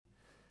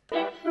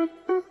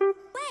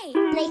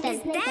No,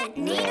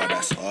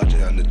 that's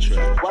RJ on the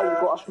track. Why you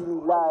got me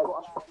live?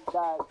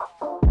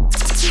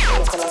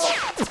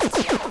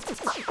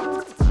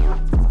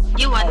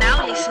 You are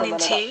now listening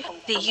to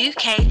the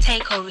UK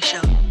Takeover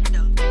Show.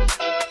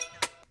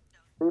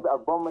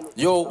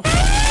 Yo, look,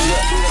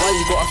 why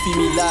you gotta feed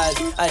me lies?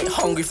 I ain't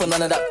hungry for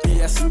none of that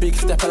BS. Big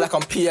stepper like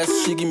I'm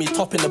PS. She give me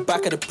top in the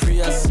back of the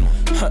Prius.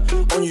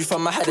 On you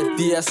from I had a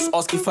DS.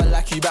 Asking for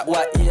like you back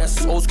white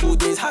ES. Old school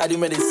days hiding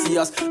when they see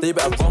us. They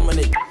better run with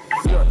it.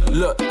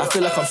 Look, I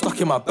feel like I'm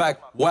stuck in my bag.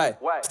 Why?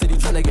 Steady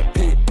trying to get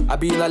paid. I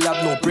be in a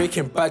lab, no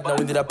Breaking Bad. Now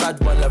we did a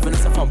bad one, like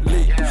Vanessa from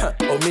Blade.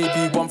 Or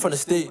maybe one from the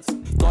States.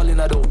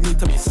 Darling, I don't need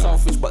to be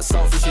selfish, but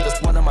selfish is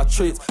just one of my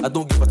traits. I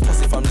don't give a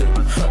toss if I'm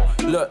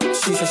lit. Look,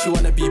 she said she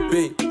wanna be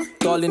big.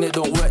 Darling, it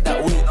don't work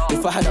that way.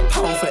 If I had a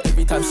pound for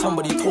every time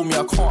somebody told me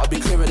I can't, I'd be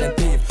clearer than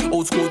Dave.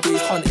 Old school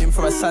days hunting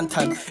for a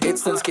santan.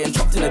 Instance getting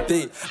chopped in a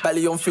day.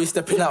 Belly on face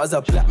stepping out as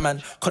a black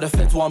man. Cause the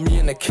feds want me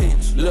in a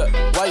cage. Look,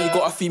 why you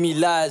gotta feed me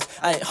lies?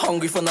 I ain't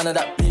hungry for none of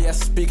that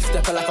BS. Big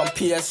stepper like I'm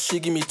PS. She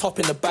give me top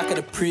in the back of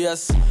the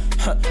Prius.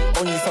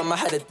 On you from I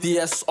had a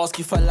DS.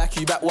 Asking for like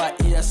you back white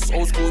ES.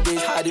 Old school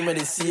days hiding when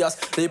they see us.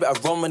 They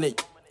better run with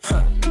it.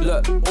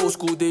 Look, old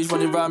school days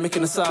running around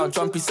making a sound.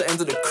 Jumpy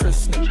settings of the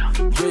christening.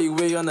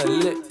 Way on the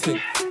lip thing.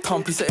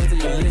 Pumpy settings that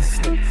you're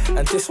listening.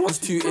 And this one's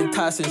too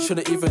enticing.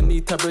 Shouldn't even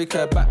need to break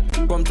her back.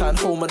 Brumtown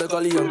home of the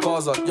gully and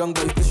Gaza. Young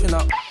boys dishing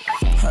up.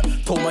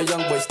 Told my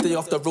young boy stay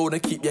off the road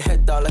and keep your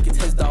head down like it's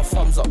heads down,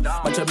 thumbs up.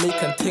 My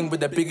Jamaican ting with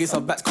the biggest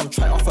of bats, come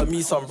try offer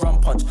me some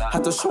rum punch.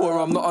 Had to show her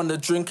I'm not on the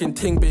drinking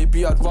ting,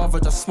 baby, I'd rather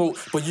just smoke.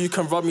 But you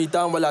can rub me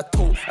down while I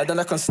talk, and then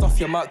I can stuff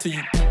your mouth to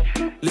you.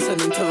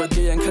 Listening to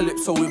reggae and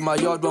calypso with my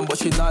yard one, but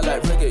she not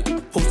like reggae.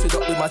 Posted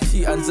up with my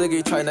tea and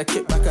Ziggy, trying to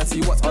kick back and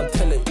see what's on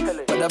telly.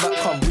 But the back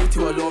come way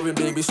too alluring,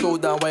 baby, slow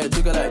down while it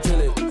jiggle like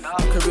jelly.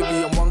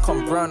 Caribbean one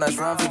come brown, as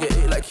round figure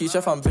 8 like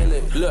Keisha from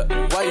Billy. Look,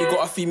 why you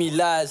gotta feed me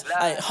lies?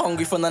 I ain't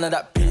hungry for none of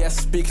that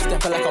BS. Big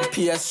stepper like I'm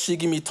PS. She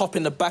give me top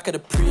in the back of the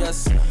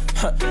Prius.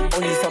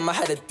 On you from I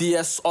had a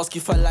DS.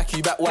 Asking for like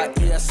you back white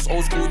ES.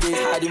 Old school days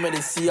hiding when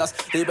they see us.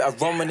 They better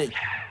run with it.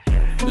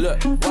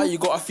 Look, why you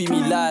gotta feed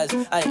me lies?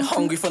 I ain't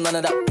hungry for none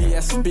of that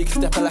BS. Big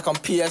stepper like I'm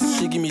PS.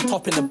 She give me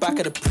top in the back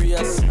of the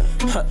Prius.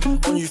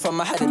 On you from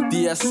I had a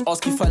DS.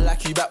 Asking for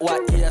like you back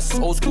white ES.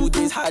 Old school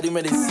days hiding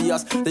when they see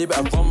us. They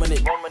better run with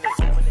it.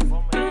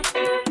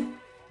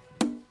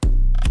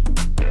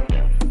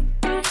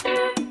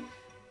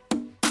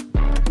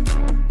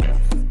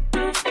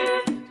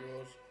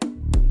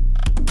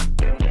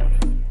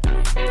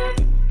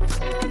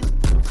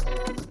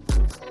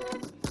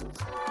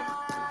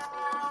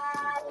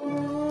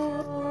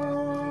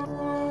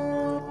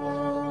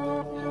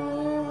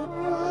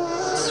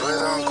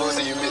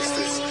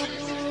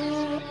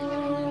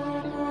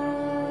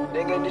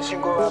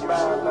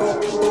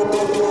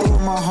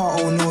 My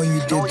heart, oh no you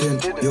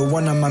didn't. You're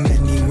one of my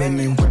many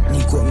women.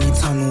 You got me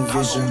tunnel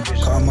vision.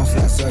 Cut my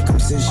flat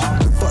circumcision.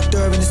 Fucked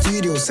her in the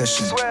studio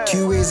session.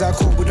 2 ways I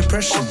cope with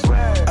depression.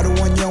 I don't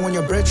want you on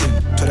your brethren.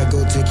 Told I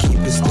go to keep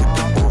it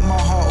stepping. Broke my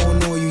heart, oh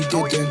no you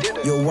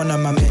didn't. You're one of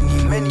my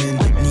many women.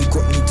 You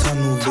got me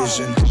tunnel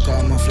vision.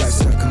 Cut my flat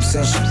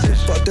circumcision.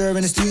 Fucked her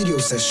in the studio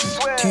session.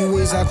 2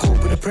 ways I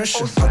cope with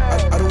depression.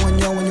 I don't want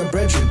you on your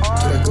brethren.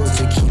 Told I go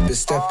to keep it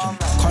stepping.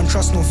 Can't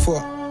trust no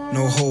foot.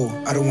 No hoe,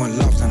 I don't want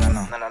love,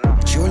 nah.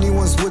 She only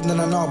wants wood,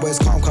 nah, but it's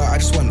calm car, I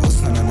just want us,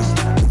 nah.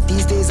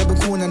 These days I've been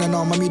cool,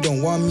 nah, mommy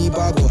don't want me, but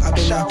I go, I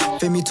been now.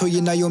 Femi told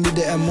you now you're me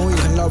the MO, you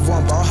can love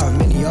one, but I'll have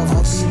many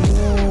others.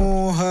 I'll be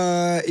more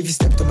hurt if you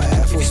stepped on my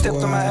Air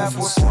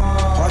Force One.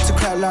 Hard to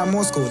crack like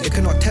Moscow, they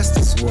cannot test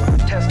this one.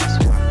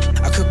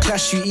 I could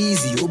clash you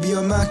easy, it'll be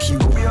a murky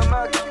one.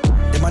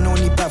 Them man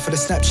only bad for the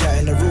Snapchat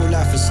and the real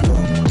life is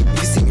long.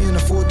 If you see me in a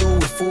 4-door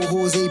with 4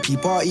 hoes,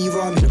 AP party,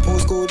 run me the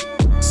postcode.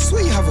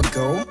 Swear you have a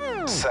girl.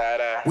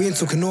 We ain't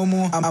talking no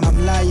more. I'm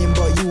lying,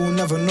 but you will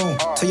never know.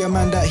 Tell your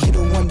man that he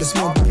don't want the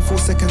smoke. Give me 4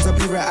 seconds, I'll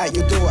be right at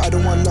your door. I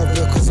don't want love,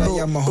 look, cause I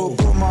am a hoe.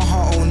 Broke my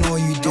heart, oh no,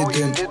 you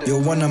didn't. You're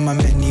one of my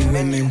many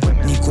women.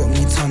 You got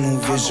me tunnel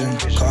vision.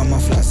 Cut my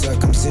flat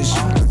circumcision.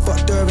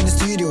 Fucked her in the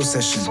studio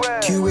session.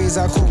 2 ways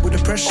I cope with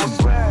depression.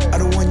 I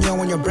don't want you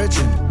on your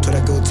brethren. Told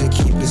I go to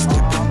keep it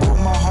stepping. Broke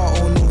my heart,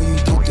 oh no, you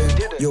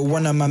didn't. You're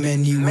one of my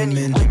many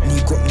women.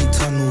 You got me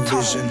tunnel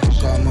vision.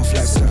 Cut my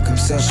flat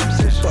circumcision.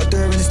 Fucked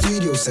her in the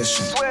studio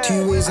session.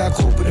 2 ways I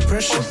cope with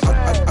depression.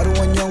 I don't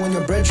want you on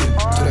your brethren.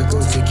 Till I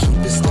go to keep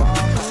it stepping.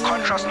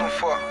 Can't trust no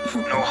foot,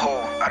 no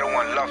hoe. I don't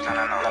want love,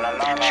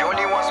 nah. She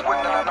only wants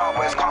wood, nah,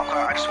 but it's calm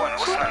car, I just want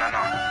us,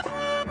 nah.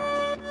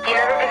 You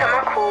never pick up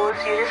my calls,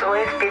 you're just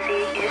always busy.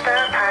 You just don't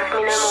have time for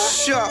me no more.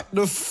 Shut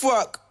the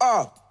fuck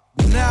up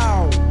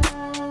now.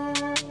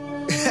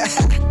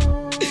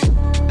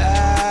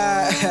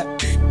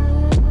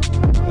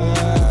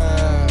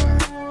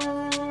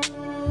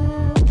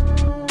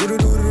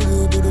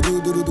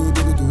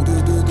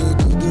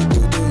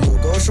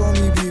 Go show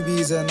me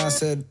BBs and I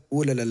said,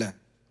 ooh la la la.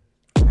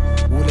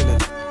 Ooh la la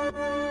la.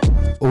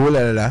 Ooh la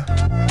la la.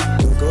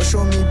 Go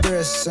show me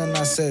breasts and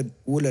I said,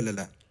 ooh la la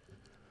la.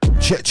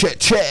 Check.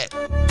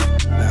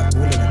 Like, ooh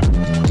la la.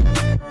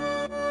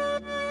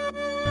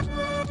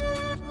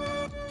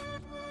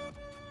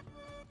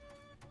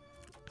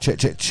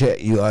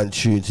 Check. You are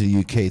tuned to the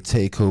UK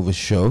Takeover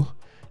show.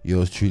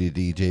 Yours truly,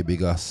 DJ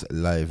Big Us,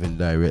 live and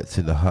direct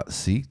in the hot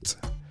seat.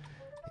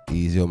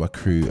 Easy on my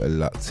crew,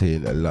 locked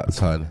in,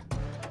 locked on.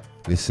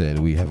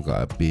 Listen, we have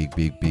got a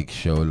big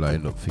show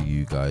lined up for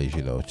you guys.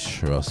 You know,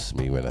 trust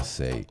me when I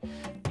say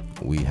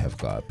we have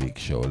got a big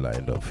show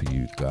lined up for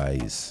you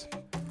guys.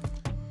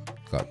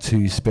 Got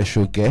 2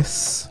 special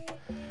guests.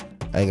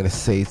 I ain't gonna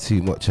say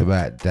too much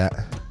about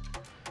that,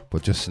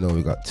 but just know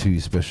we got 2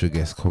 special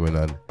guests coming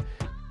on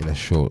in a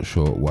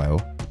short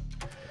while.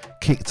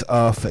 Kicked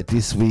off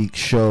this week's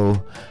show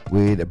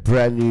with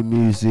brand new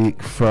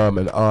music from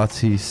an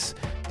artist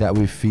that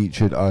we've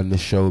featured on the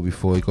show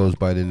before. He goes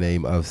by the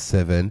name of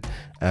Seven,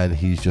 and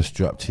he's just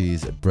dropped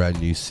his brand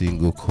new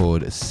single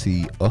called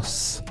See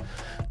Us.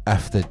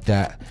 After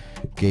that,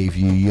 gave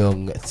you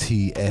Young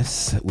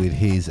TS with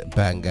his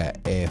banger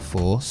Air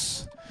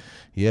Force.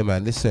 Yeah,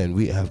 man, listen,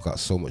 we have got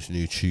so much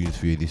new tunes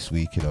for you this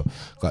week, you know.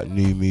 Got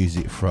new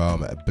music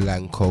from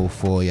Blanco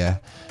for ya.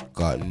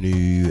 Got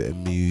new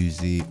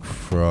music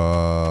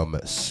from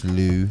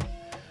Slew.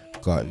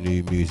 Got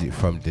new music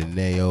from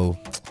Deneo.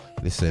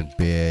 Listen,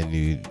 bare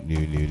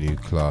new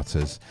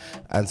clatters.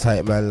 And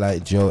tight man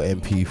like Joe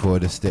MP4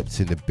 that stepped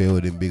in the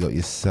building. Big up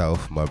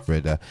yourself, my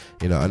brother.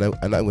 You know, and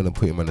I'm going to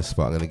put him on the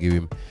spot. I'm going to give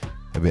him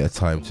a bit of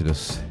time to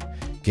just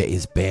get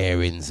his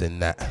bearings and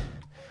that.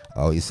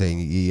 Oh, you're saying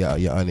you're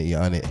on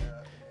it.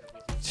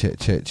 Check.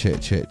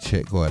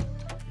 Go on.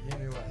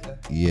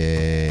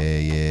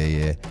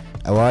 Yeah.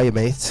 How are you,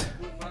 mate?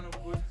 Good, man,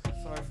 I'm good.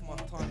 Sorry for my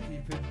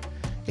timekeeping.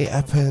 It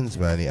happens,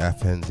 man. It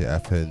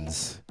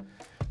happens.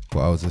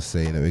 But I was just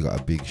saying that we got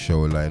a big show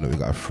lined up. We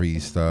got a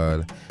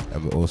freestyle,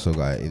 and we also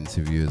got an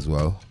interview as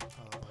well.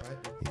 Alright.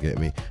 You get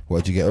me?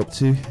 What did you get up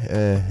to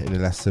in the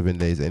last 7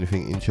 days?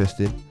 Anything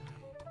interesting?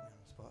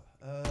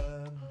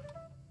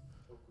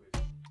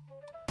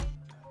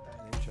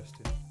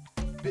 Interesting.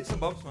 Bits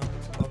and bobs, man.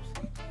 Bits and bobs.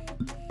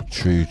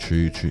 True.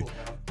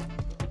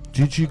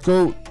 Did you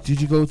go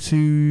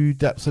to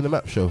Daps on the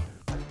Map show?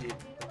 I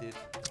did.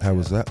 How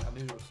was that? I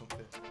knew it was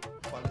something.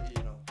 Quality,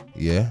 you know.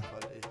 Yeah.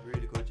 Quality.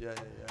 Really good, yeah.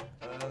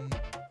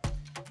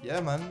 Yeah,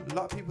 man. A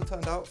lot of people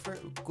turned out for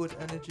it. Good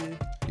energy.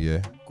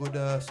 Yeah.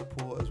 Good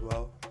support as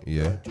well.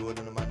 Yeah.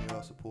 Jordan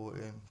Emmanuel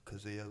supporting.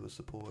 Kazia was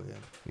supporting.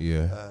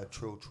 Yeah.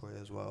 Trill Troy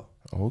as well.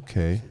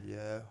 Okay. So,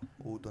 yeah,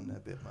 all done their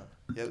bit, man.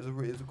 Yeah, it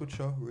was a good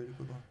show. Really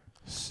good one.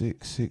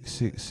 Sick.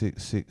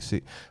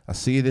 I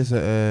see there's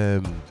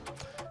a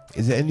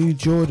is it a new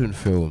Jordan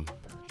film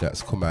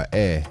that's come out?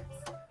 Air.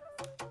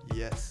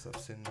 Yes, I've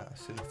seen that. I've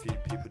seen a few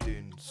people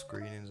doing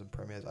screenings and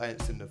premieres. I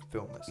ain't seen the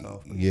film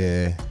myself.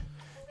 Yeah,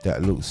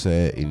 that looks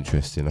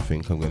interesting. I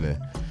think I'm gonna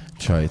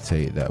try to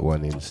take that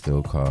one in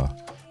still, car.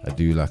 I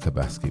do like a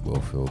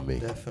basketball film, me.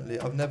 Definitely.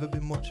 I've never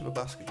been much of a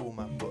basketball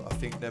man, but I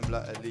think them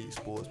like elite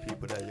sports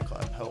people there, you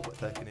can't help but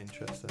take an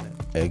interest in it.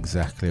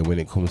 Exactly. When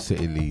it comes to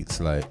elites,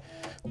 like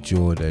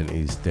Jordan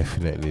is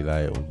definitely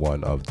like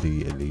one of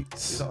the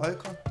elites. He's an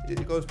icon.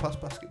 It goes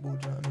past basketball,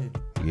 do you know what I mean?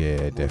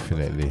 Yeah,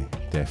 definitely.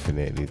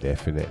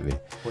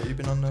 What have you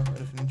been on now?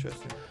 Anything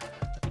interesting?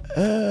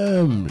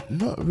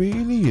 Not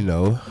really, you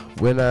know.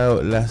 Went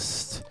out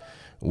last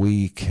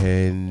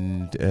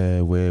weekend.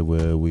 Where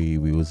were we?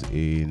 We was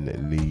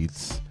in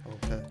Leeds.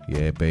 Okay.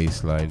 Yeah,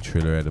 Baseline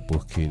Triller had a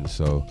booking,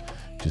 so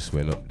just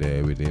went up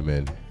there with him,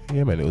 and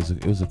yeah, man, it was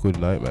a good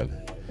night,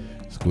 man.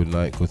 It's a good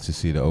night. Good to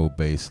see the old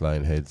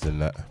Baseline heads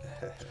and that.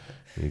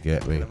 You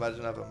get me? I can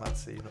imagine having a mad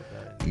scene up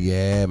there.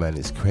 Yeah, man,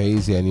 it's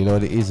crazy, and you know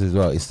what it is as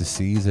well. It's the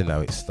season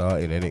now. It's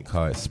starting, ain't it,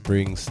 car? It's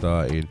spring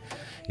starting.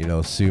 You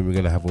know, soon we're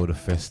gonna have all the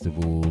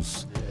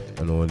festivals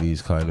and all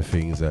these kind of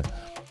things.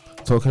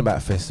 Talking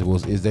about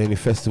festivals, is there any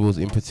festivals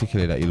in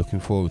particular that you're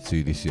looking forward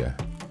to this year?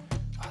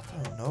 I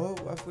don't know.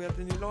 Have we had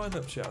any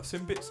lineups yet? I've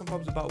seen bits and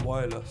bobs about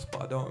Wireless,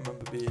 but I don't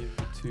remember being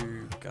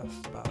too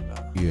gassed about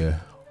that. Yeah.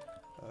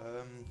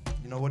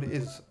 You know what it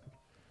is?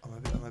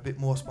 I'm a bit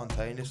more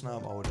spontaneous now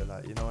I'm older.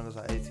 Like, you know, when I was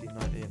like 18,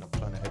 19, I'm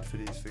planning ahead for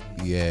these things.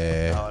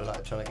 Yeah. Now I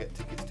like trying to get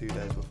tickets 2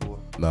 days before.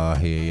 Nah, I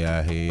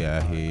hear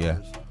ya.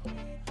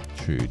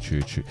 True.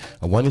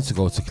 I wanted to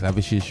go to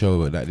Clavish's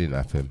show, but that didn't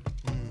happen.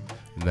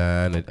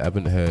 Nah, I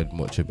haven't heard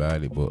much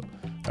about it, but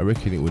I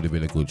reckon it would have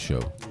been a good show.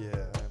 Yeah,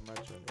 I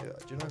imagine. Yeah.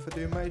 Do you know if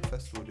they're doing Made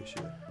Festival this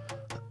year?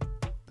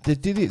 They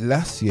did it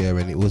last year,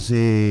 and it was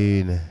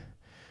in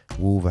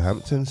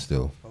Wolverhampton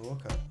still. Oh,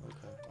 okay.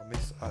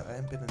 I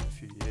ain't been in a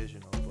few years, you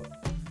know, but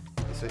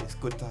it's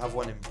good to have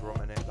one in Brum,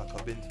 innit? Like,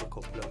 I've been to a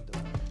couple of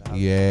them.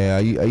 Yeah,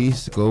 I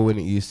used to go when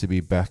it used to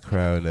be back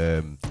round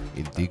in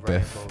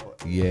Digbeth.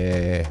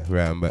 Yeah,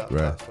 round back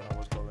round. That's when I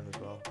was going as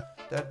well.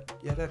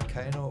 They had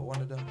Kano at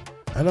one of them.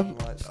 And I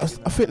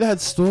think they had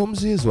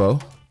Stormzy as well.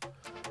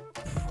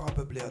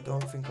 Probably, I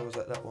don't think I was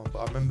at that one, but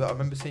I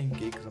remember seeing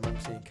gigs. I remember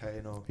seeing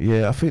Kano.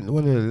 Yeah, I think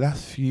one of the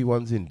last few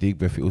ones in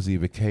Digbeth, it was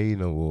either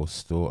Kano or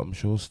Storm. I'm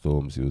sure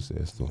Stormzy was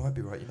there still. You might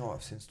be right. You know,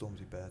 I've seen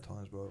Stormzy bare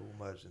times, bro. It all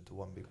merged into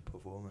one big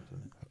performance,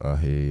 isn't it? I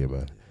hear you,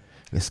 man.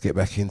 Let's get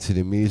back into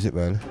the music,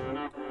 man.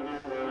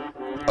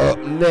 Up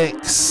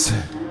next,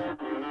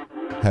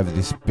 have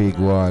this big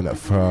one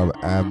from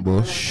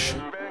Ambush.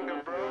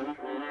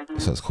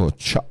 So it's called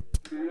Chop.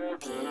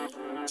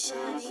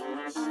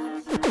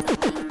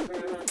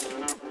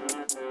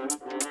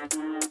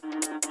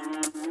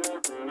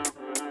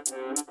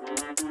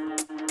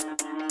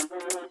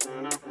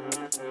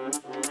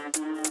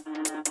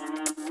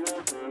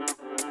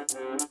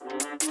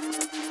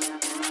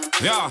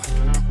 Yeah,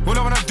 all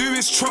I wanna do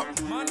is chop.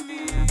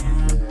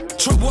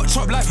 Chop what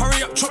chop, like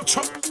hurry up, chop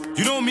chop.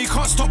 You know me,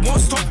 can't stop, won't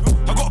stop.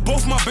 I got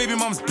both my baby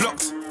mums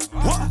blocked.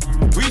 What?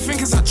 We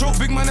think it's a joke,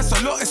 big man, it's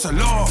a lot, it's a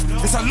law.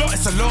 It's a lot,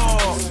 it's a law.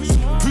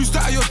 Who's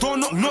that at your door,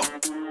 knock, knock?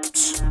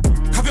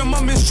 Have your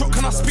mum been struck,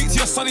 can I speak to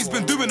your son, he's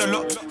been doing a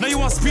lot. Now you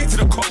wanna speak to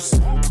the cops.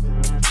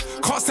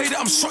 Can't say that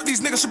I'm shocked,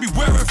 these niggas should be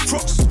wearing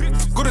frocks.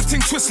 Got a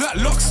ting twist like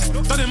locks.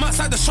 Done him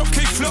outside the shop,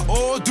 K-flop.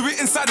 Or do it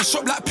inside the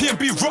shop like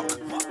P&B Rock.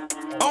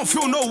 I don't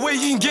feel no way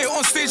you can get it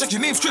on stage like your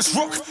name's Chris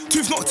Rock.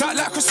 Tooth knocked out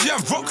like Christian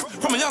Rock.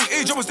 From a young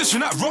age I was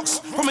dishing out rocks.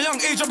 From a young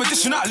age I was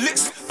dishing out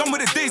licks. Done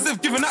with the days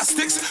of giving out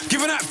sticks.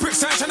 Giving out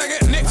bricks, I ain't tryna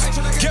get nicked.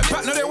 Get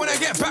back, no they wanna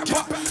get back,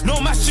 but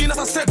no machine as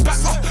I said back.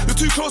 You're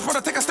too close,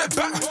 brother, take a step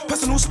back.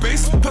 Personal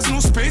space,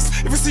 personal space.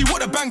 If you see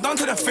what the bang done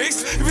to the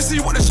face. If you see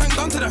what the shank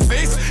done to the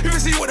face. If you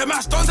see what the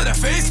mash done to the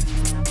face.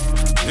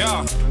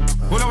 Yeah,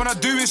 all I wanna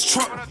do is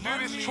chop.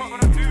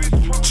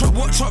 Chop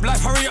what chop, like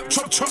hurry up,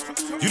 chop chop.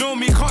 You know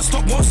me, can't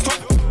stop, won't stop.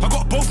 I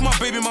got both my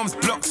baby mums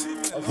blocked.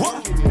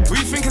 What? We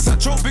think it's a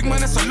joke, big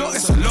man, it's a lot,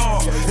 it's a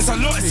law. It's a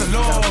lot, it's a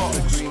law.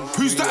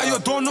 Who's that at your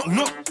door, knock,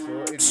 knock?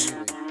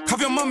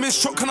 Have your mum been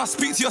struck, can I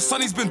speak to your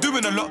son, he's been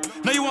doing a lot.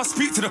 Now you wanna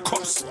speak to the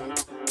cops.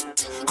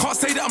 Can't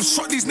say that I'm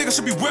shocked, these niggas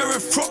should be wearing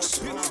frocks.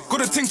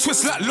 Got a ting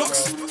twist like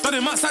locks. Done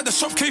him outside the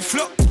shop,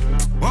 K-flop.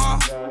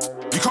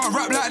 You can't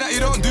rap like that, you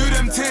don't do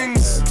them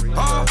things.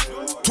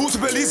 Talk to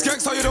police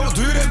gangs, so you don't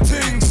do them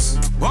things.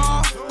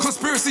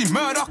 Conspiracy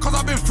murder, cause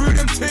I've been through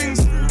them things.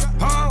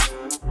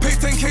 Pay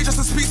 10k just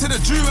to speak to the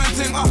Jew and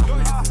thing.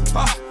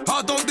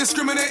 I don't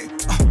discriminate.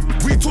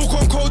 We talk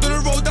on code on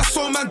the road, that's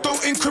all, man,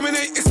 don't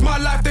incriminate. It's my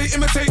life, they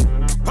imitate.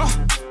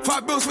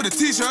 5 bills for the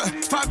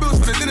t-shirt, 5 bills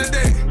for the dinner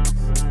date.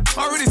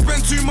 I already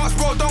spent too much,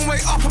 bro, don't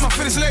wait up, I'ma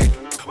finish late.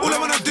 All I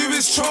wanna do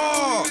is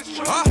chop.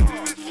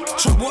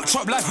 Chop what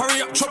chop, like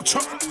hurry up, chop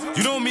chop.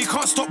 You know me,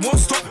 can't stop, won't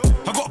stop.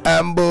 I got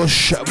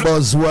Ambush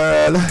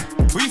Buzzworld.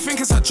 We think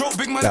it's a joke,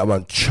 big man. That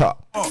one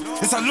Chop.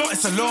 It's a lot,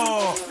 it's a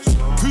law.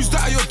 Who's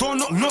that at your door,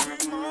 knock knock?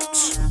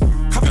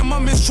 Have your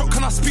mum been struck,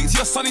 can I speak to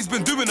your son, he's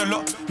been doing a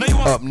lot. Now you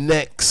want up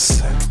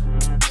next.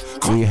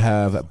 We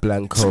have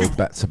Blanco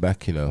back to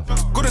back, you know.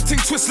 Got a ting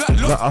twist like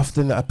not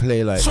often that I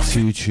play like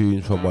 2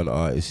 tunes from one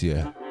artist,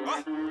 yeah.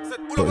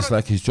 But it's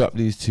like he's dropped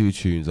these 2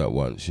 tunes at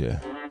once, yeah.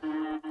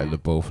 And they're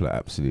both like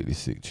absolutely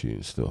sick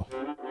tunes still.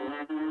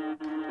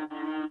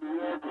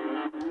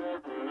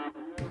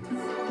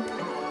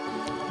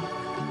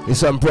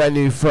 It's one brand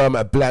new from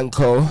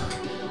Blanco.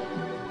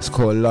 It's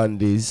called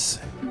Lundy's.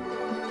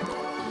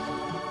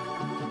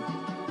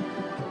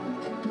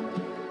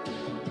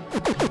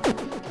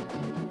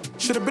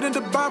 Should have been in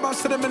Dubai, but I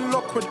said I'm in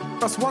Lockwood.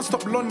 That's one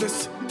stop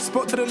Londis.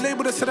 Spoke to the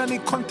label, they said I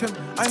need content.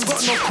 I ain't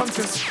got no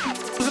contest.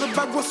 Was in the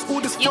bag, what's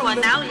all this? You are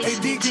now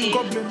listening to the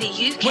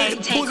UK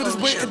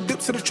Takeover Show.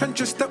 Dips to the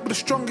trenches, step with the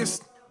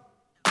strongest.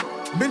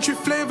 Been through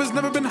flavors,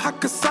 never been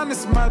Hakkasan,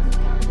 it's mad.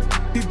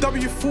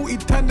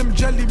 DW40 tandem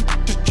jelly,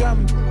 just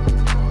jammed.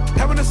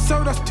 Having a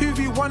cell, that's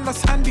 2v1,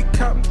 that's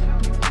handicap.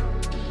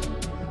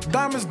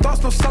 Diamonds,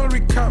 dots, no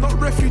salary cap. Not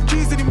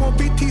refugees anymore,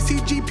 BTC,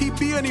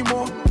 GPB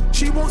anymore.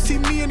 She won't see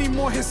me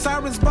anymore, his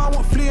sirens, but I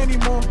won't flee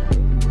anymore.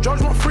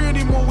 Judge won't free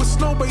anymore, with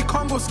snow, but he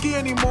can't go ski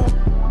anymore.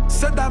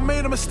 Said that I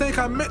made a mistake,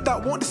 I admit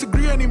that, won't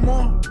disagree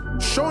anymore.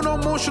 Show no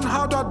motion,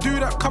 how do I do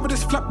that? Cover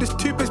this flap, this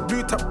toothpaste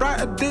blue tap.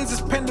 Brighter days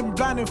is pending,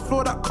 blinding,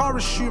 floor that car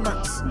is shoe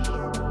max.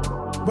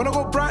 When I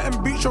go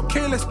Brighton Beach,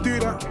 okay, let's do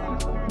that.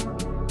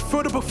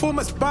 Feel the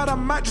performance bad, I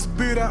might just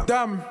boo that.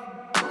 Damn.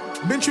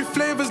 Been through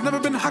flavors, never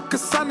been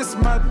Hakkasan, it's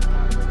mad.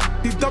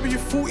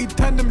 DW40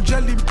 tandem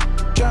jelly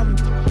jammed.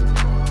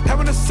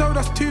 Having a cell,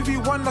 that's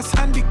 2v1, that's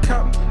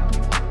handicap.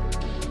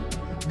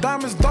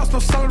 Diamonds, dots, no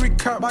salary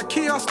cap. My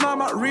kiosk now,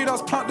 I'm at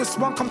Readers. Plant this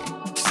one, come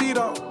see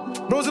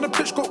that. Rose in the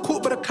pitch, got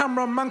caught by the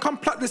camera. Man, come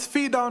plat this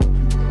feed down.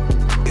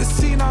 It's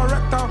seen now,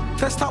 wreck down.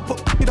 Test out,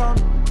 put me down.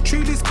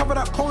 Trees cover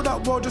that cold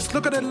out wall. Just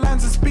look at the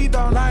lines and speed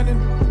down. Lining,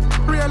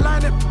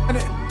 realign it, and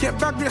it. Get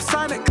back,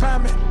 reassign it,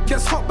 climb it.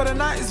 Gets hot, but the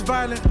night is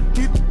violent.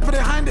 You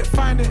behind it,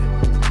 find it.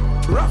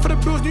 Rap for the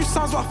bills, new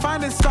sounds, what I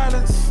find in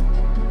silence.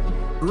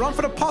 Run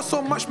for the past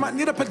so much, might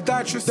need a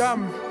podiatrist.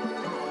 Damn.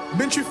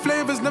 Been through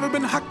flavors, never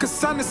been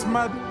Hakkasan, it's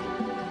mad.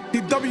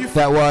 DW.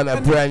 That one, a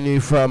brand new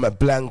from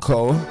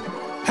Blanco.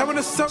 Having a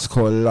it's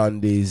called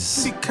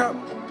Lundy's. Cap.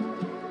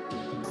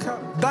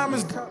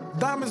 Diamonds,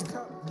 diamonds,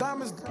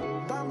 diamonds,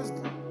 diamonds,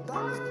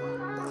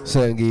 diamonds.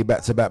 So then get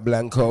back to back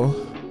Blanco.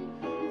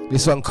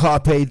 This one,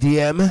 Carpe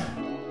Diem.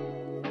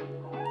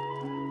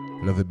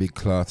 Another big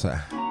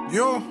clatter.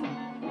 Yo.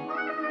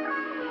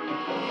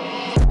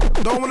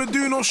 Don't wanna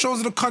do no shows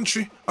in the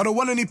country. I don't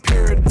want any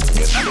period.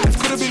 Yeah,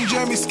 could have been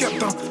Jeremy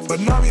Skepta, but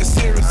now it's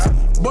serious.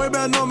 Boy,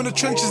 better know I'm in the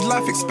trenches.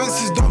 Life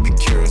expenses, don't be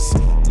curious.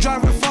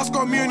 Driving fast,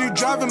 got me a new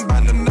driving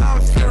band, and now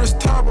I'm furious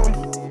turbo.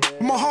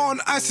 My heart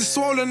on ice is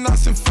swollen,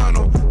 that's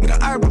inferno. With an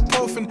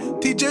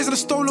ibuprofen, TJ's in a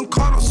stolen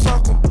car, not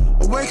circle.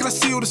 Awake and I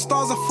see all the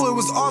stars, I thought it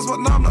was ours, but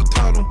now I'm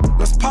nocturnal.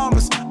 Las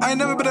Palmas, I ain't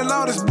never been the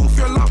loudest, booth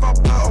your love, I'll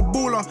put a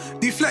baller.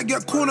 Deflect,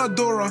 get corner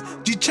Dora.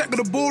 G-check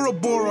with the Bora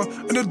Bora.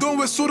 In the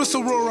doorway, saw this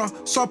Aurora.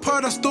 So I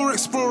purred a Store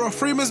Explorer.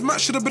 Freeman's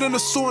match should have been in the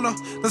sauna.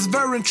 That's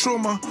veteran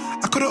trauma.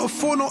 I couldn't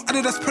afford no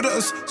Adidas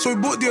Predators, so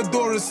we bought the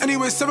Adoras.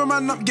 Anyway, 7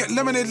 man up, get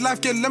lemonade.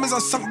 Life get lemons, I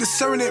sunk this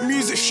serenade.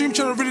 Music stream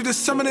trying to really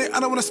disseminate. I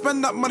don't wanna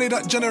spend that money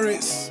that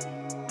generates.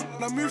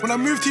 When I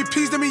move to you,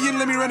 please let me in,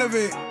 let me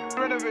renovate.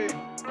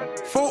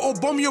 Photo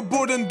bomb your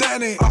board and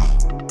detonate.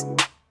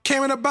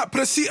 Came in the back,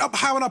 put a seat up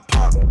high when I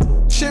park.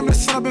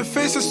 Shameless son, I've been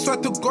facing, swear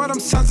to God, I'm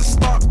sans a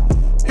start.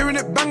 Hearing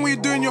it bang when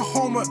you're doing your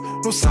homework,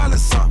 no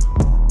silence up.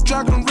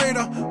 Dragon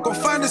Raider, go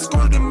find this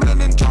golden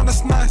melanin, John,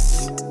 that's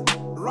nice.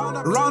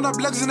 Round up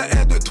legs in the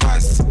air, do it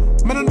twice.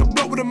 Men on the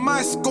block with the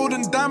mice,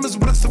 golden diamonds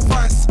wouldn't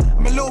suffice.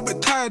 I'm a little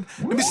bit tired,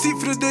 let me sleep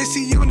for the day,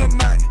 see you in the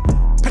night.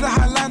 Pay the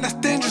high line, that's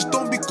dangerous,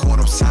 don't be caught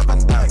up, Sab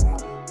and Dyke.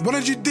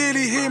 Wanted you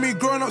daily, hear me,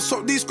 growing up,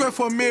 swap D-square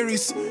for a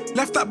Mary's.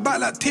 Left that back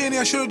like Tierney,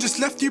 I should've just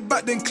left you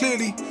back then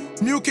clearly.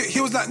 Milk it,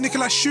 he was like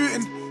Nicola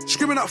shooting,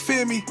 screaming out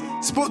fear me.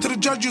 Spoke to the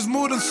judge, he was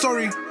more than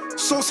sorry,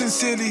 so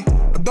sincerely.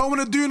 I don't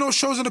wanna do no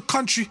shows in the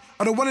country,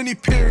 I don't want any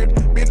period.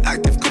 Being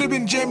active could've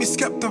been Jamie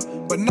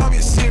Skepta, but now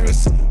it's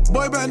serious.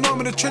 Boy better know I'm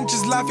in the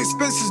trenches, life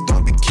expenses,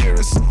 don't be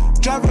curious.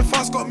 Driving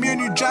fast, got me a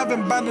new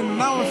driving band and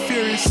now I'm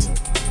furious.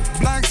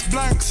 Blanks,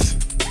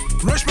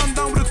 rush man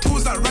down with the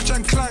tools like Ratchet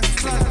and Clank.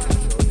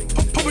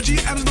 Papa G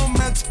M's no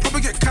meds, proper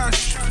get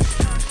cash.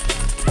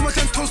 On my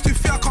 10 toes too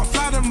feet, I can't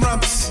fly them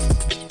ramps.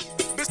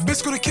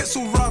 Bitch got the kits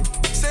all rub.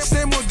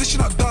 Same old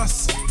dishing up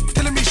dust.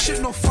 Telling me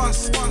shit, no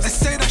fuss. I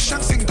say that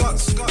shanks and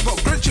guts. Got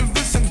Grinch and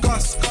Vince and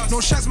Gus. No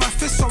shanks, my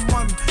fists on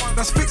one.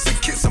 That's fixing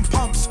kits and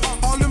pumps.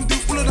 All them do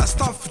all of that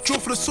stuff. Draw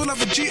for the soul like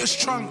Vegeta's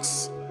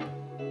trunks.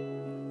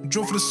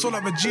 Draw for the soul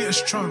like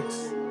Vegeta's trunks.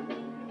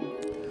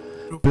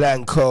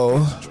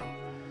 Blanco,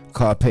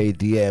 Carpe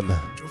Diem.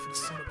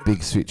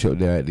 Big switch up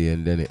there at the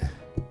end, innit?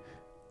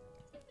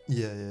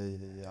 Yeah.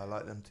 I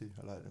like them too.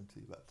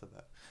 Back to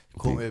back.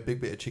 Caught me a big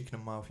bit of chicken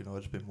in my mouth, you know, I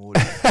just been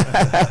morning.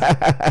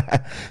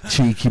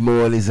 Cheeky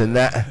mornings and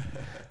that.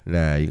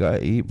 Nah, you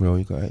gotta eat,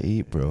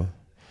 bro.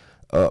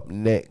 Up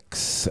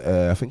next,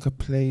 I think I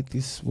played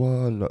this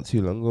one not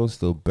too long ago.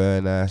 Still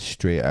Burner,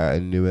 straight out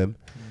of Newham.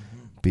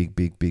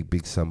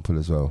 Big sample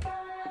as well.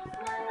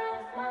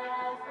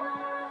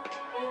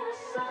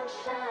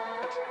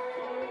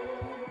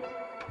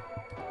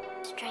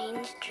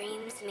 Strange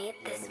dreams made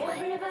this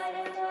one.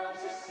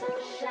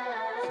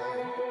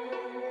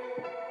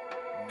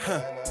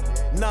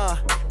 Nah,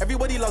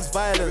 everybody loves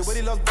violence.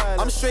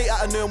 I'm straight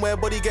out of Newham where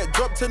body get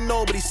dropped and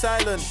nobody's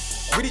silent.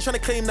 Really trying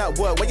to claim that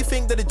work. Why you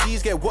think that the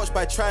G's get watched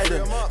by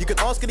Trident? You can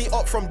ask any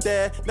op from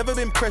there. Never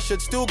been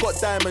pressured, still got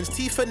diamonds.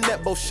 Teeth and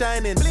net both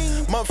shining.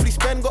 Monthly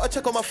spend, gotta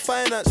check on my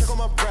finance.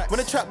 When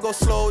the trap goes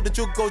slow, the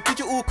jug goes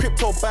digital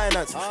crypto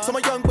Binance. So my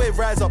young wave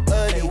rise up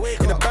early.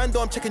 In the bando,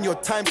 I'm checking your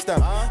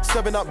timestamp.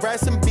 Serving up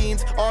rice and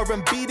beans,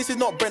 R&B. This is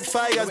not Brent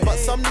Fires, but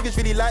some niggas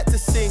really like to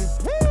sing.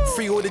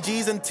 Free all the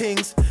G's and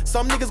tings.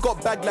 Some niggas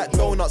got bagged like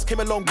donuts. Came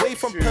a long way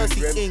from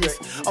Percy Ings.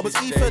 I was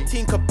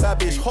E13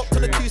 kebabish, hopped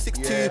on the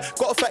 262.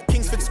 Got off at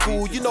Kingsford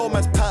School, you know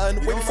man's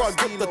pattern. Way before I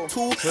gripped the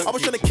tool, I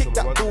was trying to kick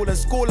that ball and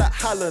score like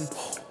Hallen.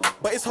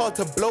 But it's hard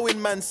to blow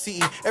in Man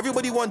City.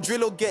 Everybody want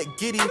drill or get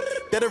giddy.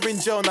 Dead or in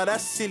jail, now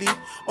that's silly.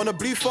 On a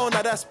blue phone,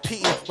 now that's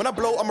pity. When I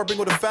blow, I'ma bring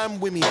all the fam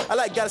with me. I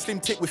like gal slim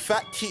tick with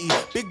fat kitty.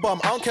 Big bum,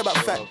 I don't care about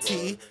fat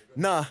titty.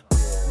 Nah,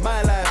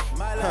 my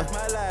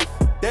life.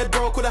 Dead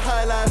broke with a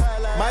high life,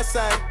 my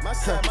side.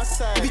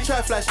 If you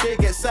try flash straight,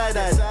 get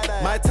side-eyed.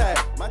 My type,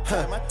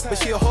 but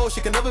she a hoe,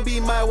 she can never be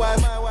my wife.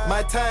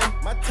 My time,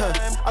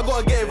 I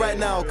gotta get it right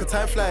now, cause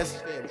time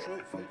flies.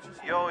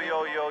 Yo, you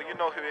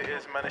know who it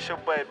is, man. It's your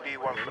boy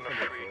B1 from the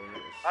free.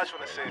 I just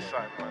wanna say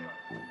something,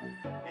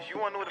 man. If you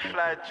want all the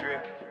fly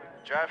drip,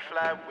 drive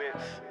fly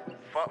whips,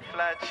 fuck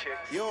fly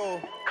chicks, yo,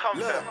 come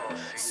look.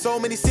 So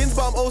many sins,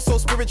 but I'm also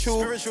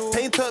spiritual.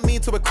 Pain turned me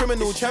into a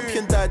criminal.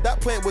 Champion died, that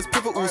point was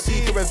pivotal.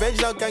 Seeking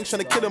revenge, now gangs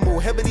trying to kill them all.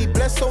 Heavily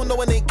blessed, so no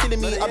one ain't killing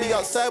me. I be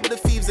outside with the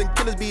thieves and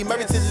killers, be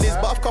married to Liz,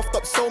 but I've cuffed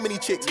up so many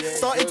chicks.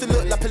 Starting to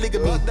look like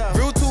polygamy.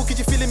 Real talk, is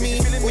you feeling me?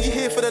 Or you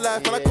here for the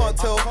life, man, I can't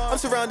tell. I'm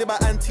surrounded by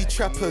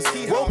anti-trappers.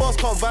 World boss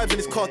can't vibe in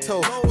this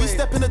cartel. We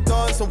step in the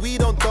dance and we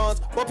don't dance.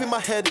 Bop in my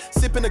head,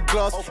 sipping a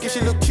glass. If she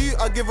look cute,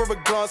 I give her a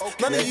glance.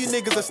 None of you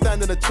niggas are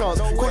standing a chance.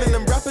 Calling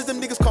them rappers,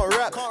 them niggas can't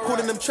rap.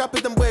 Calling them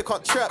trappers, them boy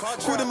can't trap.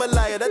 Call them a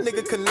liar, that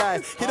nigga can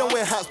lie. He don't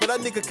wear hats, but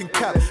that nigga can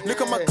cap.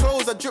 Look at my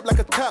clothes, I drip like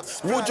a tap.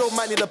 Wardrobe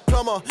might need a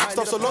plumber.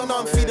 Stop so long now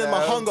I'm feeding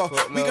my hunger.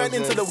 We going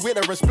into the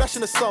winter and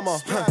splashing the summer.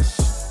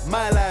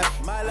 My life.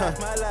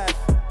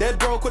 Dead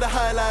broke with a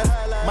high life.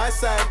 My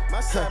side.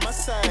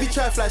 If you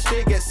try fly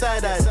straight, get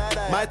side-eyed.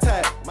 My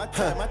type.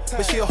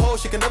 But she a hoe,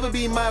 she can never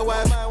be my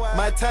wife.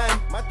 My time.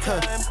 I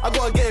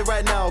gotta get it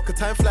right now, cause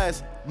time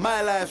flies.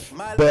 My life.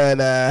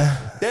 Burner.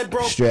 Dead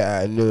broke. Straight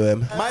out of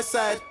Newham. My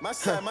side.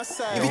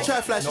 If you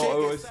try fly You know straight. what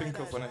I always think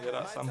of when I hear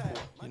that sample?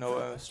 You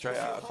know, straight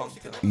out of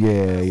Compton.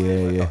 Yeah.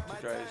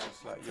 Dre is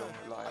just like young,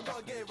 lying. I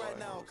gotta get it right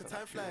now, cause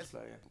time flies.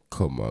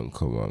 Come on.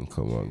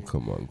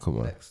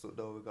 Next up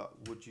though, we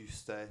got Would You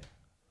Stay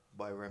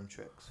by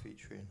Remtrex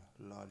featuring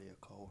Lalia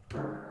Cole.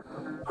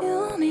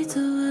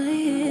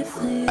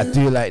 I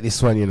do like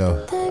this one, you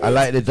know. I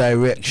like the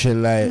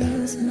direction, like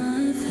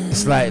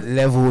it's like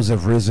levels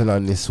have risen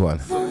on this one.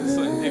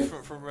 Something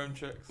different from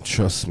Remtrex.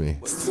 Trust me.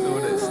 But still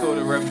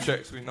the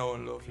Remtrex we know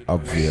and love. You know?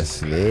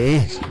 Obviously.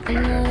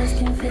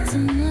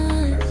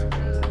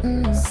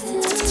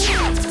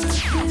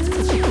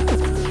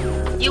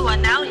 You are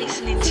now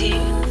listening to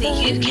the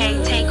UK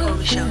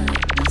Takeover Show.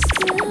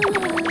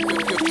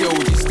 Girl,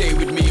 would you stay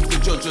with me if the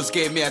judge just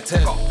gave me a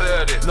 10?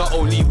 Not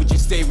only would you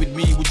stay with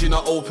me, would you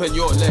not open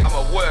your leg?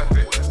 I'm worth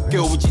it.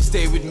 Girl, would you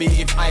stay with me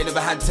if I never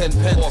had 10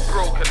 pence? Or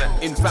broken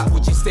it. In fact,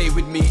 would you stay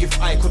with me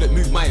if I couldn't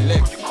move my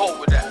leg? Would you cope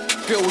with that?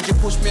 Girl, would you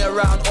push me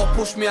around or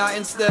push me out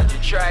instead? You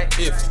try.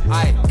 If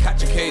I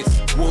catch a case,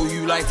 will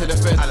you lie to the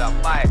fence? I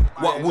don't lie.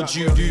 What would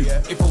you do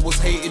if I was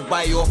hated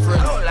by your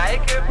friends? I don't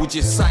like it. Would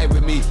you side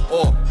with me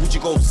or would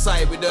you go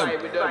side with them?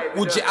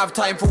 Would you have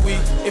time for me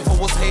if I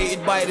was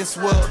hated by this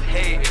world?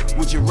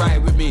 Would you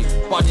ride with me,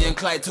 Bonnie and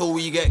Clyde till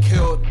we get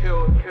killed?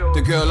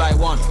 The girl I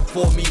want,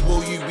 for me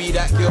will you be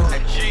that girl?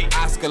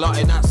 Ask a lot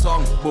in that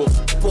song, but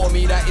for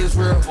me that is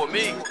real. For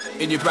me,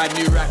 in your brand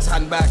new Rax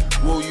handbag,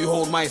 will you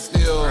hold my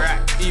steel?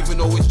 Even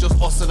though it's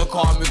just us in the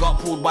car and we got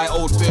pulled by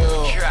old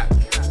Bill.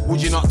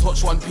 Would you not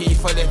touch 1p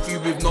if I left you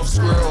with no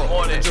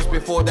squirrel? And just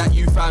before that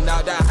you found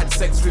out that I had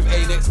sex with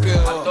a next girl.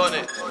 I've done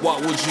it.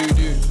 What would you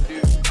do?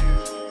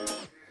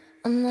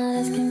 I'm not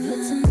asking for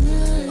tonight.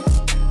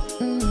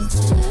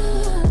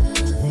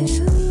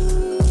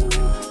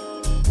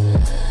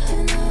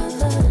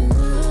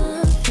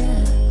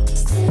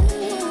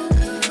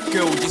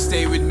 Girl, would you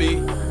stay with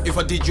me if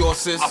I did your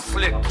sis? I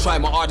flick. Try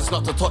my hardest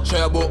not to touch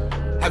her, but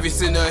have you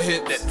seen her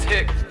hit? That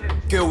tick.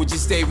 Girl, would you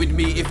stay with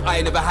me if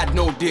I never had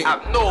no dick?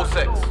 Have no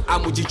sex.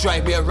 And would you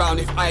drive me around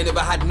if I never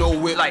had no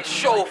whip? Like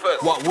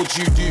chauffeurs. What would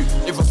you do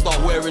if I start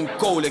wearing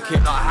gold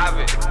kit? Not have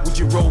it. Would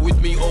you roll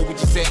with me or would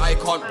you say I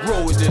can't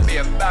roll with it? Be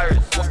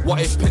embarrassed.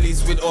 What if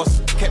Pilly's with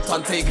us kept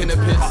on taking a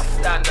piss?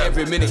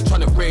 Every minute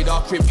trying to braid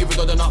our crib even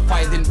though they're not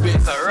finding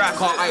bits.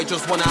 Can't I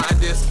just want out of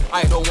this?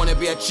 I don't want to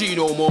be a G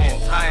no more.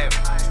 In time.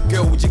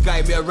 Girl, would you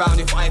guide me around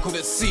if I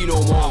couldn't see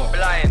no more? I'm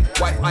blind.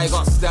 What if I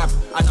got stabbed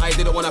and I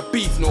didn't want to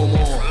beef no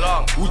more?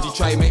 Would you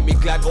try and make me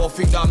glad or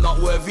think that I'm not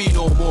worthy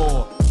no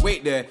more?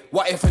 Wait there,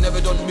 what if I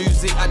never done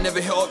music and never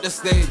hit up the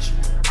stage?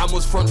 I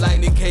was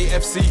frontline in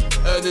KFC,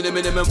 earning the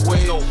minimum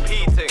wage. No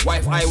peating. What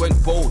if I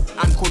went bold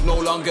and could no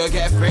longer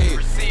get afraid?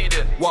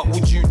 Proceeded. What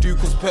would you do?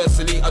 Cause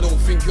personally I don't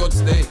think you'd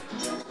stay.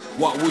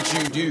 What would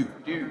you do?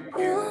 You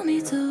want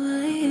me to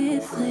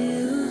wait for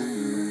you.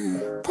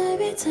 They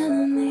be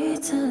telling me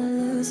to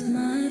lose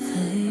my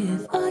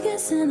faith. I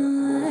guess in a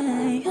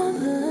way I'm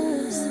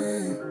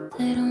losing.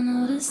 They don't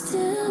know that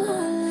still I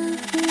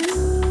love you.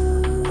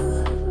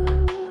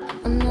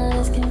 I'm not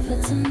asking for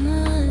too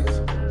much.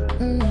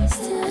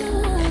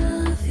 Still I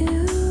love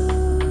you.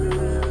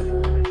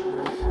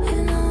 You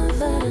know I've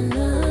had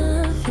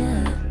enough,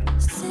 yeah.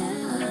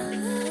 Still I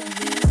love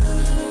you.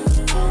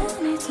 You want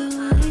me to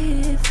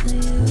wait for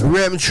you.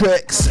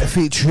 Remtrex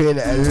featuring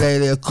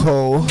Lalia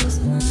Cole.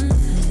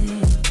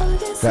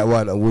 That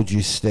one, Would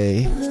You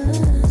Stay?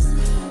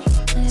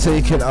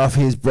 Taken off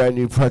his brand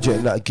new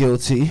project, Not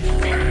Guilty.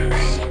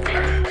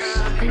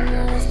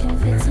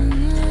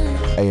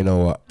 And you know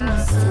what?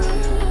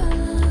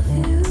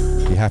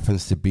 He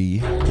happens to be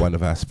one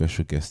of our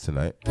special guests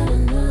tonight.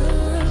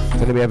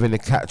 Gonna be having a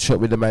catch up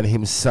with the man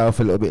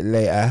himself a little bit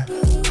later.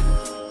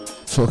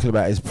 Talking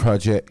about his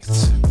project.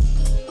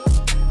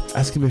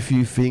 Ask him a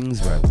few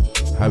things, man.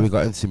 How he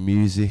got into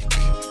music.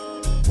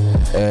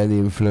 Early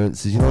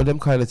influences, you know, them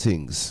kind of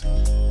things.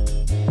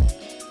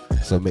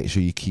 So make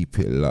sure you keep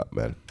it locked,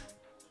 man.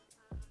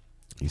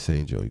 You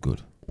saying, Joe, you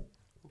good?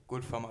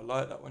 Good fam, I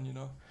like that one, you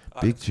know.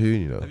 Big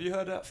tune, you know. Have you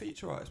heard that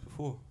feature artist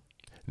before?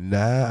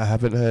 Nah, I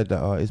haven't heard that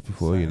artist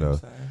before, you know.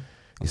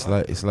 It's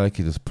like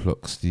he just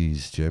plucks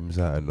these gems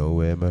out of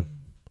nowhere, man.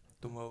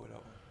 Done well with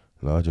that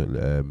one. Larger,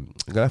 I'm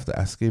gonna have to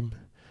ask him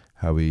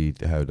how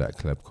that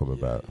collab come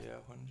about. Yeah,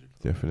 100.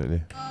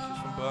 Definitely. She's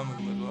from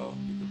Birmingham as well.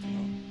 Be good to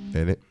know.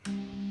 Ain't it?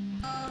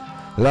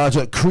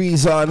 Larger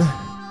Crease on.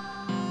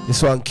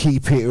 This one,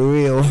 Keep It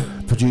Real,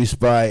 produced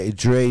by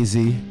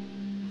Drazy.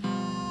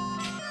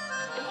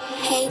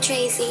 Hey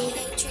Tracy.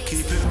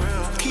 Keep it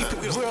real, keep it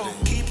real,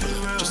 keep it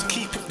real, just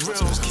keep it real,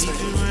 just keep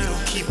it real,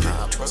 keep it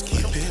real.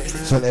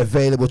 It's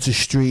available to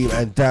stream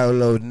and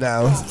download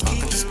now.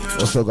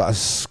 Also got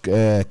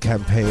a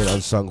campaign on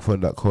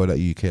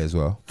songfund.co.uk as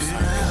well.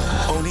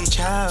 Only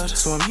child,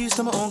 so I'm used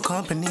to my own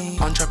company.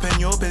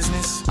 Entrepreneur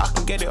business, I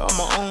can get it on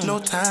my own. No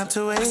time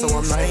to waste, so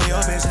I'm not in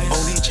your business.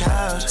 Only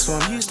child, so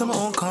I'm used to my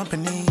own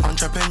company.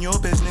 Entrepreneur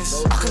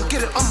business, I can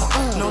get it on my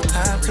own. No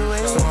time to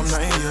waste, so I'm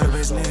not in your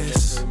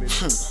business.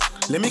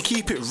 Let me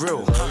keep it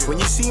real. When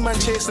you see man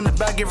chasing the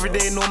bag every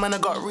day, no man I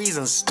got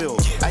reasons still.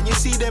 And you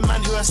see them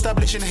man who are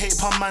establishing hate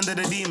palm man to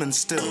the demons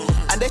still.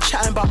 And they're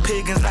chatting about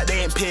pagans like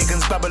they ain't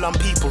pagans, Babylon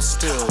people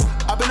still.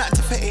 I've been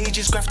active for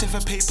ages, grafting for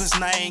papers,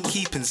 and I ain't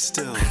keeping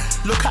still.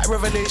 Look at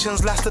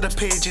Revelations, last of the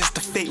pages, the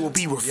fate will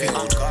be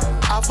revealed.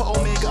 Alpha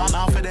Omega and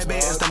Alpha their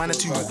betas, the man are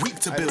too weak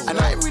to build. And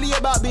I ain't really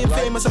about being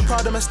famous and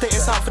proud of my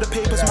status, out for the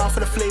papers, mouth for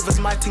the flavors,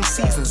 my thing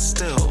season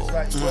still.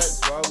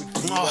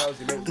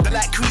 They're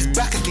like who's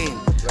back again.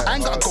 I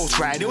ain't got a ghost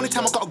ride. The only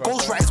time I got a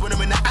ghost ride is when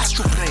I'm in the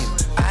astral plane.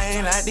 I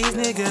ain't like these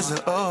niggas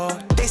at all.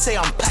 They say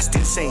I'm past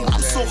insane.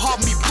 I'm so hard,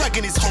 me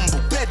bragging is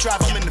humble. Bear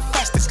drive, I'm in the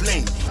fastest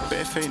lane. But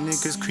if ain't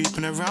niggas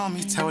creeping around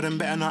me, tell them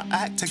better not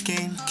act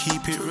again.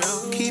 Keep it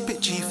real, keep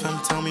it G fam.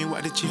 Tell me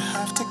what did you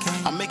have to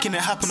gain? I'm making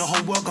it happen, the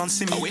whole world gone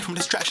see me. Away from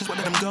distractions, what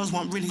do them girls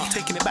want really?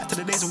 Taking it back to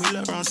the days when we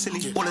learned around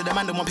silly. All of the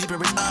man that want paper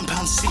is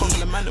 £1 C. All of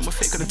the man that were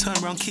fake, gonna turn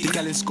around key. The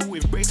gal in school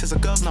with braces, the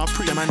girls now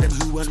pre. The man them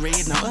who weren't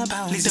raid now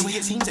 £1. Leave them way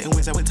it seems, it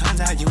wins how it turns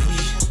out you be.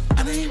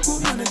 And I ain't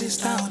brought none of this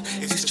down.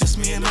 It's just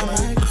me and my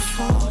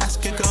microphone.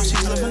 Ask your girl,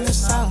 she's loving the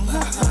sound.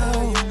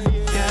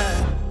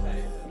 Yeah.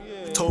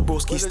 Told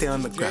broski stay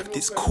on the graft.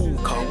 It's cool,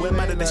 car. We're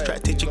mad and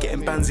distracted. You're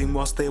getting bands in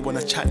whilst they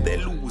wanna chat. They're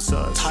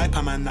losers. Type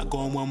of man that go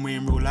on one way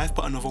in real life,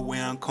 but another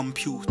way on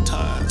computers.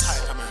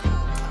 Type of man.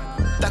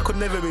 That could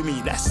never be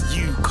me, that's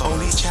you, cause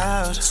only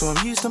child, so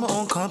I'm used to my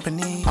own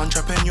company.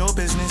 Entrepreneur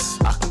business,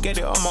 I can get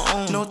it on my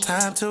own. No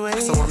time to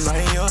waste, so I'm not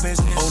in your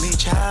business. Only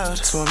child,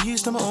 so I'm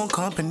used to my own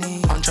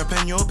company.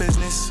 Entrepreneur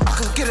business, I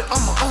can get it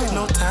on my own.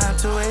 No time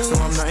to waste, so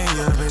I'm not in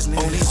your business.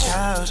 Only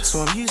child,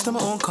 so I'm used to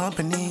my own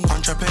company.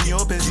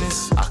 Entrepreneur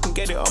business, I can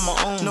get it on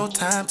my own. No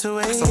time to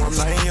waste, so I'm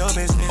not in your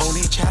business.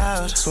 Only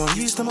child, so I'm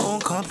used to my own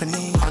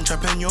company.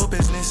 Entrepreneur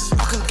business,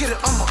 I can get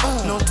it on my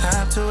own. No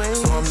time to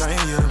waste, so I'm not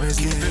in your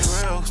business. Keep it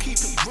real, keep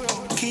it.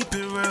 Keep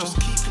it real,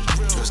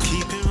 just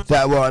keep it real.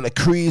 That one,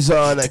 Cruise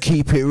on,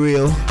 keep it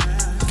real.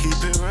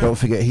 Keep it real. Don't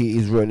forget he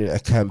is running a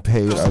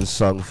campaign on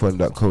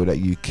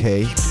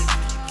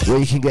songfund.co.uk where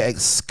you can get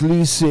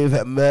exclusive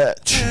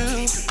merch.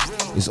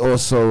 He's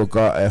also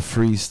got a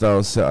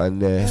freestyle set on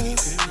there.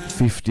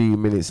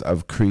 15 minutes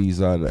of Cruise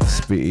on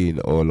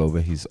spitting all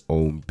over his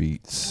own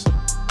beats.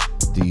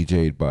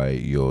 DJ'd by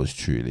yours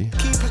truly.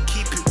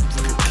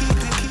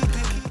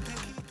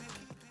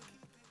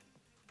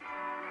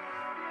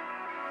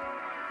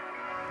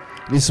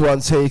 This one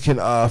taken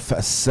off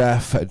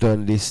Saf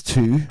done this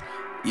too.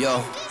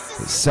 Yo.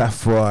 It's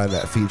Saf one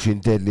featuring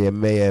Deadly and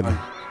Mayhem.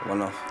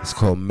 It's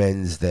called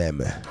Men's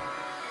Them.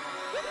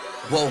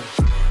 Whoa.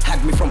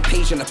 Had me front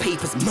page on the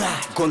papers,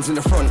 mad. Guns in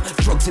the front,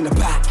 drugs in the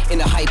back. In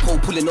a high pole,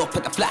 pulling up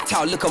at the flat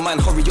tower. Look a man,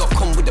 hurry up,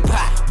 come with the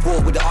pack.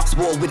 War with the ox,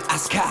 war with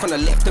ASCAP. From the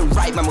left and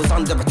right, man was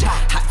under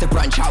attack. Had to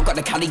branch out, got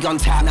the Cali on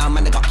tap. Now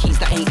man, I got keys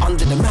that ain't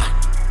under the map.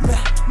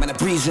 Man, I'm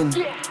breezing.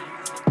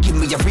 Give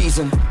me a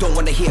reason. Don't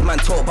wanna hear man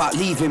talk about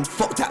leaving.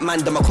 Fuck that man,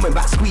 them are coming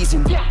back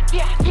squeezing.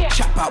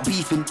 Chat about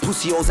beefing.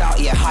 Pussy hoes out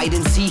here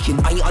hiding, seeking.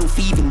 I ain't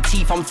unfeeding,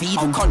 teeth I'm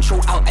feeding.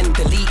 Control out and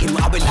deleting.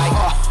 I'll be like,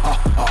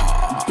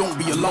 don't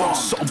be alarmed.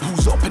 Something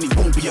pulls up and it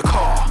won't be a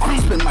car. I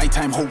spend my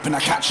time hoping I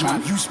catch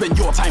man. You spend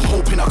your time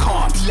hoping I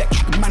can't.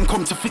 Electric man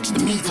come to fix the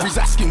meter. He's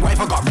asking why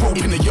if I got rope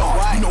in the yard.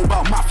 You know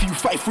about Matthew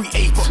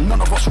 538, but none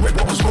of us read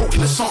what was wrote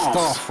in the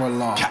songs.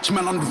 Catch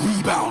man on the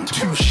rebound.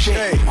 Touche,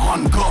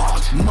 on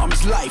guard.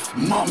 Mum's life,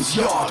 mum's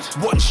yard.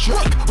 One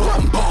strike,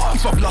 bombard.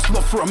 If I've lost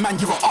love for a man,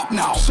 you're up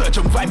now. Search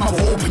and vibe, man,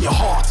 will open your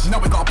heart. Now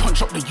we gotta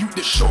punch up the youth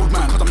that showed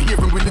man. Cause I'm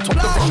hearing we lit up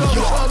the wrong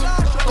yard.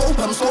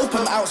 Scope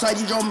 'em, outside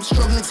your drum.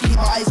 Struggling to keep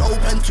my eyes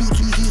open.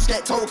 2-2s, you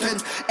get token.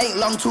 Ain't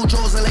long, 2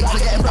 jaws, the legs are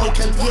getting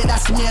broken. Yeah,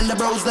 that's me and the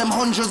bros. Them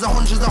hundreds of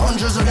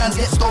guns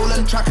get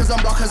stolen. Trackers and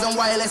blockers and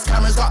wireless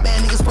cameras got bare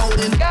niggas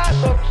folding.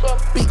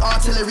 Big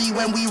artillery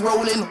when we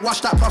rolling.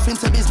 Wash that puff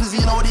into business,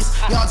 you know this.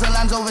 Yards and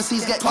lands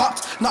overseas get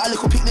popped. Not a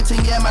little picnic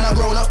thing, yeah, man, I'm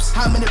grown ups.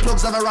 How many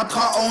plugs have I robbed?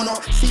 Can't own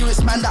up.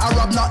 Serious man that I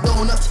rob, not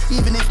donuts.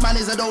 Even if man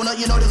is a donut,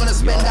 you know they're gonna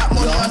spend that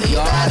money on the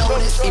I know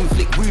this.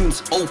 Inflict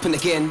wounds, open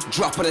again.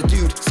 Drop on a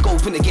dude,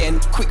 scoping again.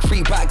 Quick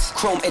 3 bags,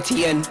 Chrome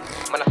Etienne.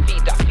 Man, I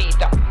feed that.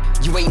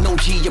 You ain't no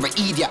G, you're an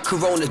idiot.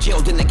 Corona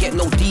jail, didn't get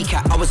no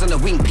decat. I was on the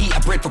wing, Peter,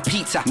 bread for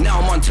pizza. Now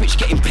I'm on Twitch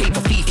getting paid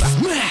for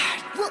FIFA. Mad.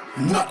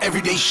 Not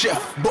everyday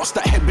chef. Bust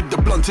that head with the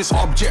bluntest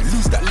object.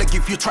 Lose that leg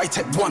if you try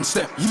take one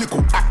step. You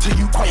little actor,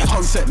 you quiet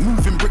on set.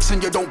 Moving bricks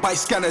and you don't buy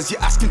scanners.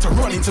 You're asking to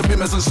run into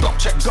bimmers and stop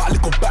check. Got a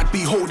little bad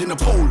B holding a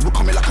pole. We're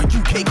coming like a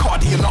UK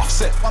Cardian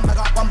offset. One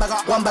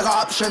bag of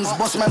options.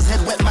 Boss man's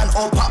head, wet man,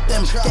 all pop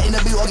them. Get in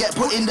the boot or get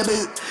put in the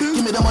boot.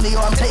 Give me the money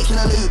or I'm taking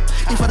a loot.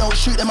 If I don't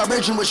shoot, then my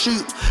brethren will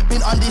shoot.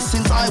 Been on this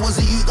since I was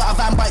a youth. Got a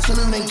van bike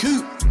saloon and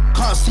coop.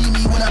 Can't see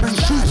me when I bring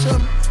shoot.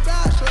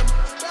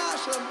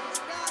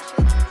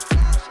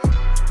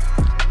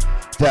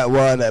 That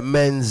one,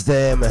 Men's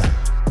Them.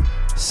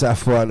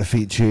 Safwan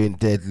featuring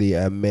Deadly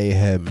and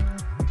Mayhem.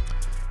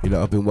 You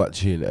know, I've been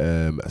watching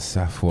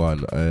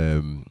Safwan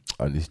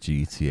on this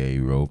GTA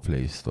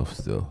roleplay stuff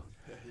still.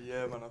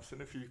 Yeah, man, I've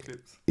seen a few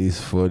clips. It's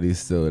funny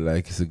still,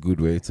 like it's a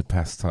good way to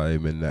pass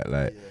time and that,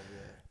 like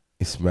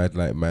it's mad,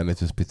 like man are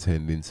just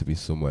pretending to be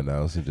someone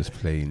else and just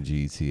playing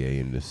GTA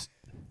and just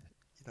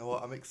You know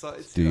what, I'm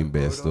excited to doing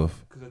bare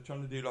stuff. because they're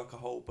trying to do like a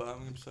whole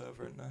Birmingham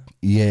server in there.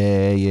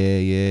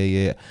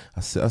 Yeah.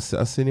 I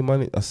seen him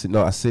on it. I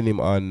seen him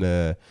on.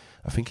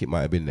 I think it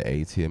might have been the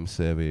ATM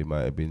server. It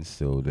might have been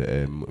still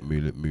the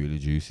Moolah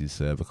Juice's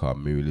server. Called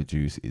Moolah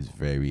Juice is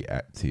very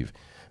active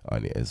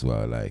on it as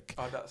well. Like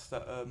that's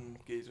that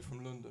geezer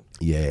from London.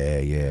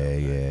 Yeah.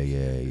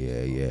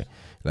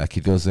 Like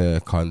he does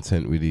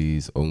content with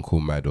his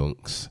Uncle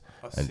Madunks,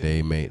 and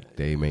they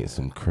make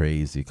some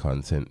crazy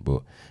content.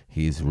 But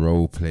his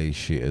role play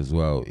shit as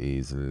well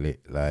is lit.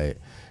 Like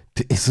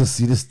it's just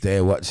you just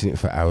there watching it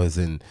for hours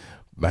and.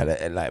 Man,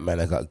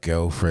 I got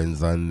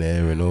girlfriends on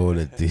there and all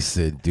of this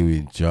and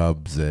doing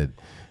jobs and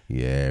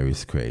yeah,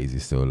 it's crazy.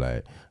 So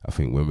like, I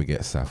think when we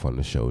get Saf on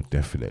the show,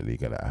 definitely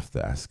gonna have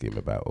to ask him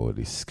about all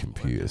this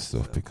computer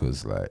stuff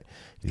because like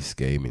this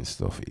gaming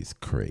stuff is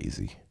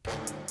crazy.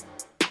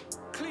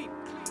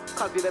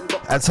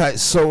 That's like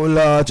so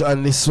large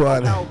on this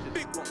one.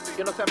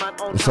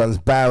 This one's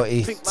Bout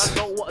It,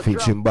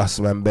 featuring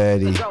Bossman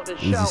Birdie,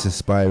 Easy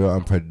Suspiro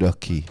and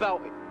Producky.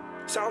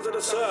 Sounds of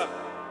the surf.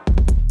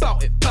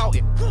 Bout it.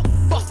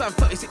 Bust down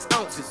 36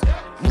 ounces.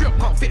 Real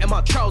can't fit in my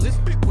trousers.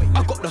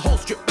 I got the whole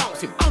strip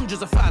bouncing.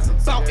 Hundreds of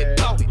thousands. Bout it.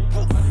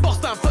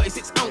 Bust down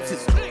 36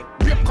 ounces.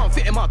 Real can't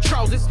fit in my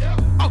trousers.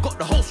 I got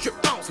the whole strip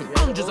bouncing.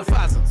 Hundreds of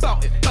thousands.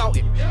 Bout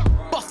it.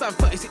 Bust down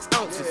 36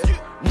 ounces.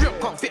 Real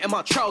can't fit in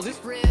my trousers.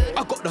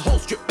 I got the whole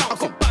strip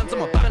bouncing. I got bands on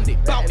my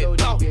bandit. Bout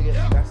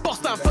it.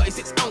 Bust down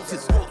 36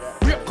 ounces.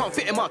 Real can't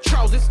fit in my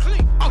trousers.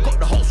 I got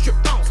the whole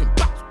strip bouncing.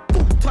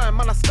 Time,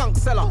 man, a skunk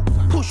seller.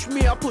 Push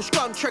me, I push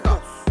gun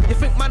trigger. You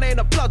think man ain't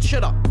a blood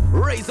shedder?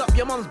 Raise up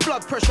your mum's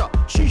blood pressure.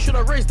 She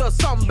should've raised her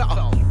son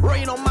better.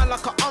 Rain on man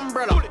like an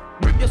umbrella.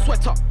 Rip your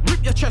sweater,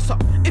 rip your chest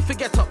up. If you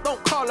get up,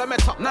 don't call her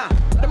met up. Nah,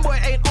 them boy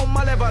ain't on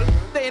my level.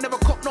 They ain't never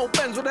cop no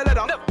Benz with a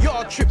leather.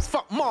 Yard trips,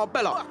 fuck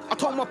Marbella. I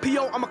told my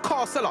PO I'm a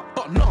car seller,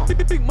 but nah, big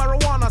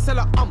marijuana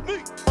seller. I'm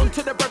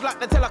onto the bread like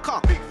the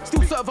telecar.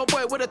 Still serve a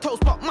boy with a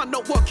toast, but man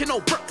not working no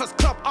breakfast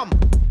club. I'm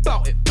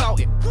bout it.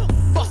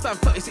 Bust down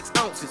 36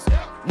 ounces.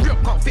 Real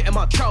can't fit in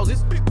my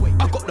trousers.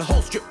 I got the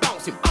whole strip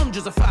bouncing.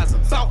 Hundreds of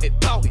thousands. Bout it.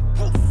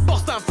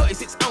 Bust down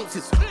 36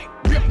 ounces.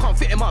 Real can't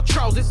fit in my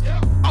trousers.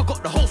 I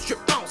got the whole strip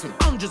bouncing.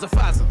 Hundreds of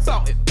thousands.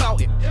 Bout it.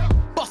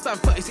 Bust down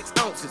 36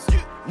 ounces.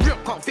 Real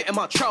can't fit in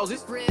my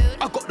trousers.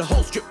 I got the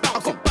whole strip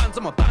bouncing. I got bands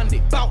on my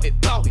bandit. Bout it.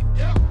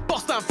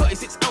 Bust down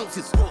 36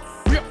 ounces.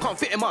 Real can't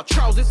fit in my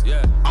trousers.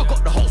 I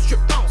got the whole strip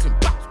bouncing.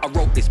 I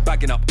wrote this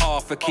bagging up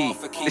half a key.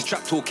 This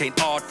trap talk ain't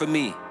hard for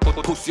me.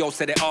 Pussy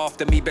said it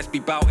after me, best be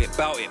bout it,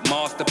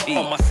 Master P.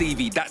 On my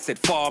CV, that said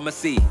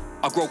pharmacy.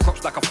 I grow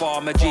crops like a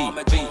farmer G.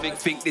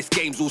 Think this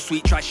game's all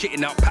sweet, try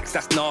shitting out packs,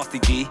 that's nasty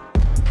G.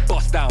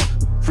 Bust down,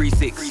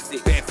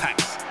 3-6, bare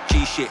packs,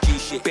 G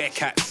shit, bare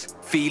cats,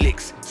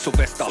 Felix,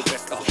 Sylvester,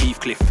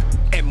 Heathcliff,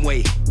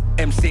 M-Way,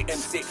 M6,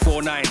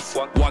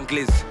 4-9s, 1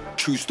 glizz,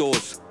 true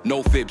stores,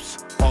 no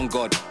fibs, on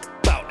God,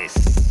 bout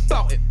this.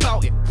 Bout it.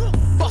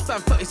 Bust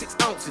down 36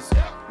 ounces.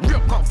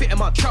 Real can't fit in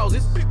my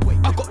trousers.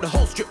 I got the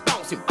whole strip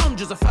bouncing.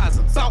 Hundreds of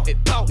thousands. Bout it.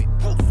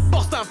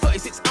 Bust down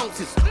 36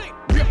 ounces.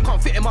 Real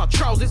can't fit in my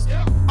trousers.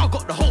 I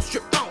got the whole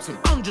strip bouncing.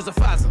 Hundreds of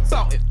thousands.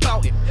 Bout it.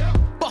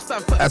 Bust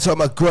down 36. That's on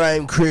my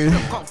grime crew.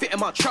 Can't fit in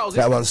my trousers.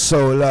 That one's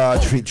so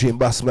large, featuring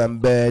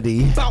Bossman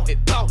Birdie. Bout it.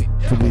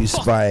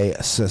 Produced by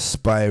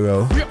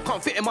Suspiro. Real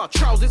can't fit in my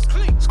trousers.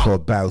 It's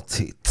called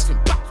Bout It.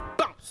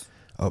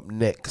 Up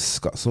next,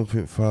 got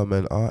something from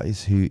an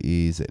artist who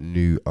is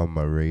new on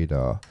my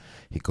radar.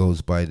 He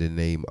goes by the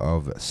name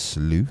of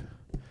Slew.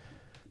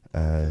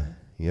 Yeah,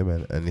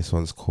 man. And this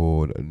one's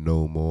called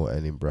No More,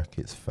 and in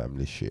brackets,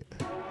 Family Shit.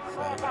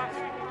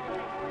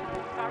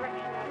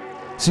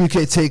 It's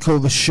UK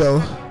Takeover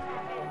show.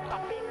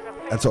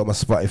 That's all my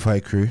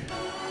Spotify crew.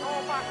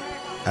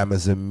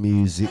 Amazon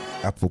Music,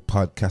 Apple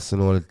Podcasts,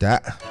 and all of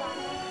that.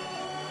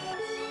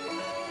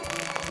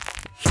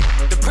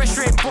 The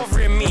pressure ain't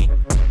bothering me,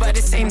 but at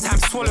the same time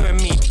swallowing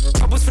me.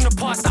 Troubles from the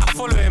past that are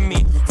following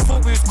me.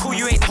 Thought we was cool,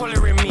 you ain't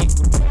tolerant me.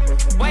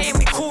 Why ain't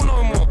we cool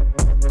no more?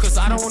 Cause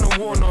I don't wanna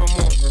war no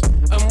more.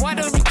 And why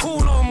don't we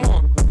cool no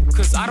more?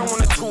 Cause I don't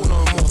wanna talk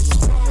no more.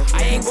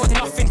 I ain't got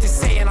nothing to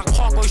say and I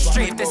can't go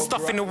straight if there's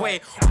stuff in the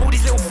way. All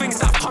these little things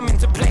that have come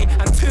into play,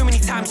 and too many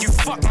times you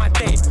fucked my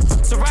day.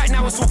 So right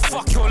now it's all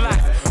fuck your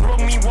life.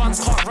 Wrong me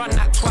once, can't run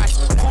that twice.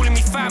 Calling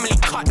me family,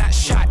 cut that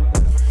shot.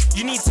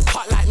 You need to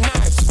cut like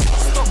knives.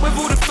 Stop with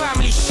all the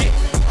family shit.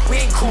 We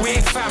ain't cool, we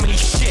ain't family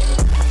shit.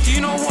 Do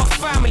you know what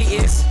family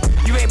is?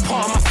 You ain't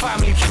part of my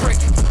family, prick.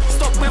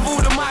 Stop with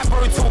all the my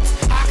bro talks.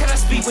 How can I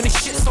speak when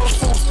this shit's so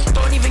false?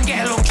 Don't even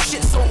get along,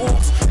 shit so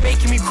awks.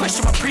 Making me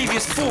question my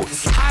previous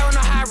thoughts. High on a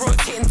high road,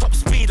 hitting top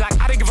speed like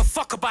I don't give a fuck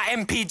fuck about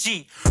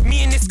MPG.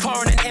 Me in this car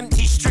on an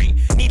empty street.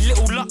 Need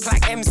little luck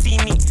like MC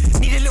Neat.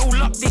 Need a little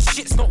luck, this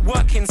shit's not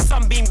working.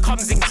 Sunbeam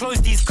comes in,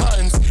 close these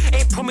curtains.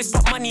 Ain't promised,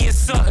 but money is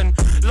certain.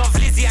 Love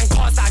Lizzie and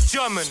cars that are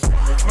German.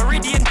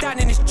 Meridian Dan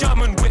in his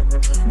German whip.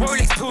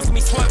 Rolex pills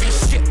me swerving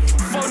shit.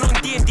 Phone on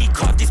D&D,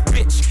 card this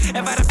bitch.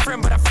 Ever had a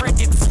friend, but that friend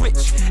did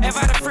switch. Ever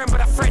had a friend, but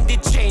that friend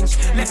did change.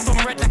 Left on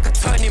red like a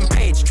turning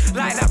page.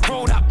 Like that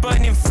road that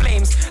burning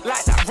flames.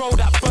 Like that road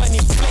that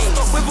burning flames.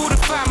 Stop with all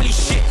the family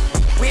shit.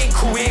 We ain't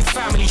cool, we ain't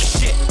family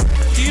shit.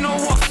 Do you know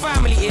what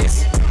family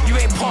is? You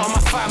ain't part of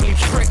my family,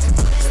 prick.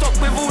 Stop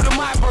with all the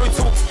my bro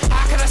talks.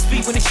 How can I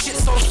speak when this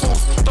shit's so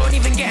false? Don't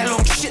even get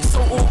along, shit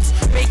so orcs.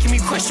 Making me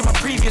question my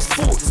previous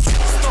thoughts.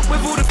 Stop with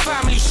all the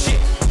family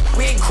shit.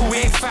 We ain't cool,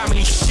 we ain't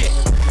family shit.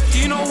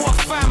 Do you know what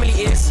family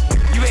is?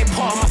 You ain't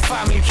part of my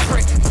family,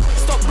 prick.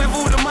 Stop with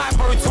all the my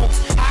bro talks.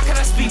 How can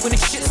I speak when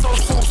this shit's so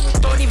false?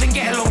 Don't even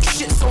get along,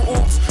 shit so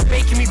orcs.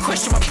 Making me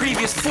question my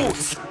previous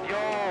thoughts. Yo,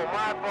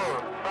 my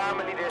bro,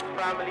 family this,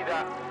 family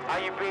that. How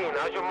you been?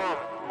 How's your mom?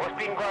 What's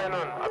been going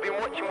on? I've been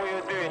watching what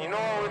you're doing. You know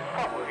I always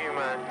fuck with you,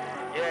 man.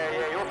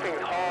 Yeah, your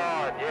thing's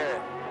hard,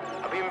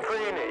 yeah. I've been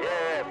praying it,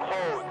 yeah,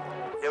 cold.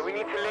 Yeah, we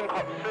need to link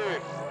up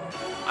soon.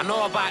 I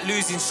know about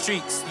losing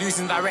streaks,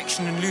 losing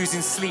direction and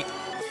losing sleep.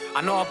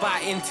 I know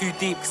about in too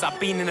deep, cause I've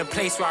been in a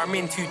place where I'm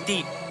in too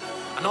deep.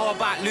 I know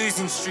about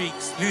losing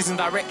streaks, losing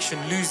direction,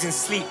 losing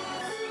sleep.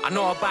 I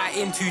know about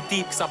in too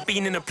deep, cause I've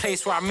been in a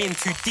place where I'm in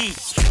too deep.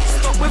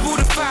 Stop with all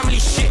the family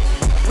shit.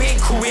 We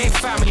ain't cool, we ain't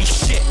family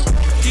shit.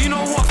 Do you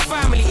know what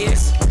family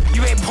is?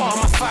 You ain't part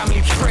of my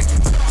family, prick.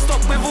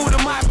 Stop with all the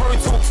my bro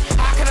talks.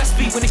 How can I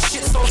speak when this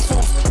shit's so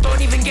false?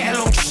 Don't even get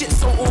along, shit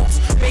so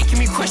orcs. Making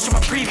me question my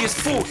previous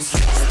thoughts.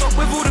 Stop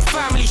with all the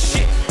family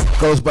shit.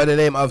 Goes by the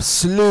name of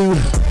Slew.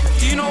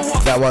 Do you know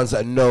what? That one's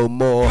a No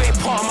More. You ain't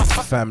part of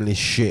my family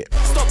shit.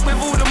 Stop with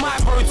all the my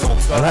bro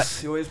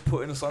talks. You're always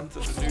putting us onto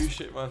the new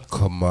shit, man.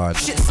 Come on.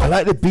 I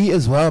like the beat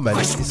as well, man.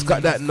 It's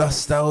got that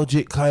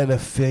nostalgic kind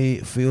of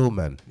feel,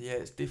 man. Yeah,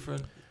 it's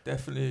different.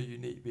 Definitely a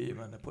unique beat,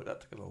 man. They put that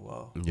together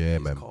well. Yeah,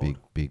 It's man. cold.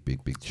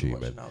 Big tune,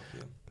 man. Watching out for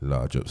him.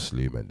 Large up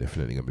Slew, man.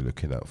 Definitely gonna be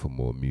looking out for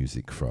more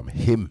music from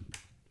him.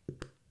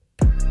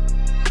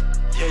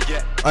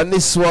 Yeah. On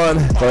this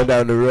one, going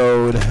down the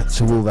road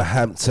to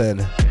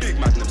Wolverhampton.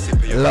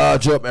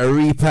 Large up a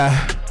Reaper.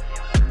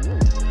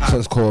 This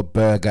one's called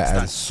Burger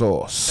and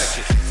Sauce.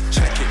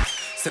 Check it.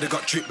 Said I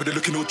got drip, but they're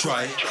looking all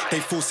dry. They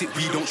force it,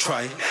 we don't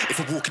try. If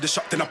I walk in the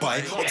shop, then I buy.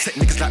 Upset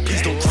niggas like,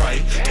 please don't cry.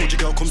 Told your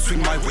girl, come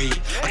swing my way.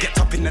 I get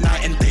up in the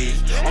night and day.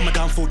 On my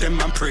downfall, them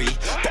man pray.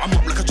 But I'm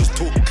up like I just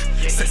talk.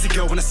 Sexy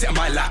girl when I sit on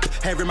my lap.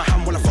 Hair in my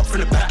hand when I fuck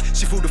from the back.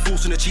 She feel the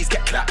force when the cheese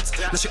get clapped.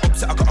 Now she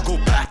upset, I gotta go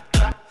back.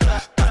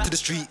 Back to the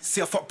street,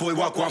 see a fuck boy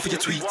while go on for your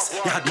tweets.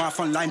 You had my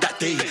fun line that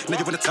day. Now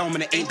you wanna tell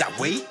me it ain't that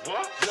way?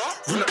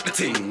 Run up the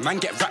ting, man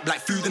get wrapped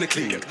like food in a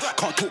cling.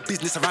 Can't talk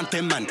business around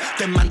them man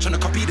tryna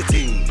copy the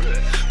ting.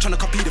 Tryna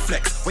copy the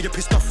flex, when you're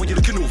pissed off, when you're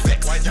looking all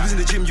vexed. You was in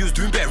the gym, you was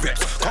doing bare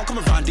reps. Can't come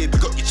around here,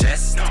 big up your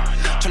chest.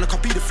 Tryna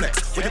copy the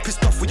flex, when you're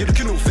pissed off, when you're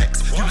looking all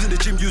vexed. You was in the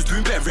gym, you was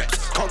doing bare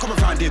reps. Can't come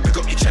around here, big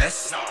up your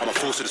chest. I'm a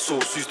force of the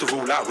source, used to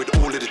roll out with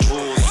all of the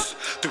drawers.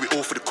 Do it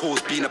all for the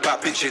cause, being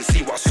about bitch and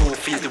see what I saw.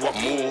 Fiends they want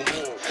more,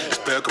 it's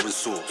burger and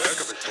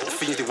sauce. The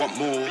fiends they want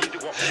more,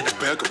 it's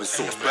burger and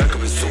sauce,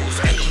 burger and sauce.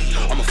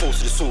 I'm a force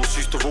of the source,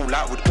 used to roll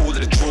out with all of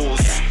the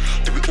drawers.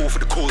 Do it all for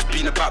the cause,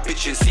 being about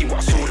bitch and see what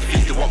I saw. The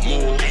fiends they want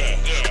more,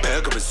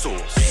 burger and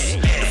sauce.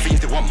 The fiends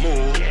they want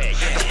more,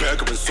 that's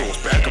burger and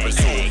sauce, burger and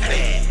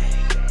sauce.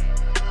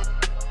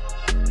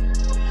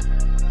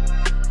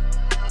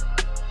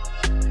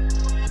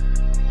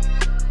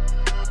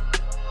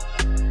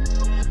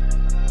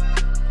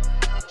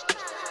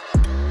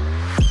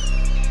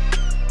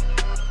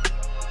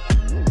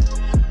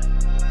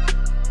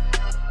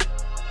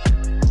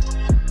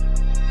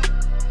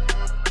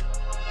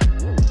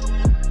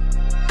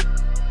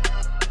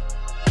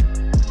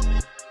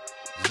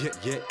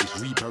 Yeah, it's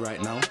Reaper right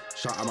now.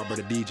 Shout out my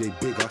brother DJ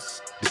Big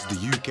Us. This is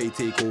the UK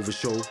Takeover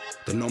Show,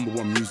 the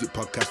 #1 music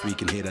podcast where you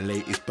can hear the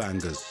latest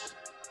bangers.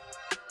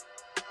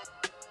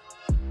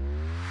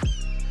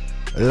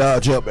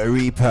 Large up a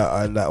Reaper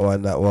on that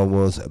one. That one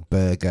was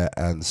Burger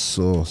and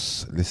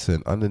Sauce.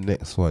 Listen, on the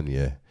next one,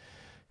 yeah.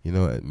 You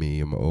know what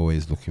me, I'm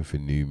always looking for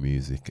new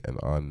music, and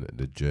on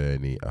the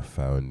journey I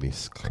found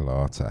this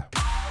Clarter.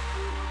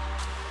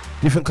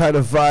 Different kind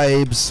of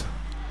vibes.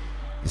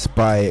 It's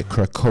by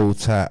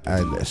Krakota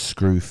and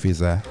Screw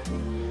Fizzer,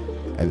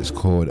 and it's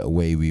called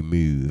Away We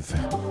Move.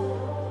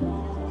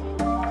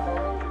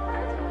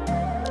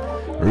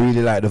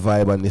 Really like the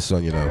vibe on this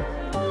one, you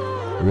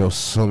know. Real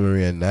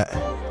summery and that.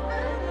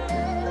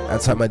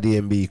 That's at my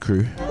DMB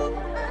crew.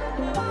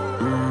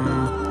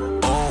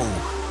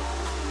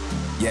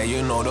 Yeah,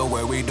 you know the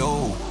way we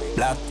do.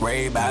 Black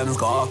Ray-Bans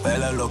got a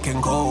fella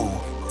looking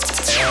cool.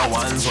 Air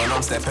ones when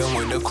I'm stepping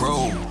with the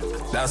crew.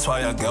 That's why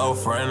your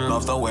girlfriend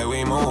loves the way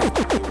we move.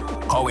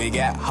 Cause we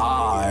get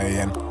high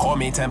and call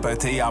me Temper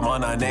T, I'm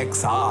on a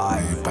next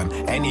hype. And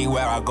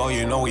anywhere I go,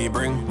 you know we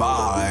bring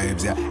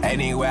vibes. Yeah,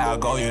 anywhere I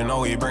go, you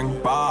know we bring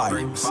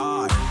vibes.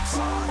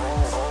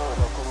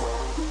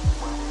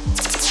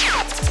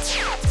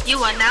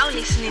 You are now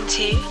listening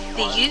to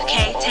the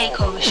UK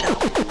Takeover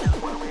Show.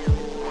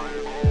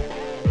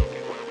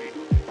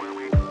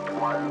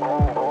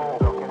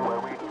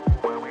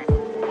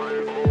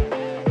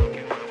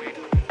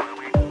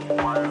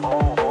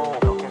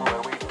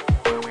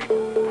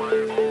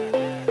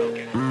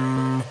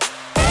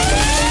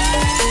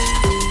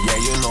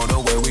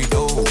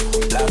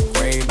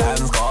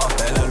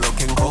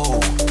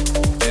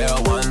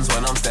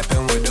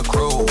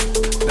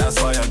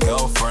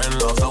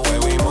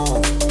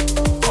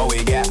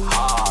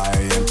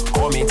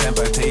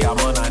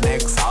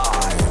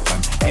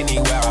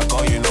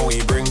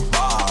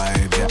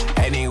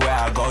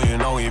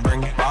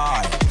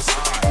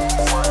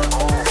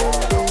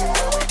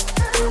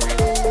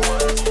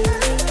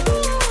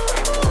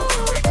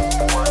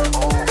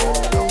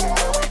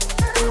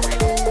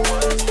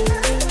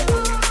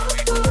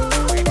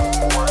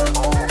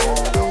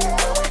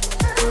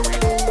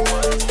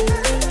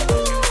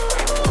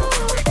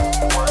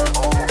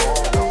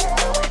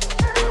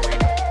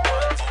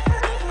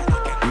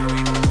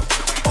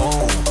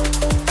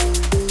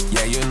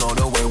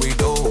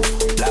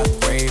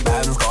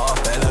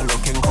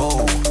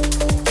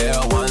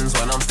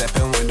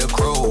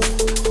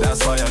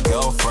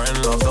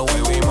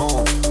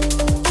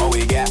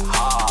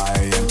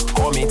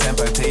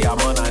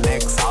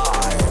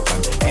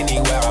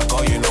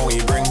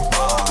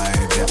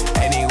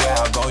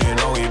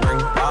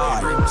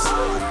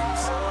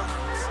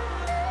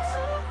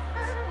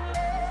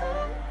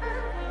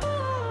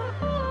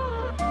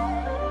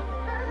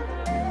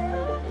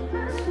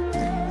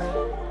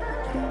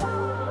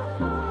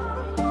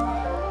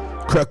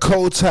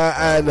 Krakota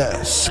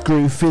and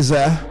Screw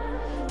Fizzer,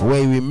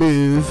 Way We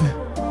Move.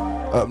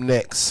 Up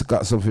next,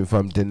 got something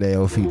from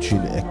Deneo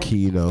featuring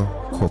Aquino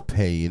called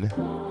Pain.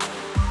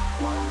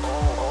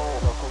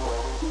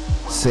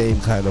 Same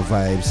kind of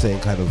vibe,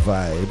 same kind of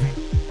vibe.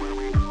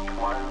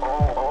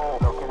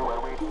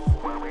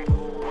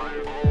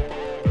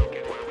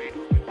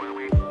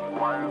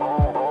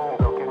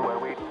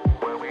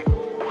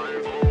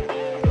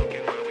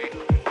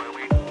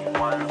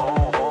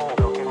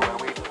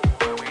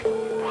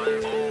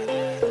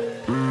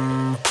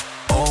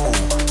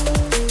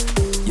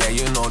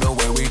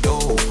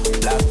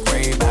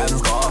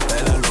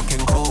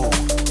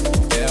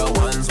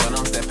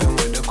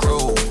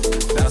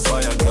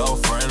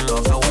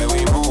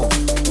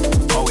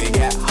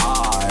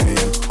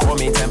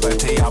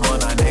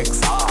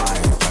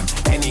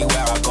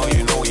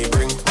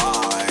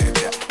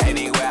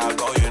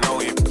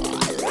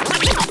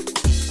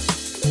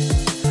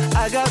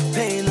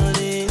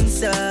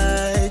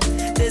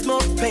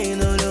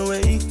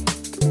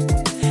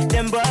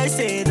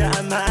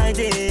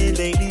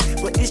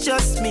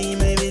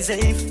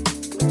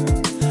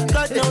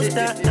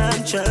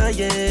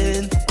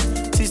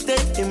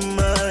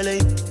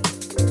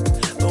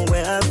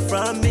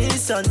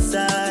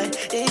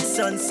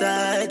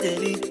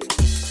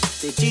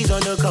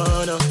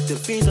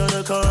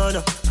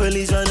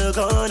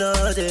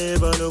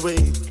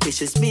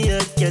 Just me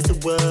against the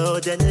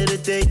world, end of the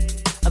day.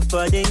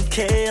 Avoiding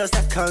chaos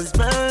that comes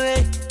my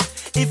way.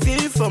 If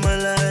you for my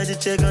life, to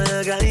check on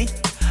a guy.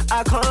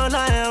 I can't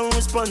lie, I won't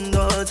respond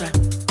on time.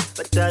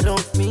 But that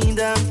don't mean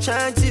that I'm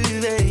trying to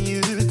hate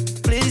you.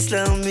 Please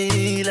love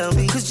me,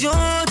 cause you're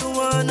the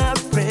one I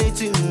pray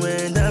to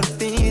when I'm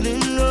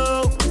feeling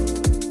low.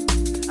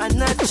 And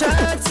I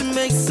tried to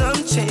make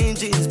some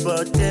changes,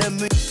 but they're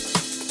me.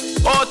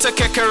 Oh,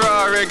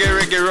 Takeover,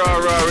 reggae,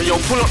 raw. Yo,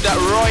 pull up that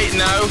right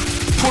now.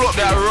 Pull up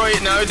that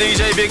right now,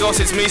 DJ Big Us,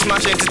 it's me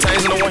Smash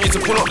Entertainers, and I want you to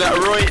pull up that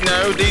right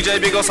now,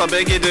 DJ Big Us, I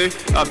beg you do.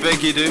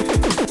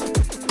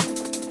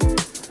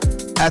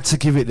 Had to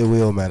give it the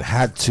wheel, man,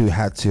 had to.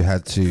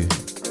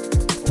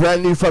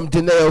 Brand new from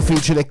Deneo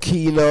featuring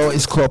Aquino,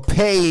 it's called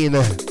Pain.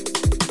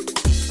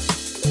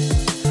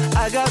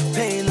 I got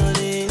pain on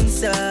the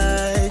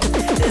inside,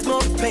 there's more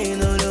pain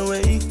on the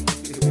way.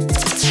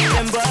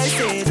 And boys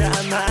say that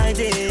I'm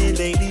hiding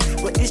lately,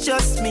 but it's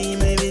just me,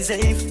 maybe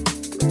safe.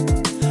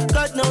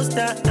 God knows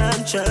that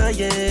I'm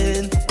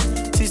trying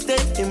to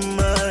stay in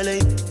my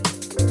lane.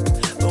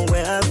 But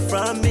where I'm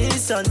from is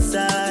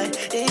sunside,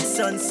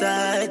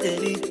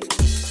 daily.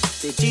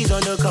 The G's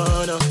on the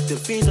corner, the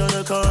fiends on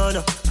the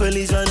corner,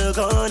 police on the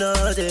corner,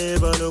 they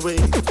run away.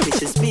 It's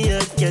just me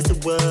against the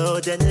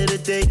world, end of the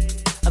day.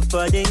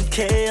 Avoiding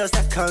chaos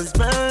that comes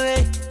my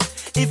way.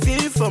 If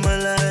you for my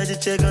life, to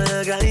check on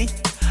a guy.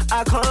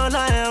 I can't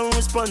lie, I won't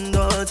respond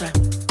on time.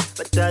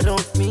 But that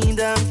don't mean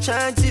that I'm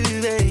trying to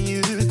hate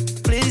you.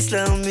 Please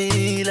love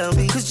me,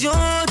 cause you're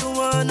the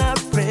one I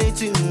pray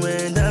to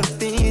when I'm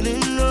feeling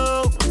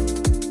low.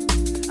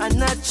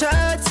 And I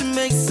tried to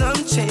make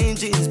some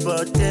changes,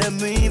 but they're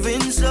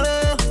moving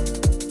slow.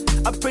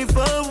 I pray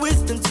for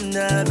wisdom to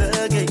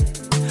navigate.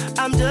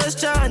 I'm just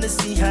trying to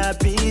see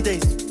happy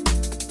days.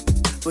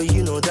 But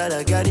you know that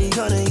I got it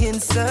on the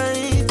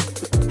inside.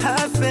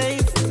 Have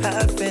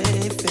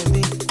faith in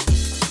me.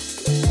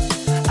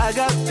 I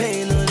got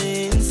pain on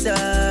the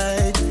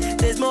inside,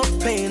 there's more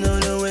pain on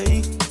the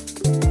way.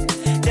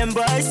 Them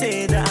boys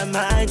say that I'm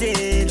hiding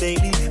lately,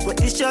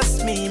 but it's just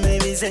just me,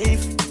 maybe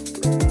safe.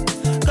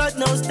 God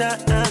knows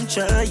that I'm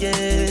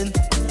trying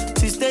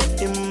to stay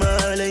in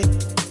my lane.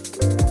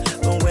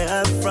 But where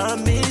I'm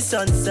from is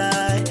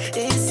Sunside,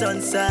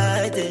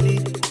 daily.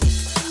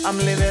 I'm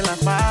living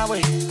life my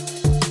way,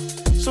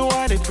 so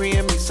why they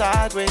preying me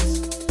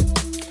sideways?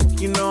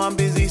 You know I'm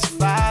busy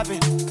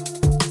surviving.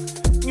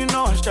 You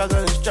know I struggle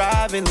and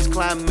striving. This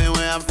climbing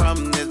where I'm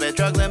from, there's bad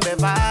drugs and bad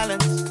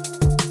violence.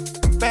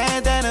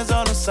 Bandanas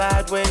on the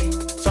sideway.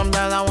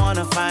 Sometimes I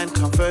wanna find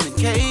comfort in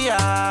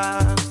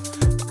chaos.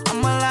 I'm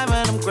alive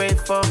and I'm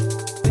grateful,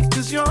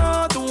 because you're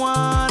the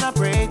one I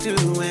pray to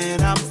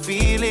when I'm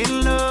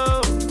feeling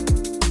low.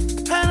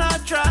 And I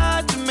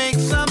tried to make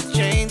some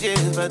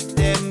changes, but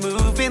they're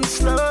moving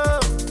slow.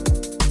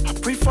 I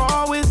pray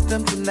for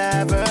wisdom to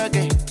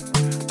navigate.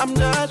 I'm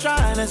just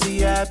trying to see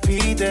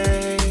happy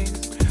days.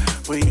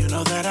 Well, you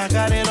know that I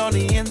got it on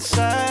the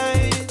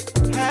inside.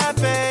 Have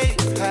faith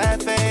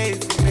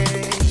in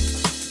me.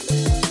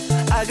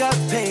 I got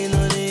pain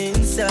on the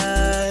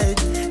inside.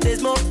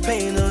 There's more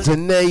pain on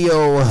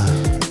Zaneo,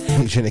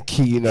 picturing a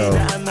key, you know.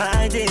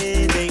 my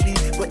day lately,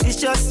 but it's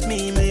just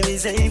me, maybe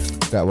safe.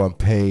 That one,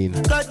 Pain.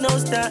 God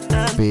knows that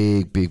I'm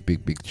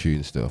Big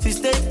tune still. to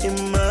stay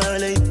in my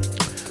lane.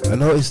 I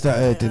noticed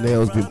that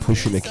Daneo's been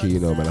pushing the key, you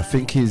know, man. I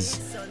think he's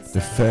the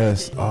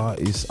first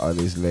artist on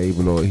his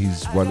label, or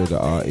he's one of the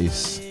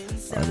artists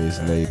on his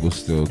label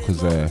still,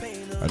 because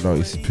I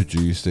noticed he's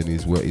produced and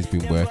he's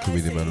been working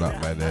with him a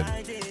lot, man,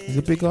 and he's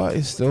a big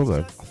artist still,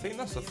 man. I think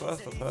that's the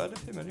first I've heard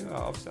of him anyway.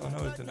 Obviously I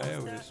know it's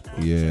Daneo is.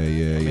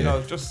 Yeah. I mean, I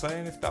was just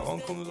saying, if that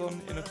one comes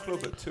on in a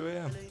club at 2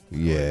 a.m.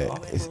 Yeah,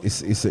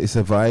 it's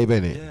a vibe,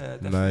 innit? Yeah,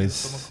 definitely.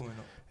 Nice.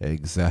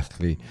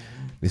 Exactly.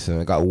 Listen,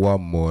 I got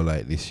one more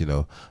like this, you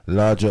know.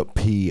 Large Up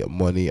P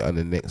Money on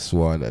the next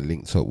one,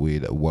 linked up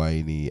with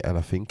Whiny, and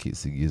I think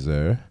it's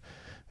Gizer.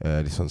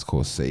 This one's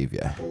called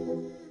Savior.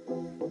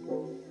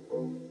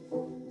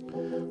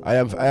 I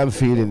am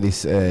feeling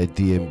this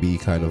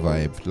DMB kind of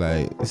vibe.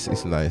 Like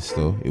it's nice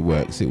though. It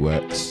works.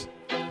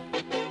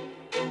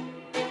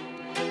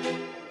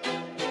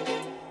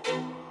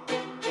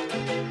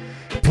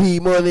 P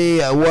Money,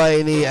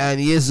 Whiny, and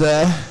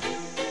Gizer.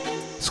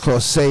 It's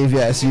called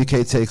Savior. It's a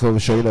UK Takeover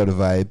show. You know the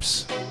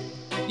vibes.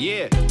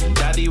 Yeah,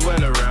 daddy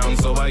went around,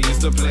 so I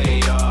used to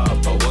play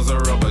up. I was a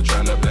robber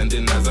trying to blend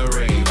in as a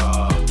raver.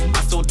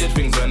 I still did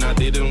things when I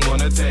didn't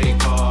want to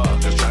take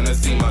off. Just trying to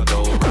see my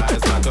dough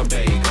rise like a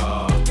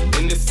baker.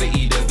 In the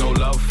city, there's no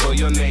love for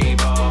your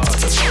neighbor.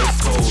 The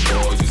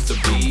postcode wars used to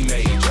be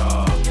major.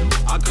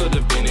 I could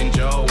have been in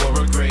jail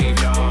or a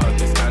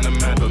graveyard. It's kinda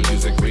mad, but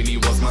music really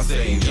was my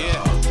savior.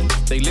 Yeah.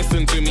 They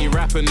listen to me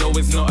rap and know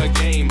it's not a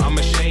game. I'm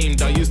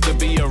ashamed, I used to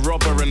be a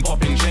robber and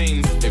popping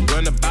chains. It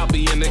weren't about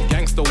being a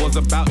gangster, was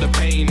about the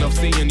pain of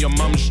seeing your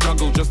mum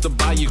struggle just to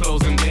buy you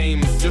clothes and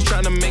games. Just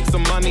trying to make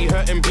some money,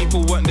 hurting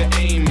people weren't the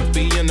aim.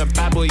 Being a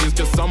bad boy is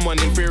just someone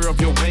in fear of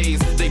your ways.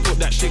 They put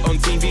that shit on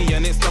TV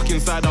and it's stuck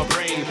inside our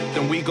brain.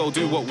 Then we go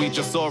do what we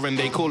just saw and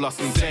they call us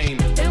insane.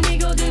 Then we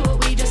go do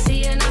what we just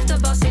see and have to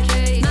bust a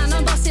case. Man,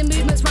 I'm busting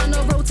movements round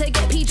the road to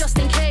get P just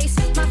in case.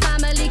 My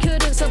family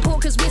couldn't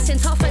support cause we're in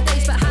tougher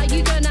days. But how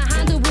you gonna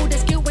handle all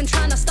this guilt when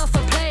trying to stuff a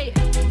plate?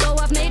 Though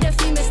I've made a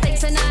few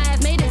mistakes and I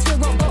have made it to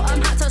rock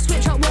bottom. Had to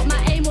switch up what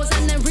my aim was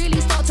and then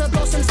really start to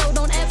blossom. So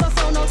don't ever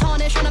throw no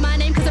tarnish on my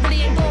name cause I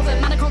really ain't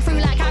bothered. Man, I come through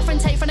like Catherine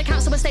Tate from the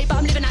council estate, but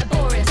I'm living at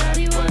Boris.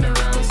 Daddy went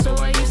around, so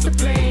I used to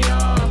play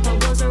up.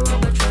 I was a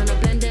robber trying to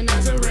blend in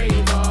as a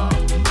raver.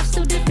 I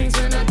still did things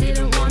when I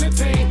didn't want to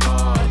take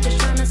part. Just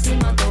trying to see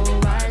my dough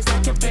rise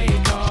like a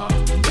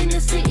baker. In the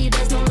city,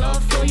 there's no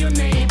love for your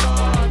neighbor.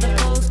 The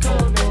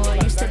postcode boy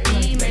used to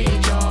be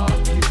major.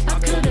 I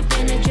could have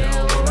been in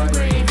jail or a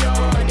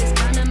graveyard. It's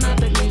kinda mad,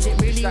 but music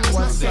really was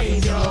my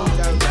savior.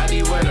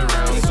 Daddy went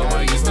around, so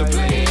I used to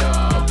play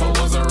up.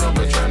 I was a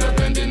robber trying to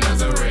blend in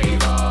as a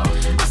raver.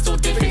 I still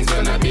did things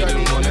when I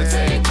didn't want to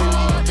take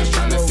part. Just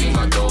trying to see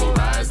my dough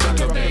rise like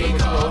a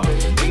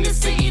baker. In the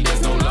city,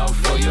 there's no love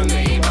for your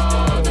neighbor.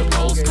 The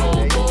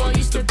postcode boy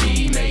used to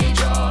be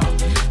major.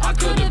 I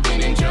could have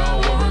been in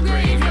jail or a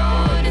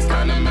graveyard. It's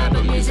kinda mad,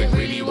 but music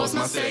really was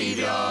my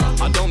savior.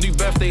 I don't do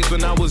birthdays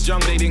when I was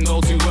young, they didn't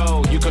go too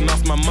well. You can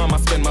ask my mum, I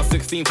spent my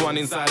 16th one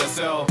inside a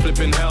cell.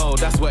 Flipping hell,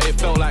 that's what it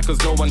felt like, cause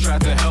no one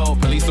tried to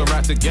help. Police were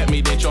right to get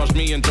me, they charged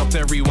me and dropped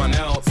everyone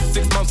else.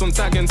 6 months on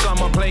tag and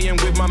summer playing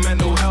with my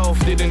mental health.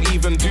 Didn't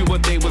even do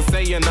what they were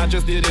saying, I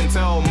just didn't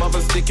tell.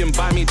 Mother sticking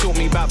by me taught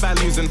me about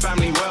values and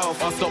family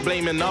wealth. I stopped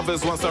blaming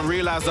others once I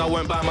realized I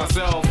went by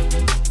myself.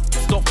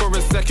 Stop for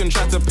a second,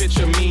 try to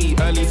picture me.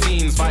 Early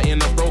teens,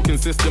 fighting a broken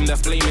system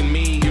that's blaming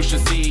me. You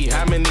should see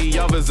how many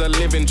others are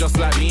living just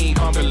like me.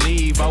 Can't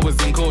believe I was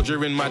in court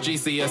during my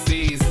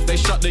GCSEs. They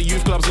shut the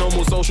youth clubs, no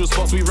more social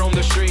spots, we roam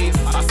the streets.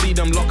 I see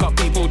them lock up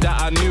people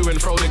that I knew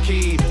and throw the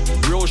key.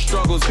 Real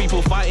struggles,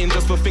 people fighting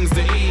just for things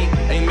to eat.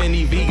 Ain't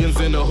many vegans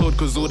in the hood hood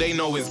cause all they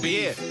know is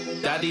beer.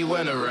 Daddy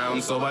went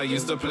around so I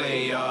used to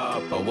play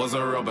up. I was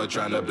a robber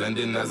trying to blend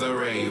in as a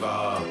raver.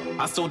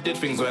 I still did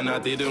things when I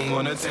didn't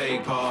want to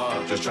take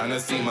part. Just trying to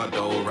see my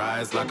dough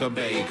rise like a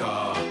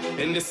baker.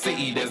 In this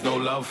city there's no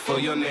love for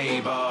your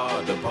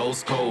neighbor. The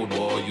post-Cold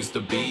War used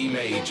to be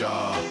major.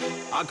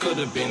 I could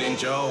have been in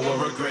jail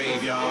or a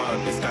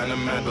graveyard. It's kinda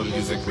mad but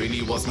music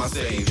really was my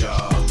savior.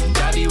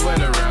 Daddy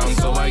went around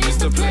so I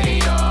used to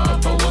play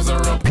up. I was a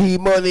robber.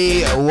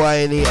 P-Money,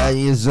 Whiny and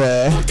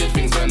User.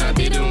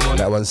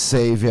 That one's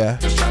Savior.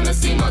 Just trying to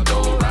see my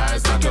dough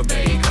rise like a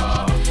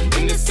baker.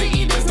 In the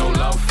city there's no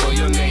love for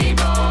your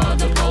neighbor.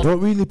 Don't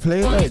really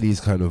play like these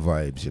kind of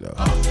vibes, you know.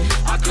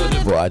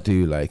 But I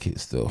do like it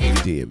still.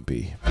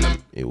 D&B.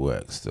 It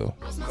works still.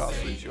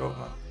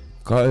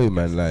 Can't do,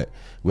 man. Like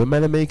when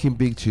man are making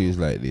big tunes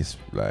like this,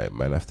 like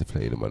man have to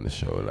play them on the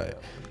show. Like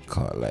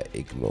can't like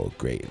ignore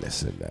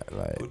greatness and that.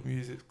 Like good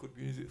music,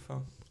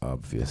 fam.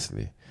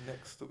 Obviously.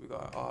 Next up we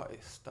got an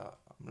artist that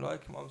I'm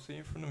liking what I'm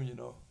seeing from them, you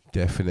know.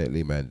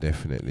 Definitely, man,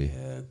 definitely.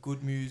 Yeah,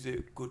 good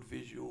music, good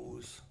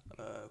visuals,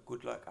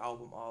 good like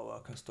album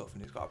artwork and stuff,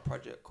 and he's got a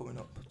project coming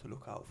up to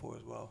look out for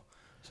as well.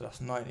 So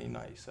that's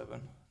 1997.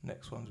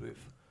 Next one's with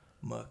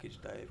Merkage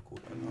Dave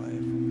called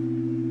Alive.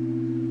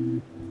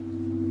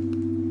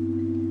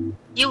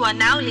 You are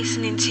now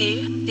listening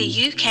to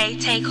the UK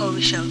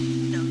Takeover Show.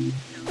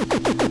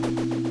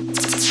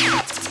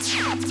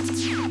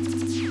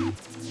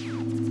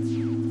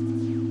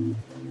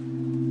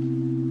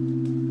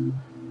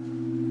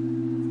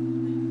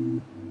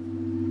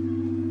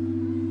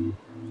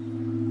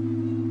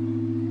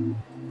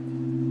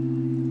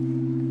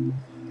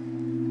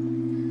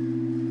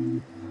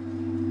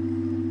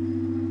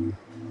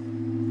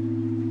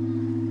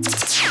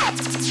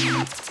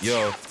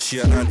 Yo, she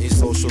an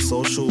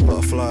anti-social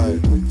butterfly.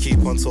 Keep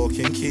on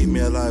talking, keep me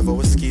alive. I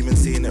was scheming,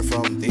 seeing it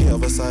from the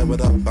other side.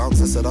 With that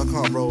bounce, I said I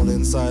can't roll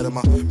inside. And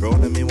my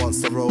rolling me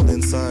wants to roll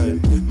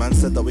inside. Man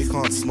said that we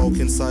can't smoke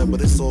inside,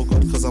 but it's all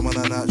good cause I'm on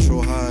a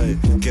natural high.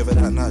 Give it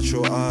that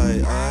natural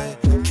eye. I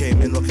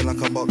came in looking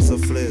like a box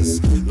of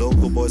fliz.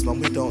 Local boys, man,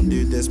 we don't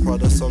do this.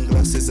 Prada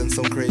sunglasses and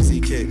some crazy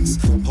kicks.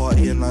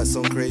 Partying like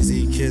some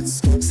crazy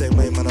kids. Same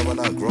way, man, I run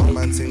that grown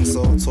man thing.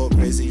 So talk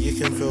crazy, you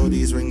can feel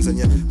these rings. And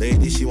your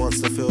lady, she wants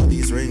to feel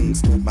these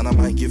rings. Man, I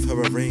might give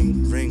her a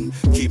ring.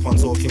 Keep on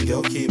talking,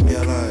 girl, keep me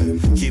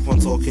alive. Keep on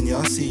talking, yeah,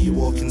 I see you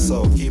walking,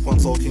 so keep on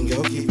talking,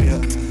 girl, keep me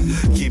alive.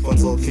 Keep on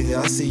talking,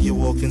 yeah, I see you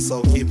walking,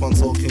 so keep on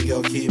talking,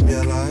 girl, keep me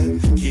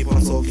alive. Keep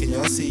on talking,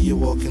 yeah, I see you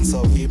walking,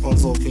 so keep on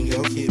talking,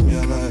 girl, keep me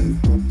alive.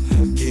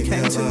 Keep me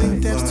alive. Came to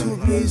link devs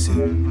talk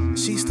music.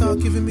 She start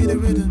giving me the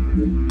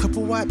rhythm.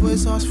 Couple white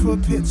boys ask for a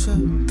picture.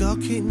 Girl,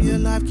 keep me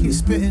alive, keep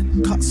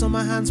spitting. Cuts on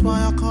my hands, why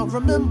I can't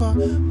remember.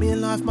 Me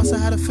and life must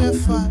have had a fair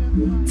fight.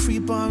 Free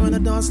bar and a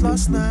dance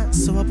last night,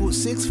 so I bought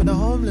 6 for the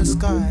homeless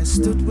guy.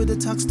 Stood with the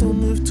tug, still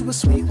moved to a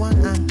sweet one,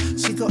 and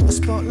she got the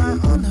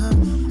spotlight on her.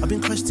 I've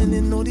been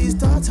questioning all these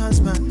dark times,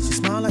 man. She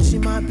smiled like she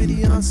might be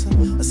the answer.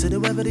 I said,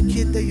 whoever the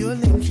kid that you're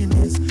linking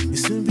is, you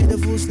soon be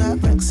divorced like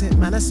Brexit.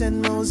 Man, I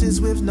send noses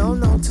with no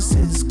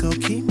notices. Girl,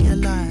 keep me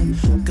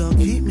alive. Girl,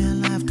 keep me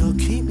alive. Girl,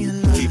 keep me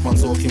alive. Keep on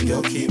talking,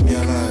 girl, keep me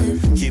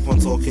alive. Keep on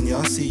talking, yeah,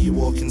 I see you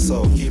walking,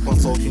 so keep on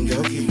talking,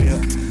 girl, keep me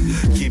alive.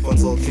 Keep on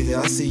talking,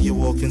 yeah, I see you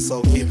walking,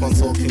 so keep on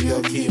talking,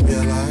 girl, keep me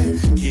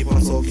alive. Keep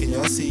on talking,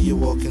 yeah, I see you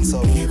walking,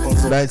 so keep on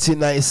talking.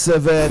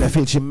 1997, I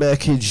featured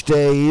Merkage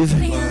Dave.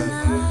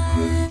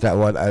 That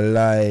one,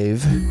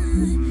 Alive.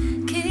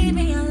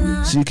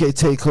 It's UK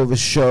Takeover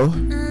Show.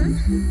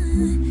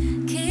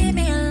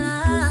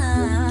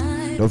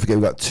 Don't forget,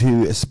 we got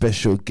 2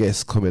 special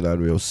guests coming on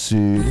real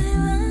soon.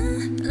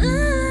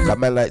 Got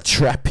man like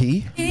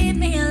Trappy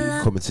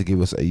coming to give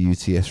us a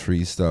UTS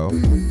freestyle.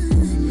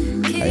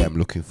 I am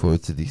looking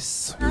forward to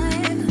this.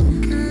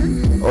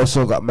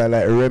 Also got man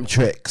like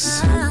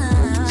Remtrex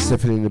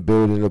stepping in the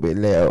building a little bit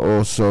later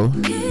also.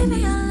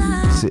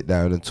 Sit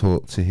down and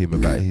talk to him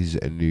about his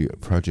new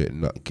project,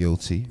 Not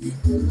Guilty.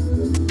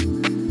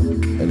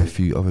 And a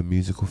few other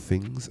musical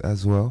things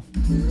as well.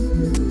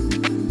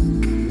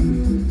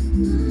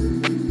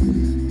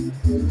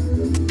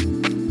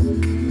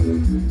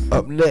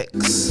 Up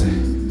next,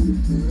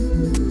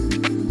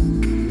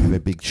 have a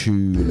big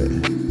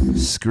tune,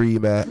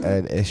 Screamer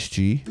and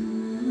SG,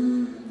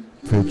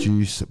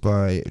 produced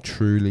by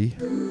Truly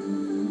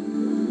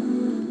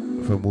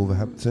from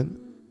Wolverhampton.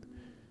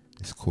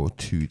 It's called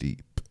Too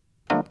Deep.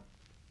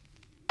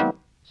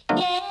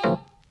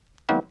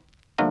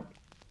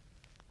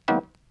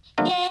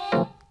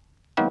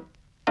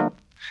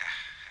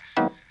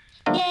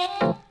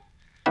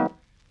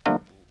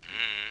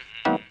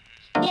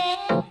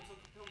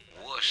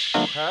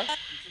 Huh?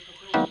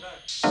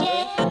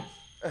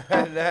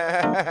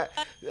 Nah,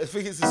 I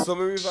think it's a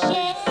summary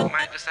vibe.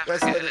 Might just have That's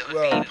to what get a it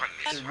little was. deep on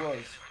this It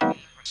one.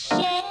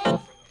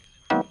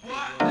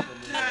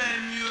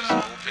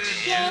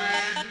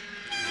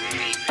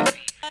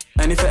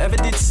 And if I ever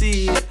did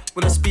see it,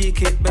 when I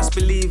speak it, best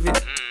believe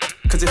it.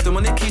 Cause if the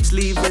money keeps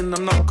leaving,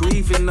 I'm not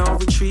grieving, I'll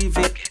retrieve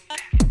it.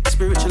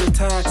 Spiritual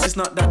attacks, it's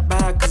not that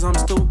bad, cause I'm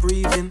still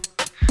breathing.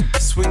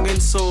 Swinging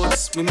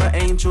swords with my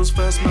angels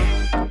first,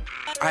 man.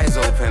 Eyes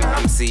open,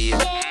 I'm seeing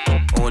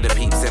all the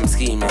peeps them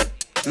scheming.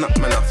 Not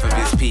man off of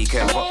his peak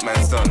and what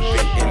man's done,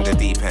 been in the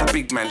deep end.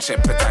 Big man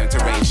shepherd, time to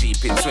rain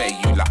sheep in. Swear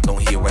you lot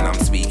don't hear when I'm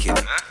speaking.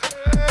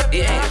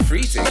 It ain't a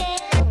free thing,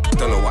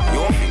 don't know what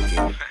you're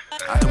thinking.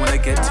 I don't wanna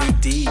get too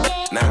deep.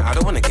 Nah, I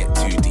don't wanna get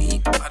too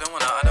deep. I don't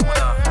wanna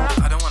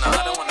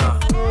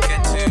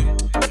get too.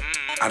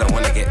 I don't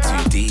wanna get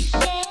too deep.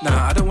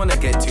 Nah, I don't wanna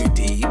get too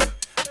deep.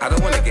 I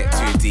don't wanna get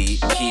too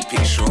deep. Keep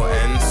it short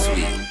and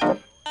sweet.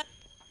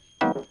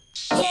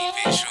 Keep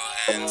it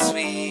short and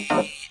sweet.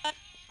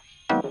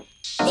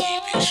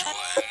 Keep it short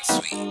and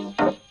sweet.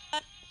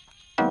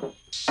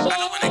 I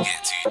don't wanna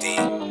get too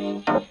deep.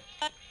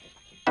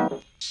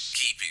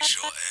 Keep it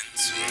short and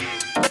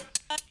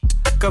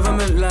sweet.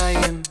 Government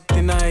lying,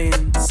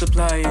 denying,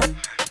 supplying.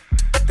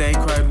 They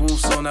cried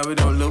wolf, so now we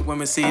don't look when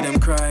we see them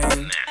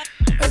crying.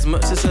 As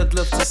much as I'd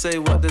love to say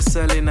what they're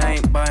selling, I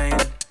ain't buying.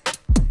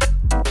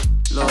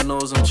 Lord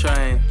knows I'm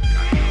trying.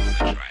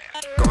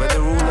 Go with the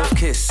rule of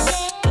kiss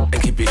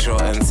and keep it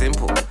short and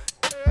simple.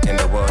 In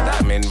the world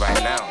that I'm in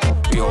right now,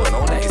 we all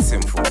know that it's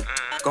sinful.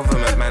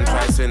 Government man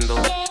try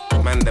swindle,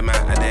 man them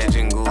out of their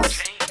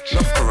jingles.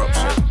 Enough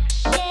corruption,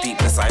 deep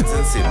the signs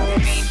and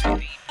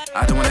symbols.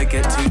 I don't wanna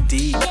get too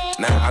deep.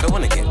 Nah, I don't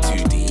wanna get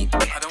too deep.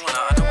 I don't wanna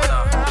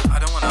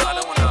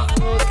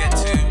get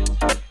too.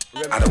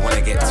 I don't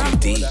wanna get too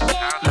deep.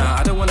 Nah,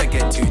 I don't wanna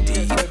get too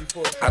deep.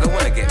 I don't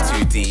wanna get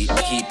too deep.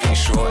 Keep it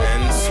short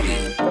and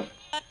sweet.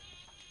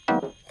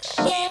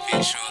 Keep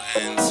it short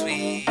and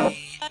sweet.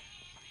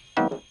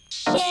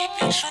 Keep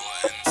it short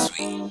and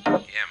sweet.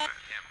 Yeah, man.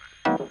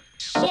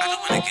 I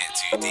don't wanna get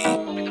too deep.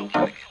 We don't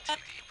wanna get too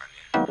deep,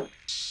 man.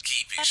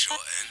 Keep it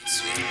short and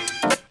sweet.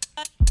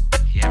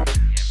 Yeah, man.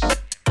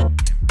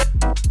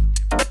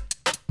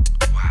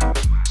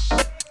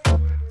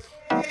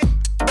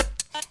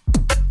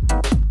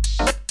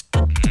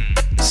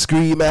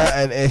 Screamer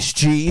and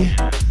SG,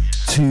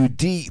 Too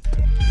Deep.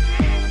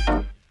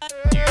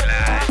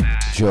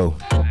 Joe,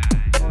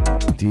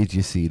 did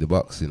you see the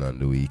boxing on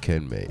the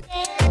weekend, mate?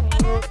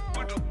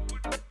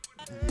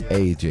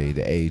 AJ,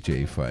 the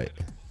AJ fight.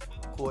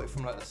 Caught it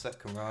from like the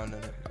second round,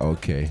 innit?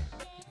 Okay.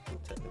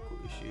 Technical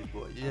issues,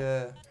 but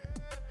yeah.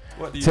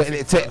 What do you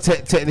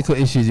think? Technical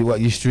issues, what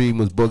your stream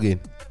was bugging.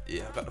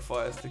 Yeah, I got the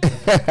fire stick.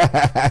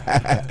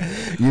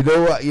 You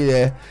know what?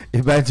 Yeah,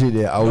 imagine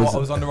it. I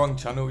was on the wrong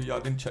channel. Yeah, I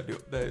didn't check the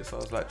update, so I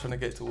was like trying to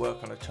get to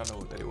work on a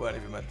channel that it weren't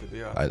even meant to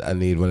be on. I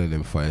need one of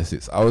them fire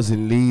sticks. I was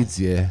in Leeds,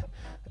 yeah,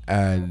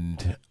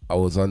 and I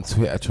was on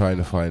Twitter trying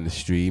to find the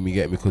stream. You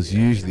get me? Because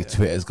usually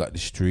Twitter's got the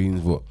streams,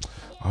 but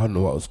I don't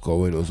know what was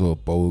going. It was all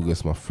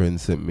bogus. My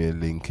friend sent me a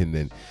link, and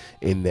then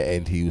in the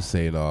end he was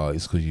saying, "Oh,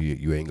 it's because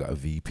you ain't got a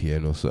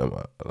VPN or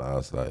something." And I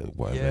was like,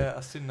 "Why?" Yeah,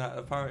 I seen that.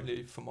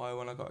 Apparently, for my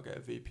one, I gotta get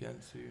a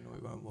VPN soon, or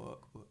it won't work.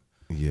 But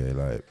yeah,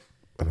 like,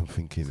 and I'm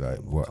thinking, like,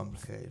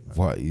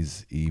 what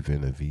is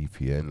even a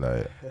VPN?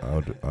 Like,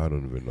 I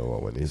don't even know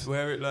what one is. It's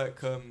where it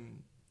like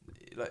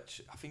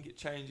I think it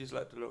changes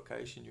like the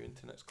location your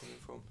internet's coming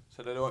from.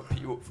 So they don't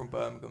pick you up from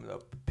Birmingham,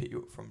 they'll pick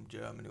you up from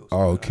Germany or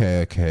something.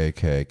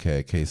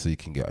 Okay. So you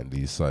can get on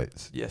these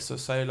sites. Yeah, so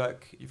say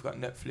like you've got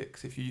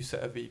Netflix, if you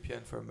set a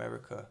VPN for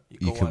America,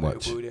 you can on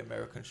watch all the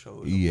American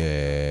shows.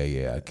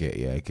 Yeah, I get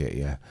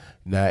ya.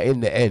 Now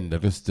in the end,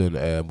 I've just done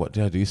what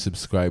did I do?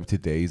 Subscribe to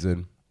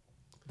DAZN.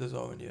 The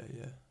Zone, yeah.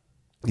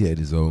 Yeah,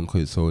 the Zone,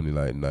 because it's only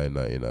like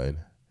 $9.99.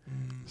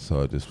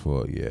 So I just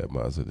thought, yeah,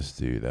 might as well just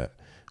do that.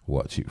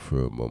 Watch it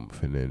for a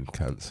month and then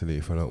cancel it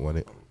if I don't want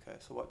it. Okay,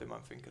 so what did man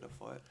think of the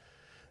fight?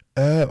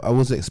 I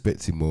was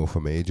expecting more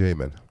from AJ,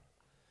 man.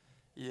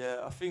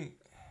 Yeah, I think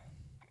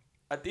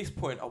at this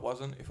point I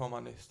wasn't, if I'm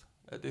honest.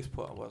 At this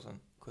point I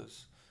wasn't,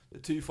 because the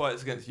two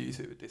fights against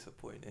Usyk were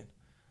disappointing.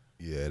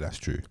 Yeah, that's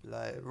true.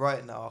 Like,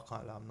 right now, I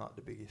can't lie, I'm not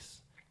the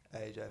biggest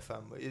AJ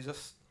fan, but he's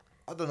just,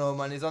 I don't know,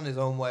 man, he's on his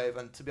own wave,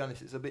 and to be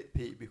honest, it's a bit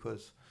peak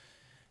because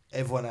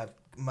everyone had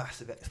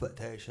massive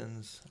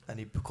expectations and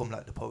he become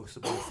like the poster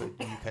boy for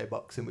UK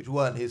boxing, which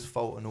weren't his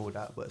fault and all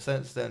that, but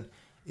since then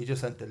he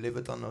just ain't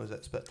delivered on those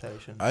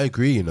expectations. I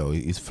agree, you know,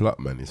 he's flat,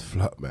 man.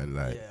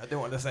 Like, yeah, I didn't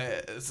want to say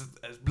it as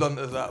blunt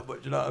as that, but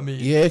do you know what I mean?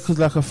 Yeah, because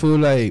like I feel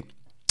like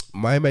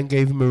my man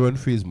gave him a run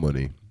for his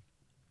money.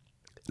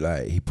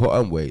 Like, he put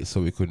on weight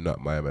so he could knock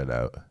my man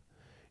out.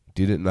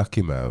 Didn't knock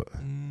him out.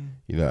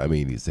 You know what I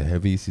mean? It's the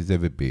heaviest he's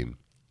ever been.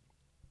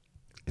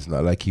 It's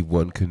not like he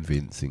won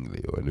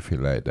convincingly or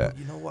anything like that.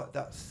 Well, you know what?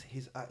 That's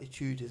his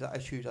attitude. His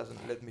attitude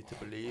hasn't led me to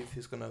believe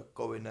he's going to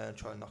go in there and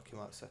try and knock him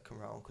out second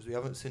round, because we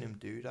haven't seen him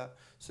do that.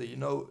 So, you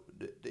know,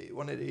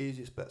 one of the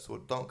easiest bets, or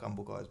don't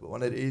gamble, guys, but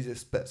one of the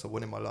easiest bets I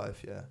won in my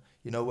life, yeah.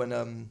 You know,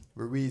 when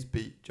Ruiz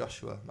beat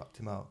Joshua, knocked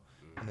him out,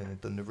 and then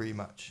done the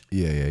rematch.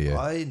 Yeah.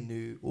 I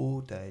knew all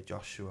day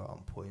Joshua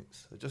on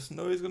points. I just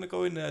know he's going to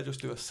go in there,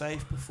 just do a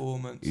safe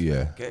performance,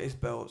 get his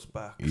belts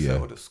back,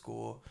 settle the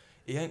score.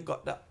 He ain't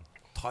got that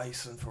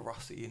Tyson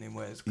ferocity in him,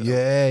 where it's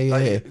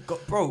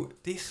bro,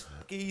 this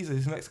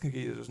Mexican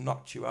geezer just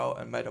knocked you out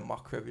and made a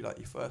mockery of you like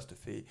your first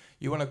defeat.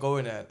 You want to go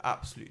in there and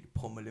absolutely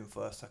pummel him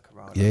first, second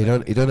round. Yeah,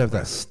 you don't have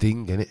that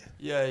sting in it.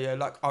 Yeah,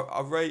 like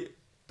I rate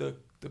the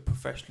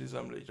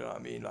professionalism, you know what I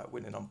mean, like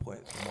winning on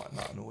points and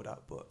whatnot and all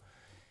that, but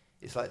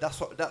it's like that's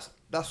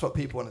what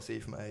people want to see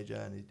from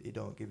AJ, and he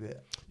don't give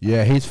it.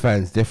 Yeah, his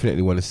fans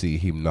definitely want to see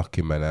him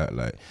knocking man out.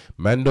 Like,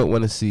 man don't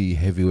want to see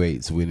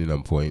heavyweights winning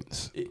on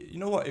points. You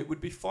know what? It would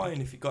be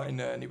fine if he got in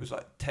there and he was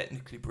like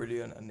technically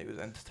brilliant and he was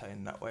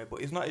entertaining that way, but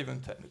he's not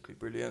even technically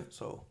brilliant.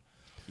 So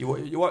you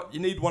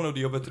need one or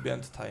the other to be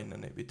entertaining,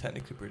 and it'd be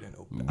technically brilliant.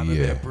 Have a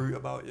bit of brute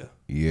about you.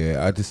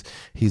 Yeah,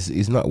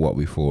 he's not what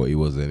we thought he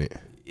was, in it.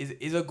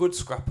 He's a good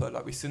scrapper.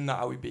 Like, we've seen that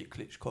how we beat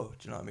Klitschko.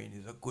 Do you know what I mean?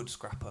 He's a good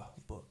scrapper,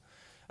 but.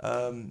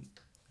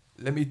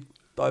 Let me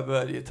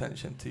divert the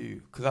attention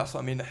to, because that's,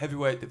 I mean, the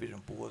heavyweight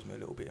division bores me a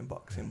little bit in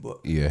boxing,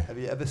 but have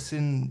you ever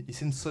seen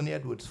Sonny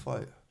Edwards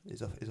fight?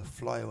 He's a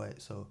flyweight,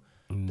 so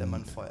the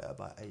man fight at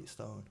about 8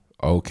 stone.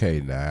 Okay,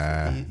 He's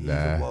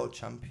a world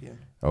champion.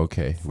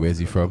 Okay, where's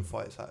he from?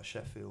 Fights out of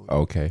Sheffield.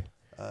 Okay.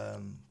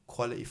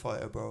 Quality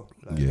fighter, bro.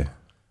 Like, yeah.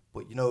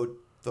 But you know,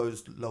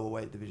 those lower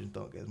weight divisions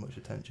don't get as much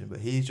attention, but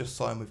he's just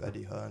signed with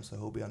Eddie Hearn, so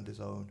he'll be on his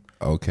own.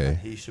 Okay. And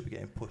he should be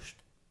getting pushed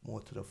more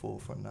to the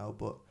forefront now,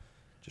 but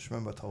just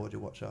remember I told you,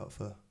 watch out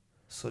for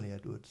Sonny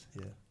Edwards.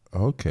 Yeah.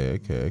 Okay.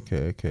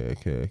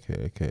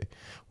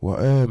 What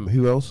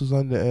who else was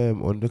on the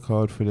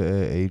undercard for the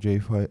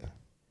AJ fight?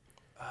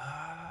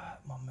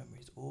 My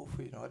memory's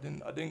awful, you know.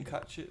 I didn't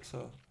catch it,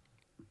 so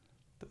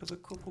there was a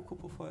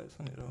couple fights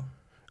on it though.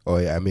 Oh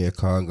yeah, Amir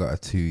Khan got a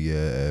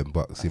 2-year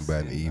boxing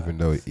ban,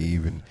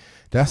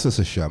 that's just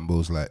a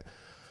shambles. Like,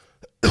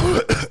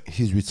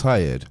 he's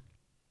retired.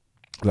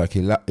 Like,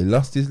 he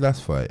lost his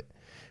last fight,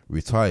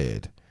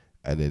 retired,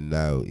 and then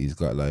now he's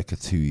got like a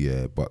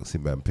 2-year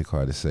boxing ban.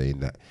 Picard is saying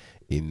that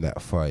in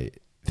that fight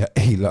that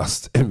he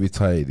lost and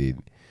retired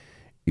in,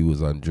 he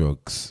was on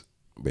drugs,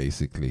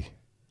 basically.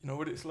 You know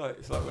what it's like?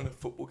 It's like when a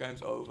football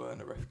game's over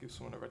and the ref gives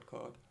someone a red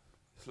card.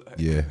 It's like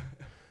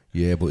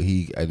yeah, but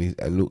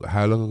and look,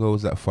 how long ago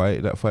was that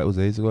fight? That fight was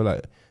days ago,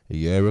 like a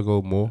year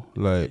ago, more.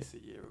 Like, a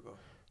year ago.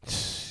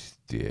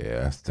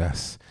 Yeah,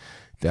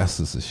 that's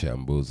just a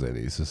shambles, and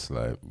it's just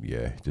like,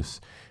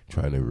 just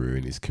trying to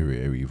ruin his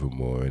career even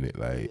more, and it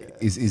like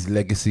his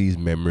legacy, his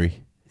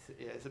memory.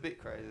 It's a bit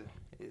crazy.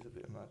 It is a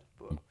bit mad,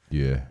 but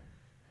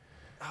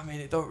I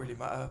mean, it don't really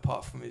matter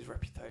apart from his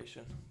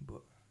reputation,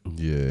 but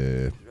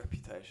his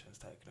reputation's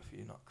taken a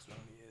few knocks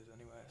around the years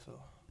anyway, so.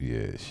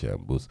 Yeah,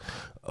 shambles.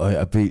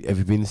 Have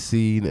you been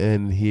seeing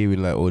and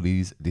hearing like all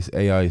this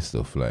AI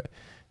stuff, like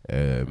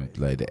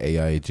the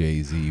AI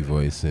Jay-Z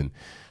voice and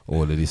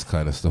all of this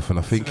kind of stuff, and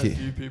I think a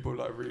few people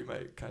like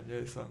remake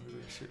Kanye songs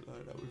and shit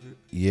like that with it.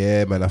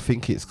 Yeah, man, I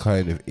think it's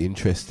kind of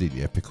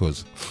interesting,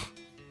 because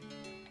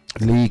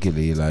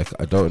legally, like,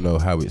 I don't know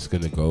how it's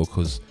gonna go,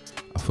 because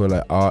I feel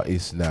like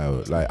artists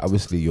now, like,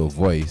 obviously your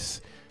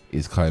voice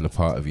is kind of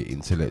part of your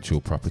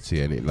intellectual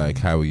property, and it like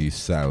how you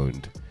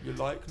sound, your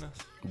likeness.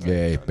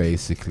 Yeah,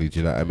 basically, do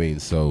you know what I mean?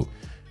 So,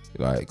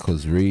 like,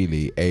 because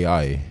really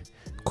AI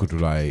could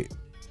like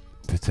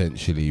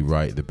potentially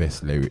write the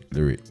best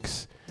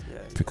lyrics.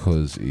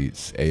 Because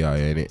it's AI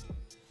in it,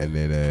 and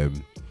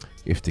then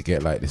if they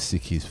get like the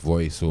sickest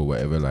voice or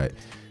whatever, like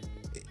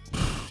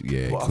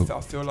Well,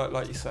 I feel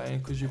like you're saying,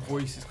 because your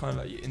voice is kind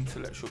of like your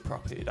intellectual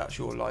property. That's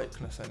your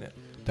likeness, in it.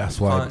 That's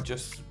you why can't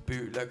just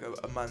bootleg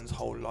a man's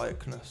whole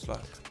likeness.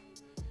 Like,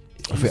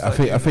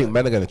 I think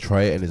men are gonna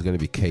try it, and there's gonna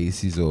be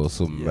cases or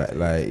something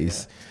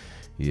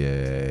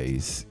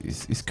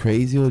it's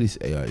crazy, all this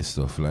AI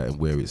stuff, like, and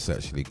where it's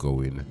actually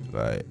going,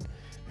 like.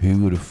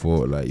 Who would have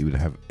thought like you would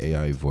have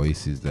AI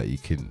voices that you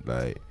can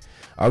like?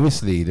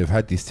 Obviously, they've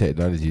had this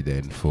technology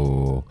then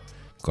for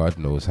God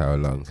knows how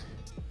long.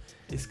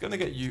 It's gonna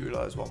get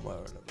utilised one way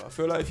or another. I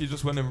feel like if you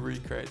just went and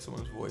recreate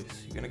someone's voice,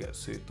 you're gonna get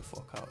sued the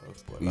fuck out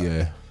of. But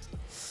like,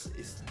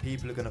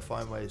 people are gonna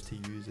find ways to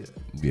use it.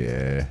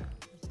 Yeah,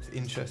 it's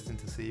interesting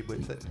to see, but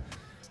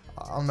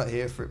I'm not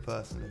here for it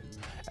personally.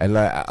 And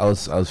like I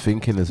was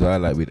thinking as well,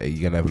 like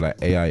you're gonna have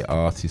like AI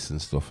artists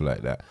and stuff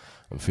like that.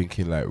 I'm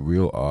thinking like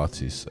real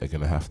artists are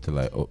gonna have to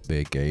like up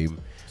their game,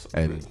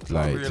 and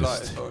like real just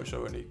artists don't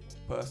show any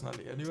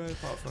personality anyway,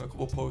 apart from a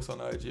couple posts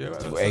on IG.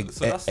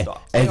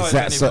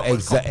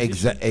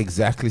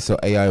 Exactly. So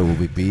AI will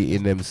be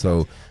beating them.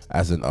 So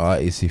as an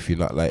artist, if you're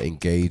not like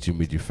engaging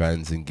with your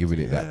fans and giving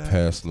it that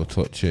personal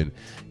touch and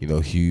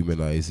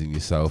humanizing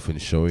yourself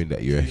and showing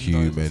that you're a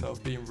human,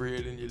 yourself, being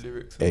real in your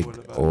lyrics,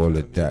 all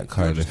of that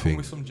kind of thing.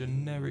 With some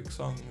generic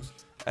songs.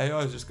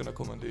 AI is just gonna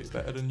come and do it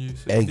better than you.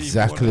 So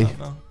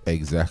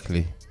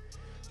Exactly.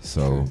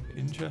 So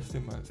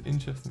interesting, man. It's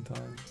interesting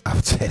times. I'm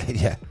telling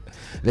you.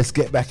 Let's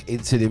get back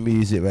into the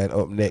music, man.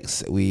 Up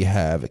next, we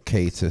have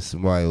Cater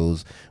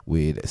Smiles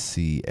with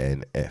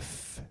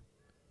CNF.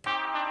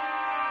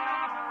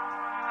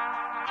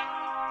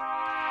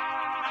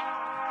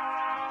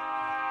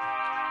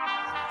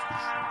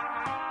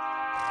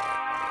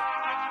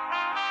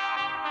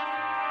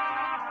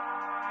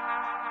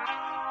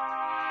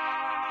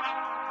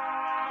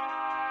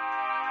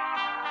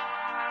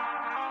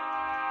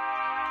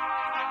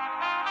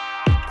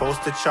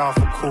 Poster child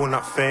for cool,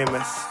 not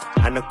famous.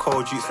 And the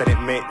cold juice said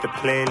it make the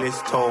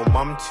playlist. Told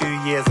mum 2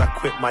 years I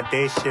quit my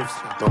day shifts.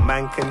 No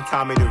man can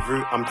tell me the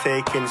route I'm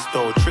taking.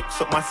 Stole tricks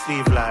up my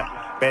sleeve like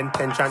Ben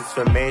 10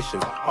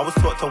 transformations. I was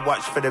taught to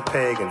watch for the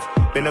pagans.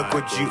 Been a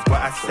good Duke,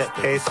 but I set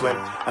pace when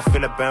I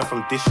feel a burn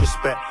from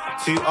disrespect.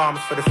 2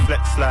 arms for the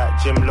flex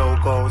like gym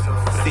logos.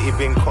 City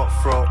been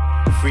cutthroat.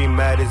 3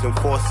 murders in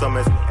 4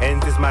 summers.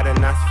 Ends is mad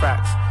and that's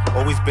facts.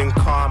 Always been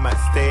calm at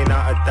staying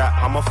out of that.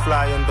 I'm a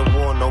fly on the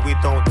wall, no we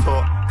don't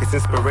talk. Cause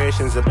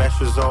inspiration's the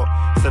best result.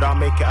 Said I'll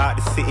make it out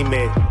the city,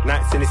 mate.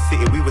 Nights in the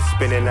city we were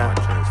spinning out.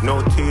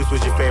 No Twos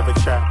was your favourite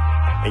track.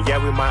 And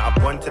yeah, we might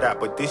have won to that,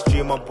 but this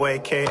dream, my boy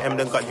KM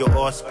done got your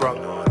all sprung.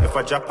 If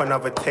I drop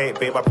another tape,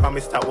 babe, I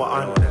promise that we're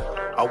on.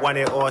 I want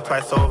it all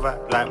twice over,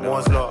 like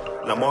Moore's Law.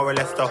 Like more or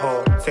less the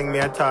whole. Sing me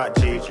a talk,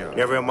 G.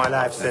 Never in my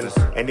life since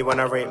anyone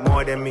I rate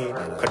more than me.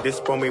 Cause this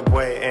from me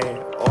boy ain't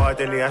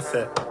ordinary. I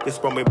said, this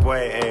from me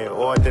boy ain't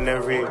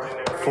ordinary.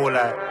 Full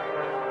like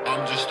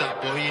I'm just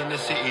that boy in the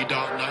city,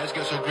 dark nights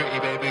get so gritty,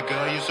 baby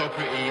girl, you're so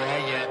pretty, yeah,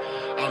 yeah.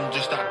 I'm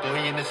just that boy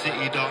in the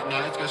city, dark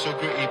nights get so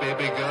gritty,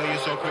 baby girl, you're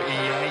so pretty,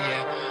 yeah,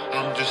 yeah.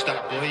 I'm just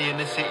that boy in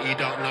the city,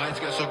 dark nights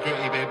get so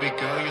gritty, baby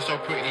girl, you're so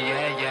pretty,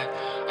 yeah, yeah.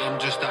 I'm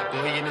just that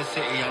boy in the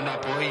city, I'm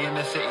that boy in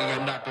the city,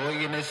 I'm that boy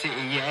in the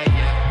city, yeah,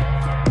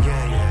 yeah.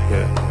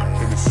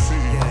 Yeah. In the city.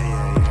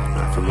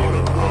 Yeah. From all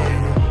over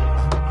home.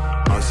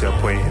 I don't see a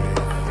point in it.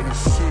 In the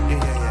city.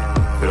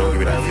 They don't give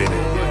me that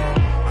feeling.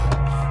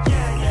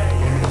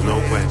 There's no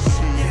point.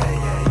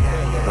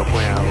 No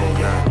point out of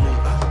that.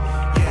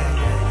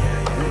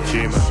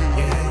 Dreamer.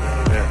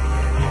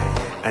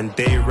 Yeah. And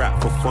they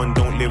rap for fun,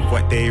 don't live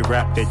what they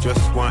rap. They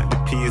just want the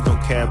peas,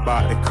 don't care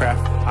about the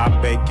craft. I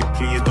beg you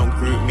please don't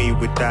group me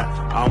with that.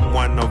 I'm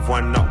one of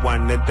one, not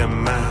one of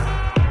them, man.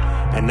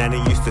 And then he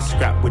used to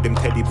scrap with them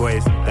teddy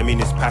boys. That mean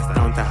it's passed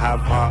down to have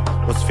heart.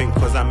 Must think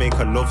cause I make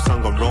a love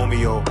song on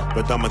Romeo.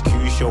 But I'm a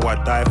Q-show, I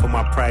die for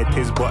my pride,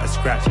 tis but a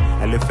scratch.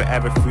 I live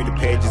forever through the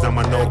pages on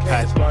my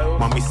notepad.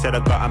 Mommy said I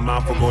got a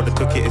mouth for gold, I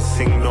took it as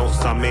sing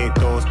notes, I made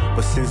those.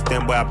 But since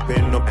then boy I've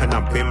been up and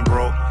I've been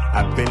broke.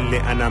 I've been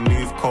lit and I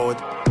move cold.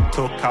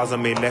 Took cows, I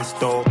made less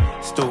dough.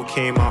 Still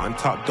came out on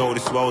top though.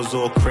 This world's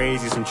all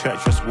crazy, some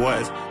treacherous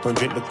waters. Don't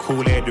drink the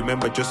Kool-Aid,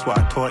 remember just what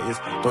I taught you.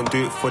 Don't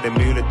do it for the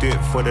moolah, do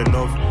it for the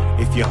love.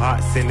 If your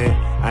heart's in it,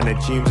 and a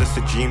dream's just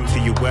a dream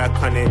till you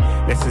work on it.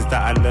 Lessons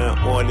that I learned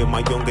all in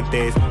my younger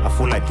days. I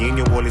feel like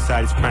Daniel Wall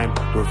inside his prime.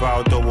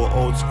 Rivaldo or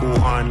old school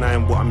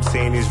R9. What I'm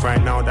saying is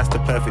right now, that's the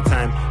perfect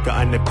time. Get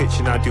on the pitch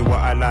and I do what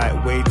I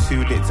like. Way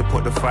too lit to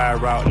put the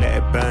fire out,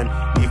 let it burn.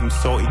 Leave him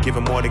salty, give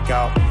him all the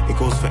gout. It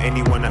goes for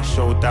anyone that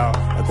showed out.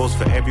 It goes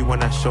for everyone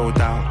that showed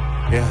out.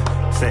 Yeah,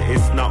 so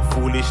it's not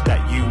foolish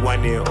that you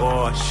want it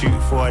or shoot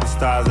for the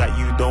stars that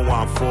you don't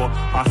want for.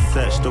 I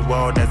search the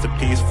world as a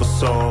peaceful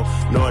soul.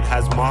 Lord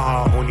has my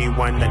heart, only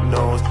one that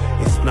knows.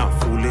 It's not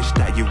foolish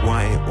that you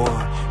want it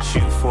or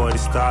shoot for the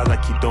stars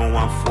like you don't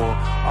want for.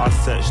 I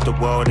search the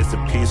world as a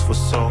peaceful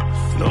soul.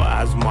 Lord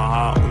has my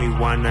heart, only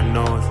one that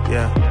knows.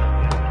 Yeah,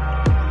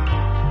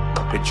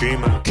 the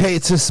dreamer.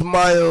 Kater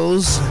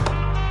Smiles.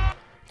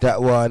 That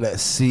one at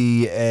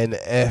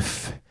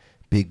CNF.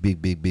 Big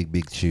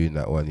tune,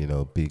 that one, you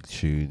know. Big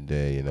tune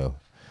there, you know.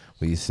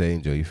 What you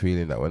saying, Joe? You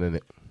feeling that one,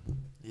 innit?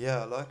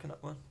 Yeah, I liking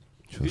that one.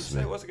 Trust me.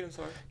 Say it was again,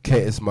 sorry.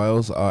 Kater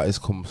Smiles,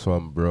 artist comes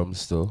from Brum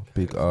still.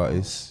 Big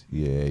artist.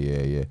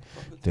 Yeah.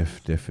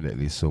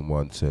 Definitely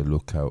someone to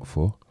look out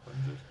for.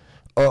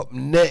 Up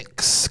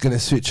next, gonna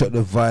switch up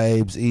the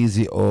vibes.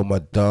 Easy on my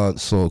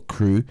dancehall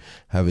crew.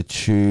 Have a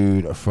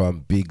tune from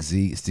Big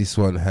Zeeks. This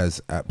one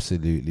has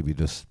absolutely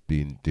just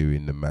been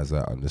doing the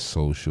mazza on the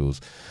socials.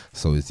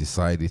 So he's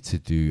decided to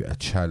do a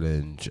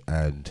challenge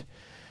and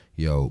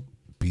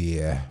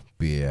beer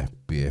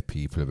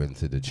people have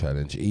entered the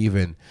challenge.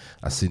 Even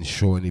I seen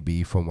Shawnee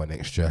B from One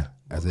Extra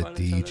as a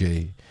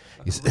DJ.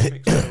 It's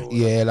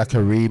yeah, like a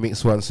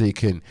remix one, so you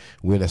can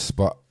win a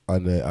spot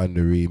on the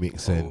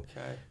remix and.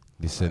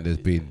 Listen, there's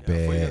been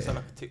bare. Like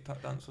a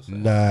TikTok dance or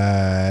something.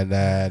 Nah.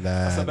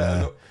 That's a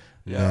better look.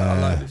 Yeah, I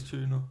like this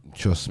tune. No?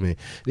 Trust me.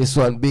 This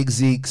one, Big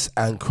Zeeks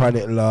and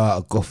Chronic Law,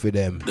 I go for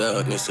them.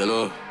 Darkness, you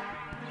know.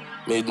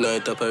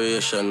 Midnight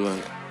operation,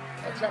 man.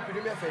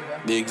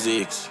 Big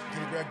Zeeks.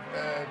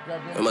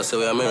 I must say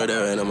we are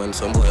murder right man.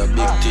 Some boy a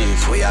big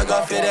thief. We are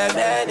go for them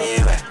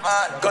anyway.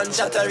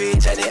 Gunshot to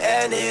reach any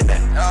enemy.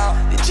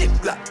 The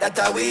chip block that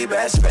a we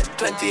best friend.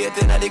 28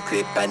 in the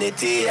clip and the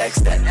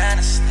TX then.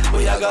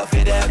 We are go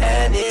for them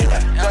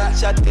anyway.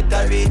 Gunshot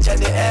to reach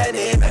any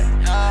enemy.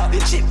 The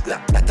chip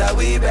block that a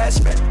we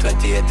best friend.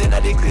 28 in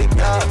the clip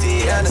and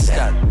the TX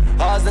then.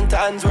 Hours and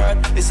times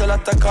worth, it's a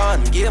lot of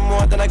con. Give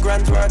more than a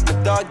grand's worth. The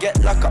dog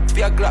get locked up,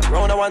 fear glock,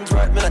 round a one's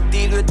worth. Me not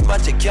deal with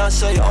magic, can't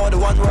show you all the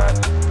one word.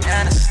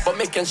 But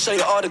me can show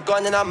you all the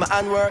gun and I'm my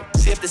handwork.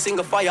 See if the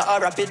single fire or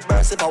rapid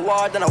burst. If I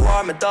war, then I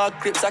war. My dog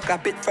clips, I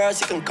clap it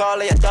first. You can call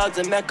all your dogs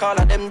and make all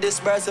of them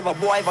disperse. If a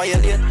boy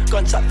violate,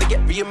 gunshot to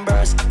get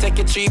reimbursed. Take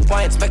it 3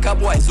 points, make a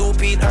boy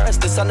zoop in earth.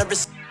 The son of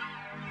his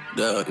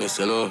darkness,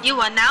 you know. You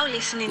are now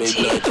listening to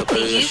the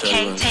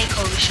UK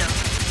Takeover Show.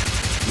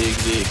 Big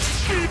Zeeks.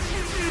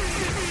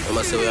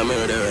 I'ma say we are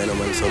murder right now,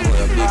 man. Some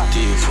boy a big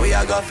thief. We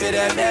a go for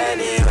them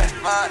anyway.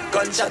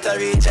 Gunshot a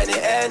reach any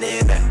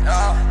enemy.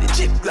 The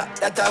chip block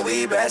that a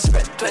we best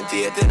friend.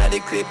 28 in the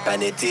clip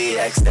and the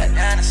TX then.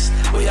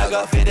 We a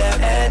go for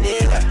them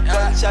anyway.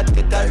 Gunshot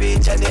it a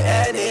reach any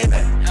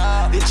enemy.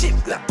 The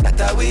chip block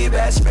that a we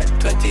best friend.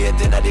 28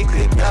 in the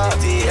clip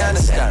and the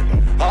TX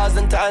then. Hours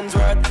and times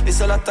worth, it's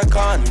a lot of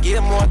con.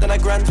 Give more than a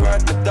grand's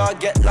worth. The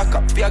dog get locked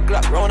up, fear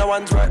glock, round a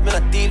one's worth. Me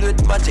not deal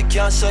with magic,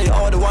 can't show you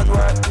all the one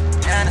word.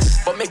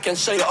 But me can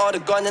show you all the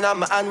gun and I'm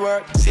my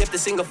handwork. See if the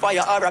single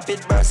fire or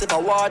rapid burst. If I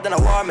war, then I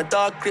war. My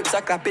dog clips,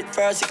 I clap it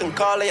first. You can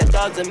call all your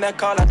dogs and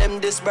make all of them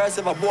disperse.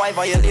 If a boy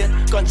violate,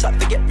 gunshot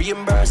to get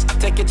reimbursed.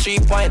 Take it 3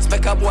 points,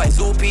 make a boy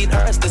zoop in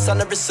earth. The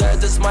son of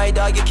resurgence, my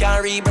dog, you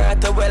can't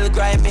rebirth. The well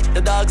grind me, the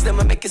dogs, them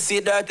will make you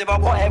see dirt. If a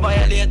boy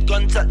violate,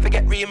 gunshot to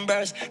get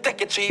reimbursed. Take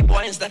it 3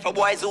 points, if a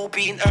boy zoop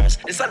in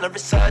earth. The son of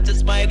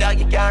resurgence, my dog,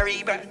 you can't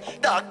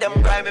rebirth. Dog,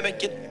 them grind me,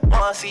 make you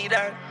wanna see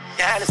dirt.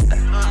 You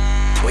understand?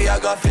 We a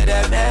go for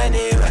them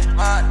anyway.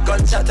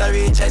 Gunshot a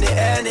reach any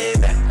enemy.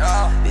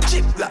 The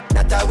chip block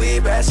that a we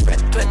best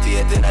friend. 28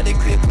 in the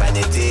clip and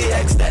the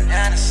TX then.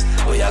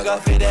 We a go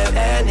for them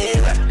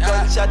anyway.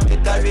 Gunshot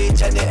it a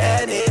reach any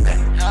enemy.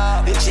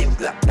 The chip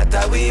block that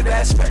a we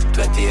best friend.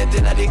 28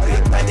 in the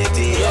clip and the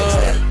TX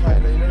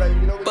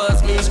then.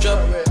 Pass me strap.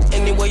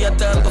 Anyway I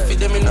tell, go feed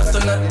them in a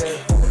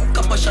sonat.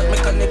 Kappa shot, make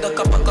a nigga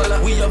kappa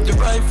color. We have the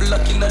rifle,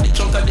 lock in the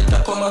trunk of the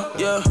Tacoma.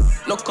 Yeah,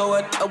 no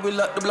coward, I will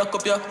lock the block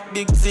up, yeah.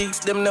 Big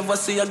zigs, them never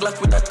see a Glock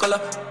with that color.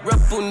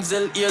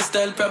 Rapunzel,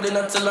 hairstyle, probably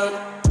not so long.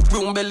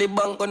 Broom belly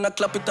bang, gonna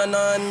clap it on.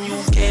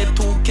 UK,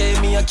 2K,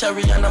 me a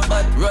carry on a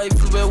bad.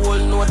 Rifle, we whole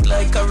note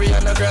like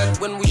Ariana Grande.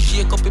 When we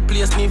shake up the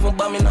place, me even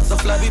bombing us a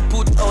flag. We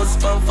put house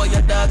pan for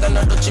your dog and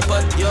a dutchie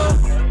pot, yeah.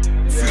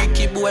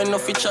 Freaky boy, no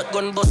fit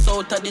shotgun bust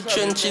out of the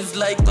trenches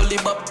like Gully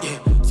Bop, yeah.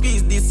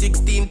 Squeeze this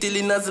 16 till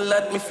he nozzle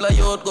at me fly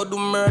out, go do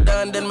murder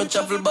and then me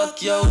travel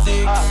back, yo,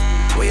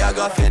 Ziggs. We a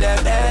go for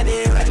them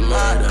anyway.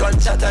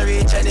 Gunshot a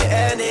reach any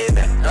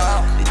enemy.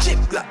 The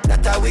chip block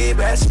that a we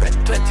best friend.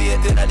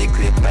 28 in the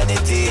clip and the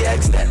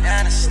TX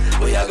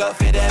then. We a go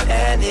for them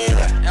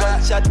anyway.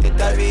 Gunshot it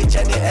a reach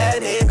any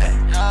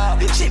enemy.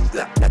 The chip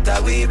block that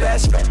a we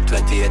best friend.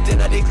 28 in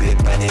the clip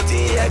and the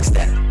TX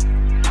then.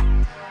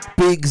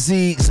 Big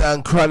Zeeks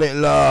and Chronic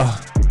Law.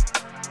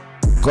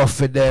 Go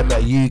for them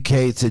at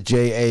UK to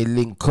JA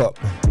link up.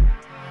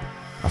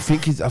 I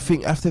think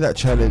after that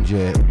challenge,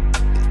 yeah,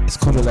 it's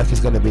coming like it's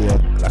gonna be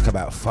like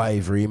about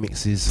 5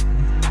 remixes.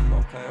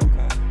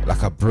 Okay.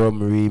 Like a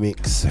Brum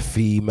remix, a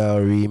female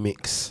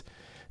remix,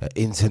 an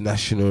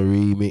international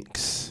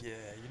remix. Yeah,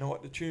 you know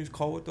what, the tune's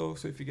cold though,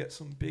 so if you get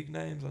some big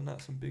names on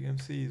that, some big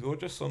MCs, or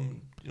just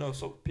some, you know,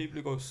 some people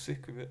who go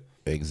sick with it.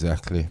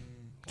 Exactly.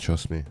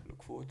 Trust me.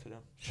 Look forward to them.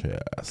 Cheers.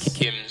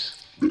 Kims.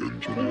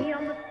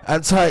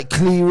 And tight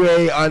Clee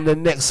Ray on the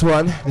next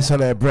one. This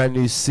one a brand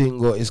new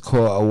single is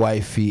called A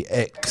Wifey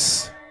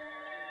X.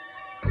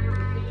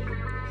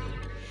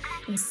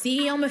 You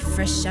see I'm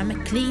fresh,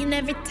 I'm clean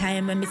every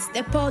time when me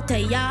step out the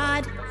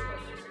yard.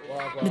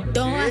 Me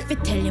don't have to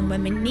tell him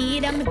when me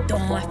need and me don't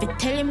have to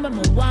tell him when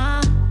me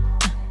want.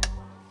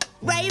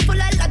 Rifle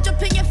a lodge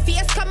up in your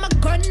face, come a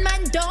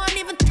gunman, don't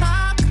even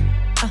talk.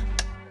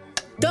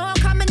 Don't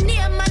call my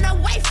name and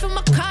a wife for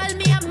my call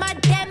me a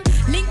madam.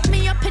 Link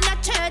me up in a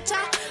church,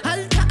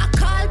 alter a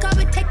call, cause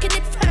we taking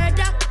it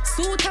further.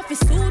 Suit off,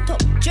 suit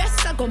up,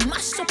 dress, I go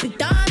mash up it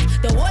down.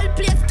 The whole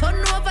place turn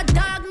over,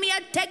 dog, me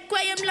I take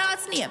away him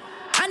last name.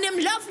 And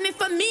him love me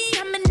for me,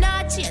 I'm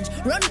not change.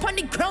 Run pon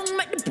the ground,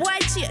 make the boy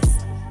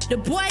chase. The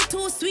boy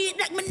too sweet,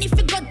 like me if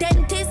he go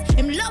dentist.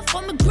 Him love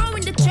for me grow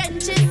in the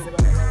trenches.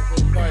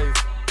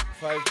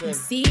 You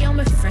see how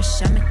me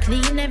fresh, I'm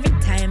clean every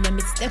time when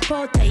me step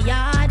out the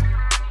yard.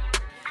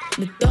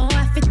 Me don't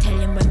have to tell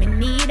him when me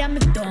need and me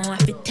don't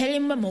have to tell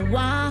him when me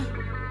want.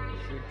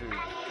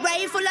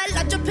 Rifle a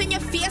lodge up in your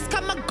face,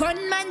 come a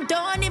gunman,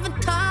 don't even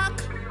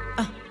talk.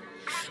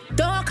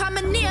 Don't call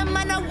my name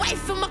and a wife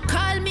for me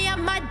call me a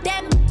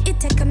madam. It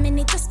take a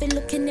minute just to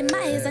look in my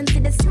eyes and see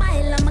the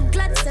smile. I'm a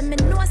glad so me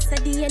know at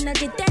the end of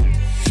the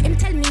day. Him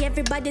tell me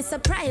everybody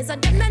surprised. I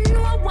don't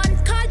know one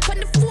call on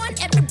the phone,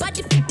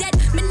 everybody for dead.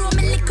 Me know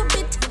me little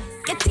bit,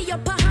 get to your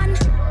hand.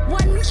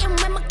 One him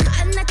when me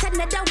call, not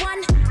another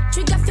one.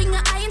 Trigger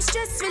finger, I am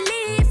stress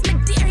relief. Me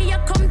dear, you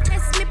come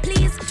test me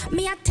please.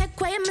 Me I take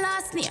away him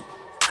last name.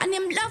 And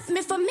him love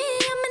me for me,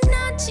 I'm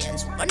not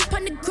change. Run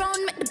upon the ground,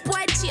 make the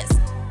boy chase.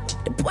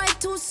 The boy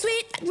too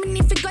sweet, like me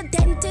if he got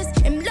dentist.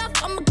 Him love,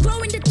 I'ma grow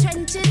in the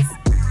trenches.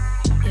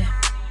 Yeah.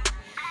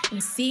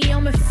 You see how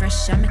me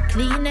fresh, I'm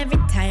clean every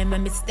time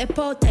when me step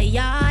out the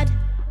yard.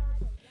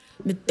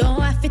 Me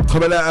don't have to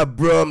coming out of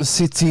Brum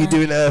City,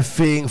 doing her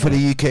thing for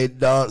the UK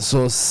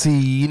dancehall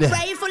scene.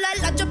 Rifle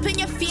a lodge up in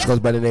your face. Goes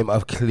by the name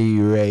of Clee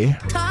Ray.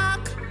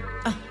 Talk.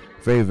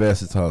 Very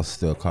versatile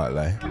still, can't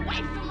lie.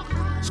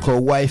 It's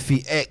called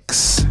Wifey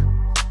X.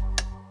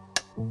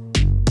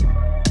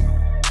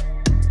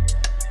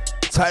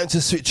 Time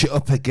to switch it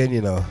up again,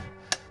 you know.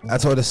 And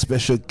to all the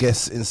special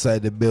guests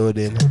inside the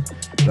building.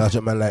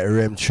 Large man like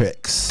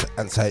Remtrex,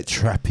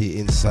 Anti-Trappy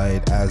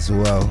inside as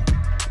well.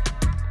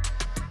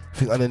 I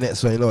think on the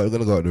next one, you know what, we're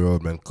gonna go up the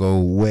road, man. Go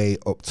way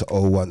up to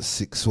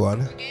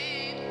 0161.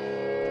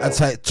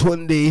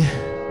 Anti-Tundi.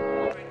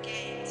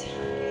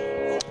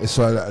 This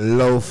one,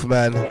 Loaf,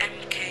 man.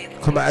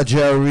 Come out of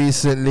jail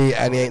recently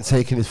and he ain't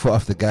taking his foot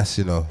off the gas,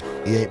 you know.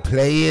 He ain't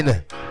playing.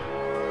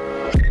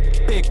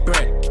 Big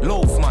bread,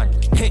 loaf man,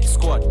 hit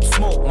squad,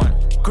 smoke man,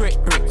 grit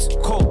bricks,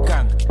 coke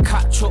gang,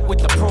 catch up with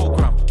the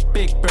program.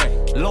 Big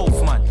bread,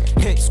 loaf man,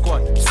 hit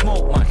squad,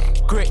 smoke man,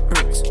 grit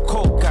bricks,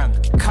 coke gang,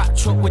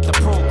 catch up with the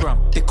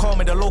program. They call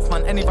me the loaf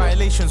man, any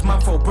violations, man,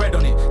 throw bread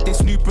on it.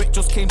 This new brick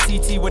just came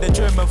TT with a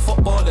German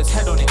footballer's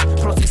head on it.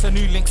 Plus it's a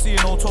new link, so you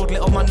know, told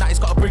little man that he's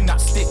gotta bring that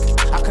stick.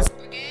 I can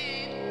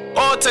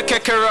Oh,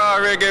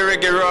 Takeover,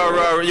 reggae,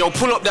 raw. Yo,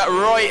 pull up that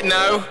right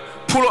now.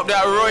 Pull up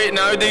that right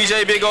now.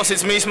 DJ Big Us,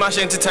 it's me, Smash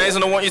Entertainers,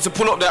 and I want you to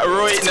pull up that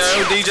right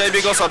now. DJ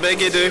Big Us, I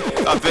beg you do.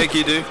 I beg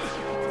you do.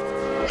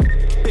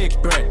 Big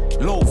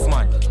bread, loaf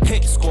man,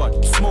 hit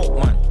squad, smoke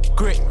man,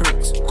 grit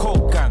bricks,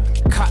 coke gang,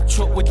 catch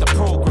up with the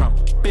program.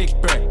 Big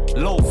bread,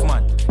 loaf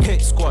man,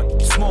 hit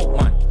squad, smoke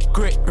man,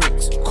 grit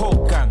bricks,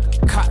 coke gang,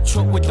 catch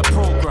up with the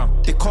program.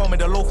 They call me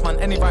the loaf man,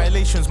 any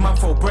violations, man,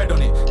 throw bread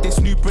on it. This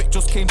new brick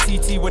just came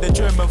TT with a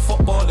German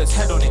footballer's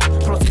head on it.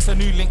 Plus it's a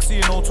new link, so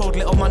you know, told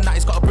little man that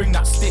he's gotta bring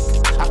that stick.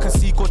 I can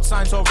see good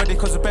signs already,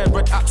 cause the bare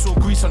red axle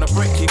grease on the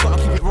brick. You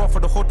gotta keep it raw for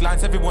the hood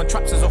lines, everyone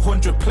traps as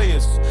 100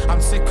 players.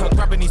 I'm sick of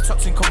grabbing these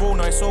trucks in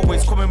Corona, it's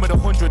always coming with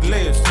 100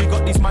 layers. We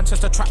got these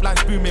Manchester trap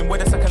lines booming, we're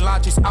the second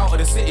largest out of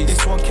the city.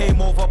 This one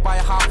came over by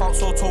a half ounce,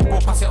 so told bro,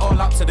 pass it all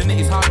out to the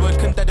nitties. Hard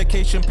work and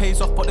dedication pays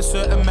off, but there's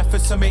certain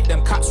methods to make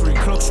them cats ring.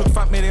 Close should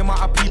thank me, the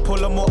amount of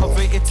people are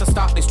motivated to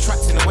start this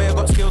tracks. In the way I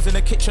got skills in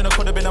the kitchen, I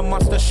could have been a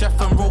master chef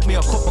and wrote me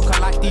a cookbook. I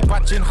like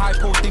debadging,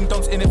 hypo, ding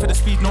dongs, in it for the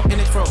speed, not in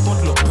it for a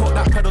good look. Put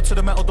that pedal to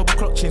the metal, double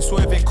clutching,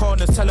 swerving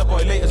corners, tell it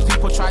boy laters.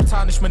 People try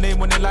tarnish my name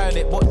when they lie on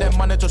it, but them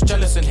man are just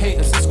jealous and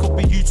haters. This could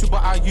be you too,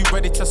 but are you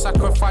ready to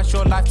sacrifice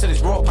your life to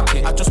this raw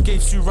packet? I just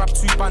gave Sue Rap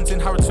 2 bands in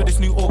Harrods for this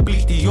new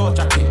oblique Dior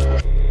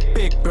jacket.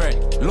 Big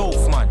bread,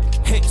 loaf man,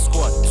 hit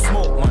squad,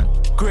 smoke man,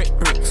 grit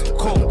bricks,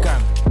 coke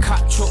gang,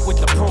 catch up with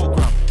the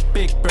program.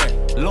 Big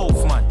bread,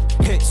 loaf man,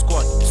 hit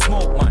squad,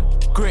 smoke man,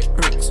 grit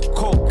bricks,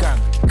 coke gang,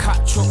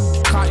 catch up.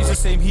 Can't use the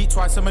same heat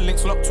twice and my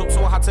links locked up,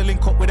 so I had to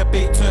link up with the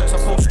bait Turks. I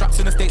fold straps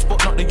in the States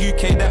but not the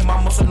UK, them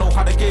man mustn't know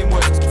how the game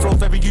works. Flow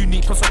very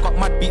unique, plus I got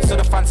mad beats so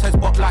the fans heads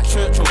bop like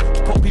Churchill.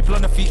 Put people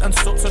on the feet and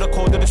stuck to the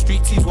code of the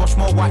street tees, wash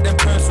more white than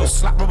Purcell.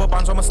 Slap rubber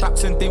bands on my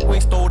slaps and didn't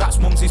waste all, that's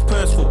mumsy's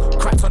purse full.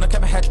 Cracked on, I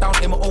kept my head down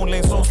in my own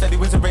lane, so steady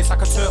wins a race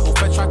like a turtle.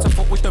 Fed tried to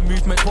fuck with the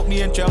movement, put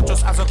me in jail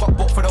just as I got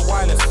booked for the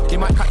wireless. You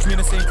might catch me in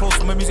the same clothes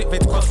for my music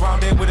vids, cause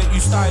round here wouldn't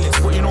use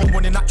stylists. But you know I'm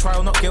running that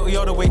trial, not guilty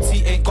all the way,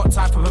 T ain't got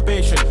time for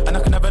probation. And I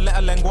can never let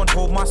a leng one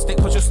hold my stick,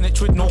 cause you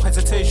snitch with no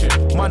hesitation.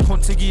 Man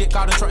hunt Tiggy, it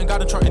garden trotting,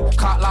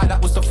 can't lie,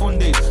 that was the fun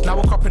days. Now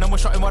we're cropping and we're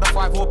shotting while the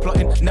 5-4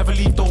 plotting. Never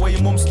leave the way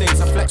your mum stays.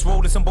 I flex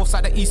rollers on both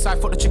sides the east side,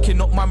 fuck the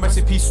chicken up, man,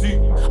 recipe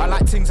Snoop. I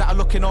like things that are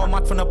looking all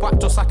mad from the back,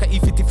 just like an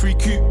E53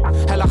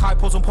 coupe. Hella high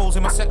pose and poles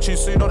in my section,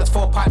 so you know there's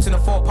 4 pipes in a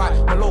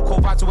 4-pipe. My local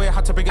vibes away, I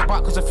had to bring it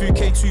back, cause a few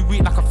came too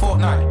weak like a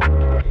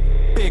fortnight.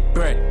 Big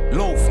bread,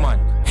 loaf man,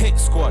 hit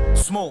squad,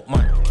 smoke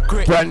man,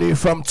 grit. Brand new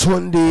from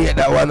Tundi,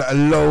 that one, a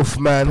loaf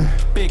man.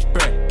 Big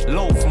bread,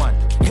 loaf man,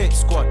 hit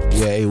squad.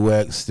 Yeah, it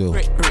works still.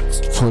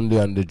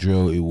 Tundi on the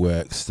drill, it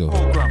works still.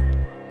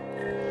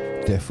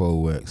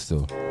 Defo works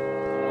still.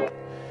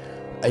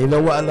 And you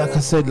know what, like I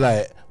said,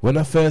 like, when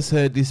I first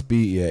heard this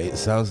beat, yeah, it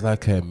sounds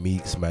like a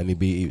Meeks Manny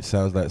beat. It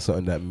sounds like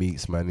something that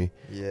Meeks Manny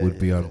would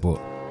be on,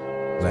 but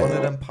like, one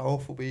of them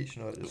powerful beats,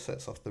 you know, it just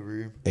sets off the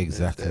room.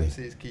 Exactly. The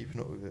MC's keeping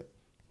up with it.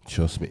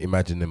 Trust me,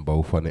 imagine them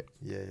both on it.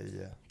 Yeah.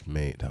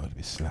 Mate, that would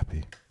be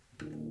slappy.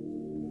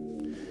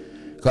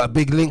 Got a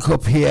big link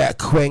up here at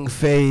Queng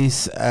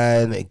Face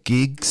and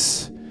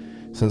Gigs.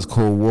 This one's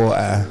called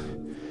Water.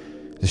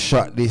 They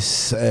shot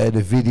this, the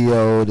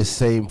video, the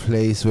same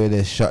place where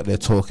they shot their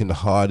Talking the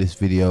Hardest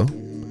video.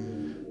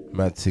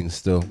 Mad thing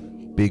still.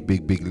 Big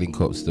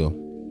link up still.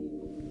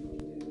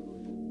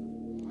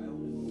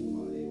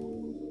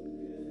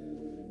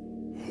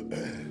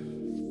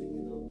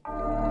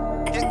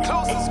 Get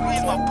close and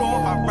squeeze my bro,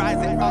 I'm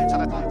rising up to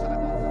the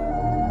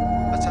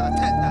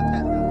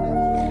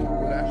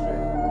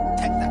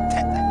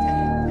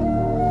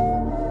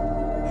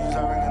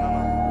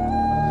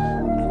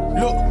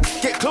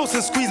Look, get close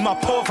and squeeze my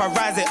pole if I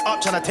rise it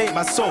up, tryna take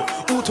my soul.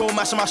 Auto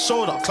mash on my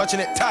shoulder, clutching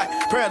it tight,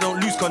 pray I don't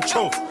lose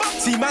control.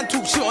 See man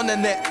talk shit on the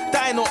net,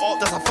 that ain't no art,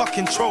 that's a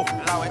fucking troll.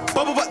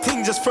 Bubble butt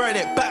ting just throwing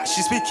it back,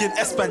 she's speaking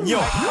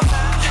Espanol.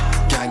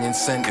 Gang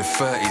incentive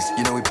 30s,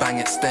 you know we bang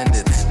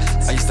extended.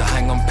 I used to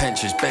hang on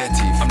benches, bare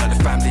teeth, I'm like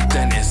the family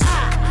dentist.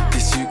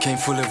 This suit came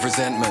full of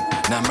resentment,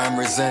 now man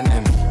resent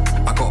him.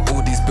 I got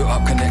all these built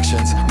up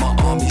connections, my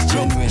army's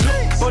genuine.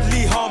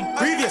 Bodily harm,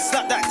 previous,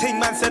 slap that ting,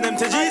 man, send them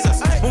to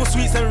Jesus. More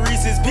sweets than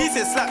Reese's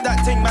Pieces, slap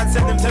that ting, man,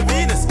 send them to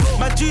Venus.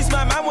 My juice,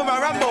 my man with my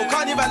Rambo,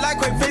 can't even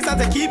like when face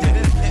had to keep it.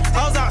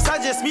 I was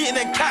outside just meeting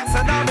them cats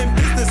and now I'm in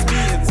business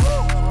meetings.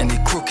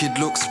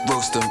 looks,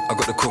 roast them. I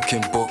got the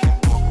cooking book.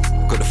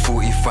 Got the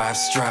 45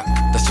 strap,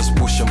 that's just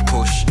push and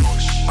push.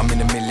 I'm in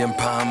 £1 million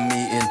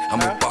meeting, I'm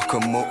with Buck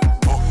and Mook.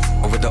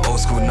 Over the old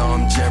school, now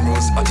I'm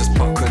generals, I just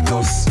buck a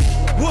dos.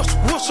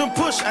 Wash and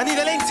push, I need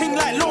a lane ting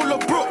like Lola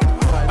Brooke.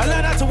 I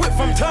learned how to whip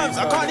from terms,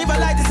 I can't even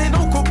lie, this ain't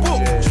no cook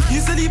book.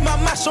 Used to leave my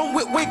mash on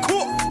whip way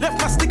court,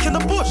 left my stick in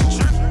the bush.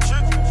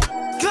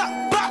 Clap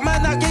back,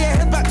 man, now get your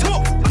head back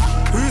top.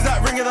 Who's that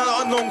ringing on an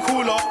unknown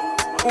caller?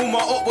 All my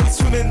up boys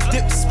swimming,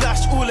 dip,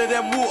 splash, all of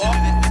them water.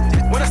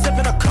 When I step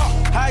in a cup,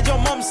 hide your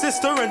mum,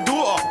 sister and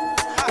daughter.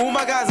 All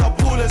my guys are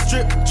ballers,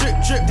 drip, drip,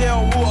 drip, they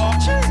on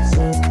water.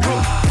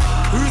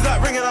 Who's that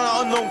ringing on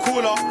an unknown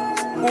caller?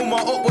 All my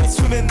up boys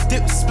swimming,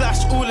 dip,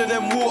 splash, all of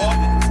them water.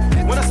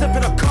 When I step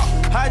in a cup,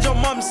 hide your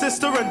mum,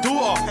 sister and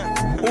daughter.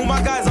 All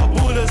my guys are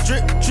ballers,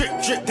 drip,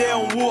 drip, drip, they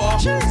on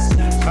water.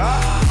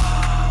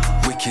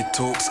 Wicked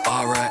talks,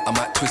 alright, I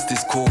might twist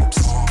his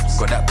corpse.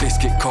 Got that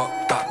biscuit cock,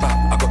 back,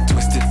 I got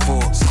twisted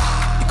thoughts.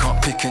 You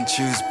can't pick and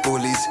choose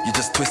bullies, you're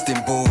just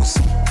twisting balls.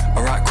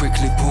 Alright,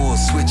 quickly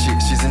pause, switch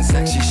it, she's in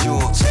sexy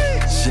shorts.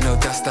 She know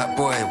that's that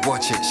boy,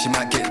 watch it, she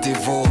might get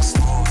divorced.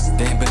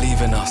 They ain't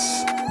believing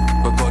us,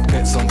 but God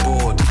gets on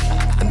board.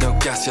 And don't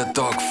gas your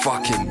dog,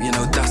 fuck him, you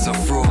know that's a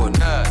fraud.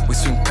 We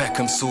swing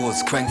Peckham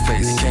swords,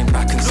 Quengface, he came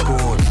back and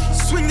scored.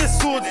 Swing this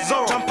sword,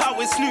 Zorro. Jump out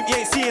with Snoop, you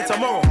ain't see it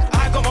tomorrow.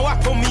 I got my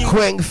whack on me.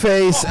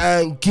 Quengface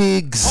and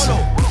Gigs.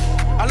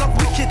 I love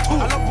wicked too,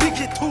 I love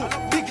wicked too,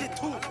 wicked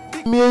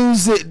too.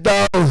 Music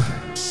though.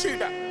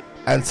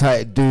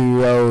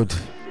 Anti-Do Road.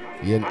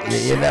 You know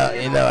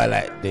I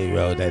like Do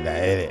Road and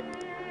that, innit?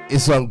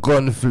 It's on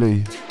Gun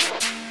Flu.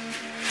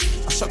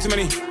 I shot too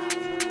many.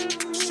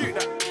 Shoot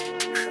that.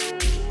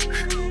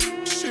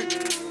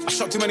 Shoot. I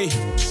shot too many.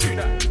 Shoot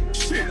that.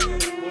 Shoot.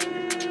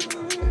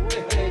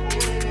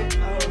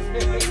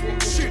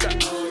 Shoot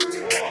that.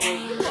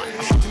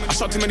 I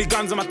shot too many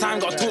guns on my time,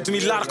 gotta talk to me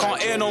loud, I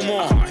can't hear no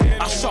more.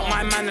 I shot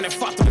my man and it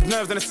fucked up his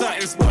nerves in a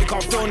certain spot, he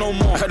can't feel no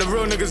more. I heard the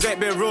real niggas ain't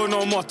been real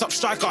no more. Top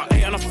striker,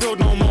 ain't on the field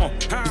no more.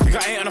 You think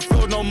I ain't on the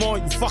field no more,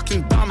 you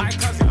fucking dumb.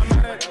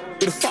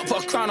 Who the fuck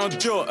put a crown on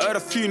Jill? Heard a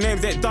few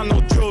names, they ain't done no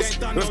drills.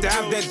 If they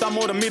have, they done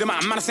more than me. The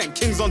amount of man I sent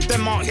kings on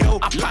Denmark Hill.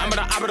 I pattern with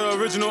the Abba, the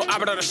original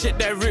Abba, the shit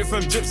they root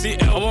from Gypsy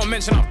L. I won't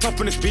mention up top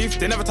in this beef.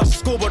 They never touched the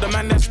scoreboard, the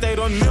man that stayed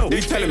on nil. They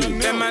telling me,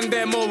 them man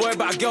they're more worried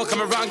about a girl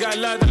coming around,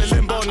 getting learned in the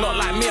limbo. Not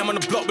like me, I'm on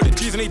the block with the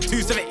G's and need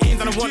 217s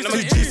and I want them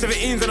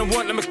G17s and I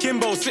want them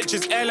akimbo.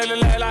 Switches,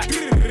 like,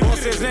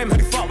 what's his name? He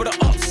fuck with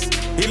the ops.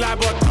 He lied,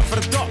 but top for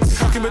the dots.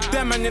 Fucking with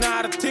them, man, you know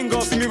how to tingle.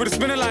 See me with a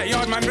spinner like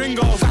Yardman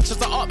Ringo. Catches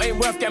the up, ain't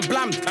worth getting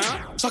blammed.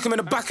 Chuck him in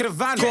the back of the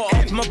van. Got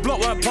up, my block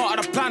weren't part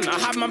of the plan. I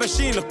have my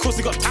machine, of course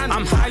he got tan.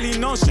 I'm highly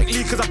known,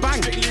 strictly cause I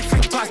bang.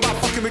 Think twice about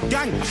fucking with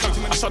gang.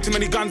 I shot too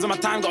many guns on my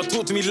time, gotta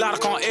talk to me loud, I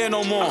can't hear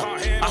no more.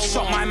 I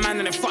shot my man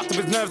and it fucked up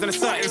his nerves in a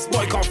certain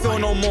spot, he can't feel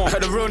no more. I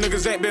heard the real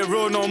niggas ain't been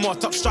real no more.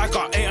 Top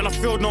striker, ain't on the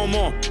field no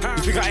more.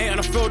 You think I ain't on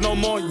the field no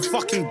more, you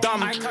fucking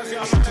dumb.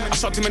 I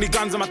shot too many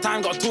guns on my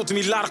time, gotta talk to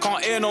me loud, I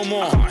can't hear no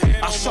more.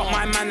 I shot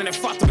my man and it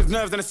fucked up his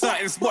nerves in a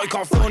certain spot, he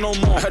can't feel no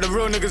more. I heard the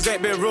real niggas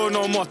ain't been real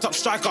no more. Top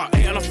striker,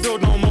 ain't on the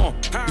field no more.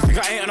 You think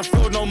I ain't on the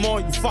field no more,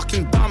 you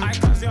fucking dumb.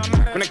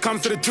 When it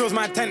comes to the drills,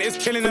 my intent is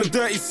killing them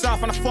dirty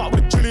south and I fought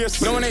with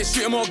Julius. No one ain't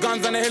shooting more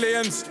guns than the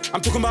Hillians.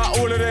 I'm talking about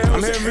all of the hills.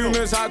 I'm hearing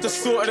rumours how I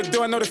just sorted the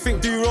deal. I know they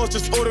think do-rolls,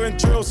 just ordering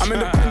drills. I'm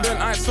independent,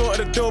 I ain't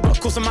sorted the deal, but of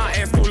course I'm out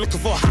here still looking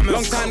for hammers.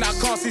 Long time that I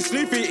can't see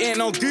Sleepy, ain't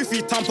no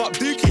goofy, tump up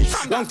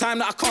dookie. Long time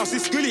that I can't see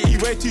Scully, he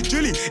way too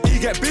jolly, he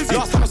get busy.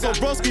 Last time I saw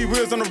Broski, we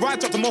was on the ride,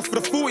 dropped him off for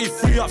the 40,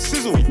 free up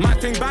sizzle. My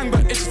thing bang,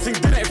 but interesting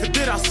did it. If it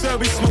did, I swear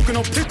we smoking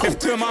on pickle. If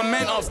two of my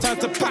men ups turn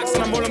to packs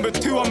and I'm rolling with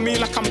two on me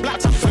like I'm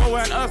black.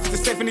 Nowhere on earth is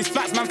it safe in these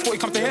flats, man thought he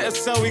come to hit us,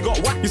 so he got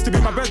whacked. Used to be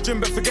my bedroom,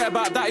 but forget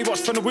about that. He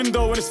watched from the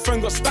window when his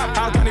friend got stabbed.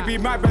 How can he be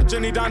my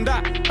bedroom, he done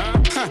that?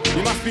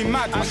 You must be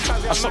mad.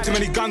 I shot too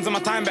many guns on my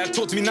time, better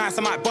talk to me nice,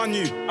 I might bun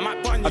you.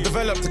 I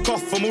developed a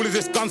cough from all of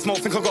this gun smoke,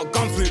 think I got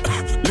gun flu.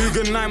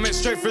 Lugan 9 went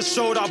straight for his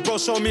shoulder, bro,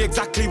 show me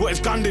exactly what his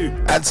gun do.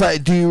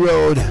 Anti-Do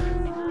Road,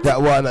 that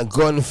one, a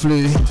Gun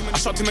Flu. I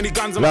shot too many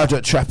guns on my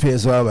Larger trap here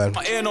as well, man.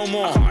 no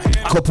more.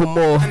 Couple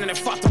more. I'm gonna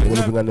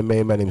bring on the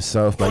main man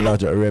himself, man.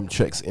 Larger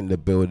Remtrex in the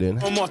building.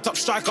 No more top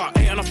striker,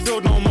 ain't on the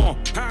field no more.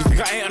 You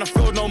think I ain't on the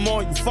field no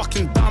more, you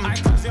fucking dumb. I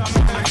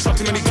shot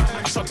too many guns,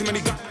 I shot too many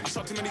guns, I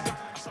shot too many guns,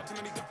 I shot too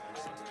many guns.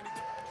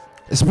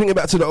 Let's bring it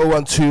back to the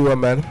 0121,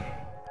 man.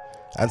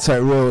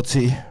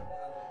 Anti-Royalty.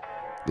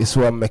 This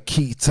one,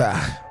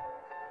 Makita.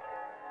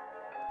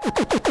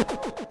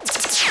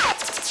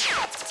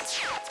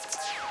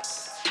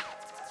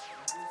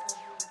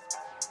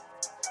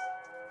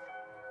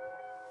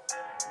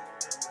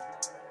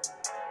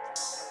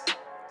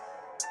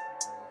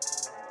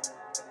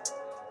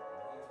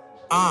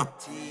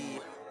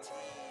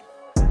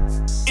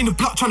 In the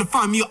block trying to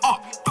find me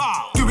up.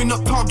 Doing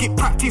up target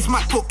practice,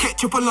 might put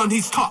ketchup on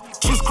his top.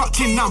 Just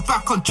clutching now,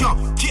 back on job.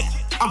 Yeah,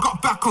 I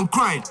got back on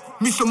grind.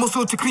 Mr.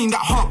 Muscle to clean that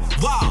hop.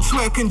 Wow.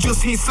 Swear I can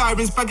just hear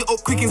sirens, bag it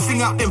up quick and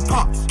sing out them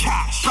pops.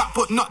 Cash. Back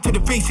but not to the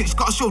basics,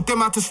 gotta show them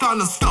how to style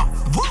and stop.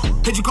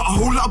 Head you got a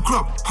whole lot of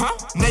grub, huh?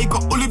 Now you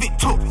got all of it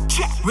took.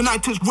 When I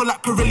touch roll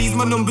like Pirellis,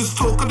 my numbers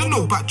talk, I don't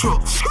know about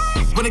drugs.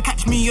 When they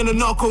catch me on a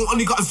narco,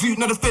 only got a zoot,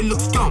 now the fed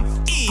looks dumb.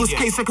 Bust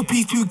case like a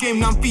P2 game,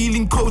 now I'm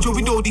feeling Kojo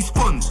with all these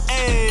funds.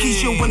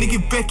 Keisha wanna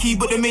give Becky,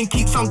 but the main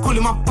keeps on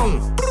calling my phone.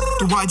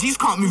 The YGs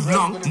can't move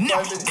long.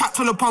 Cats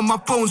all up on my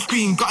phone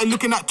screen, got it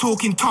looking at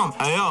talking Tom.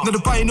 Now they're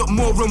buying up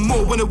more and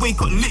more when I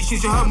wake up lit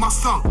since you heard my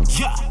song.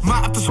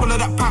 Might have to swallow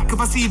that pack if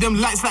I see them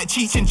lights like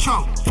Cheech and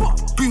Chong.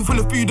 Boom full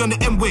of food on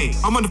the M-way,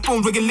 I'm on the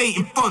phone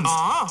regulating funds.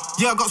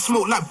 Yeah, I got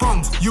smoke like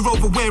bombs. You're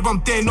over where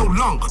I'm there no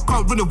long.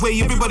 Can't run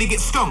away, everybody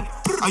gets stung.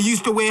 I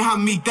used to wear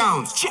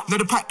hand-me-downs, now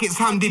the pack gets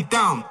handed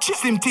down.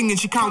 Slim ting and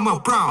she count well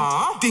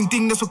brown. Ding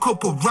ding, that's a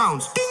couple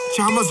rounds.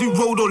 She had my zoo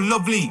road all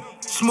lovely.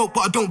 Smoke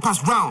but I don't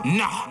pass round.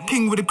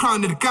 King with the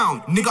crown and the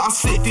gown. Nigga I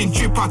sit, then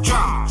drip I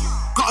drown.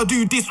 Gotta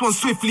do this one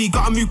swiftly,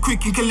 gotta move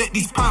quick and collect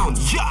these pounds.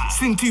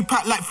 Sling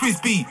 2-pack like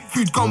frisbee,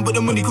 food gone but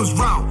the money comes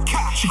round.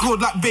 She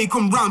called like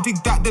bacon round, dig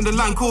that then the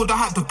line called I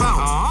had to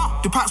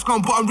bounce. The pack's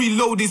gone but I'm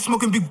reloaded,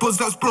 smoking big buzz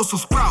that's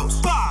Brussels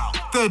sprouts.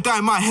 Third eye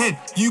in my head,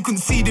 you can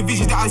see the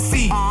vision that I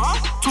see.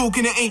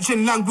 Talking an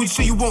ancient language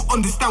so you won't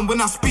understand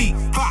when I speak.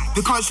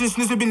 The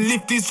consciousness has been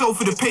lifted, so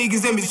for the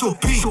pagans them it's all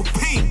peace.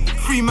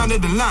 Free man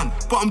of the land,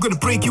 but I'm gonna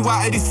break you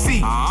out of this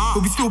sea.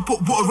 But we still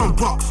put water on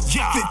rocks,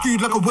 flip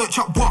food like a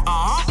workshop wok.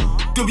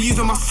 W's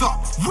on my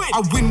socks,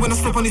 I win when I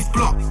step on this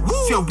block.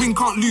 See I win,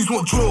 can't lose,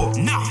 won't draw.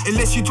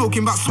 Unless you're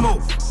talking about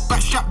smoke,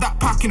 backstrap that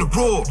pack in a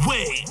raw.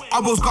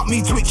 Elbows got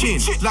me twitching,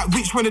 like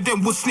which one of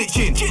them was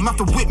snitching. I'm have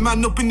to whip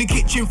man up in the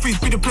kitchen,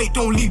 frisbee the plate,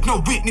 don't leave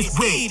no witness.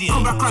 Wait,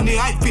 come back round here,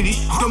 I ain't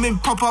finished. Dumb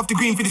and pop off the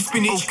green for the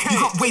spinach. You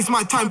can't waste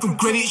my time for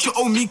Greenwich, you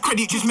owe me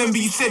credit, just remember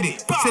you said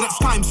it. So that's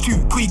times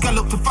 2, quick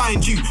gallop to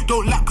find you.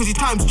 Don't lack cause your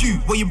time's due,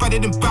 well you better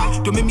than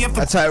bad. Don't make me have to.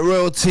 That's like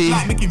royalty.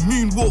 Like making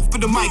moonwalk for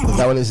the Michael.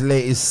 That one is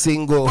latest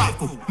single.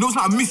 No, it's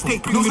not a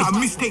mistake, no, it's not a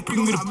mistake.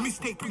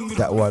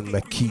 That one,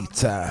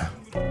 Makita.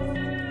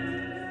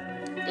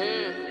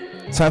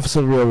 Time for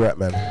some real rap,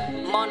 man.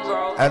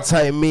 Monroe.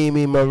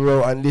 Anti-Mimi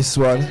Monroe and this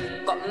one.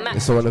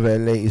 This is one of her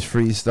latest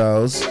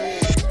freestyles.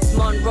 It's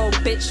Monroe,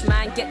 bitch,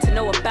 man, get to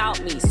know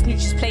about me.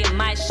 Snooches playing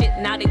my shit,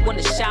 now they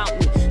wanna shout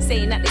me.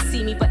 Saying that they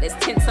see me, but there's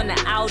tints on the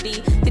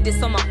Audi. Did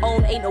this on my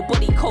own, ain't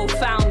nobody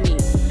co-found me.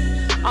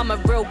 I'm a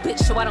real bitch,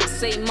 so I don't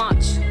say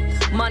much.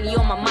 Money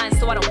on my mind,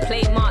 so I don't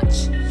play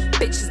much.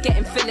 Bitches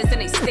getting fillers and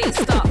they stay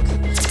stuck.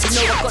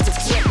 You know I got the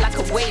drip like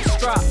a wave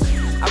struck.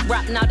 I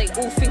rap now, they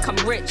all think I'm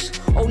rich.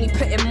 Only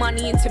putting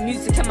money into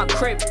music in my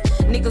crib.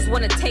 Niggas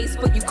wanna taste,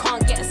 but you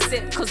can't get a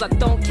sip. Cause I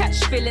don't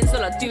catch feelings,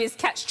 all I do is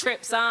catch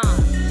trips.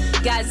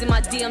 Guys in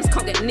my DMs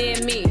can't get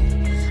near me.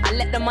 I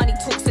let the money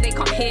talk so they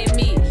can't hear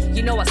me.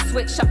 You know I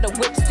switch up the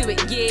whips, do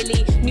it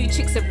yearly. New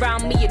chicks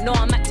around me, you know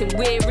I'm acting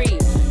weary.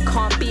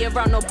 Can't be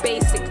around no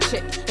basic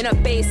chick in a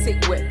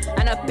basic whip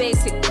and a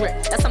basic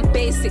grip. That's some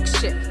basic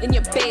shit in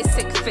your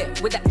basic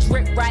fit. With that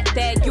drip right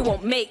there, you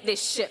won't make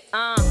this shit.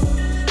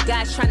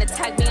 Guys trying to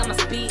tag me, I'ma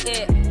speed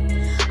it.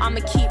 I'ma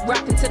keep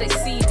rapping till they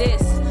see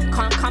this.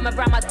 Can't come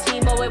around my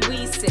team or where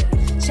we sit.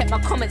 Check my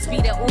comments,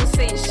 be they're all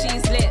saying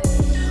she's lit.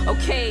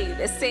 Okay,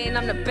 they're saying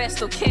I'm the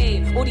best,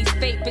 okay. All these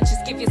fake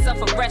bitches, give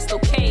yourself a rest,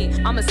 okay.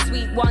 I'm a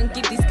sweet one,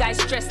 give these guys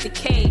stress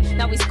decay.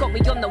 Now he's got me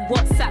on the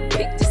WhatsApp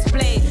pic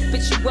display.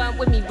 Bitch, you weren't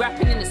with me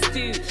rapping in the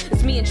stew.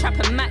 It's me and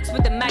Trapper Max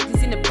with the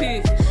Maggies in the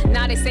booth.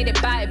 Now they say they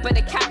buy it, but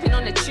they're capping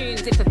on the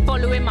tunes. If they're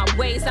following my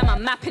ways,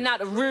 I'm mapping out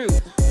the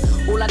route.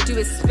 All I do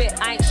is spit,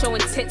 I ain't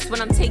showing tits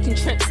when I'm taking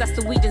trips. That's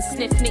the weed and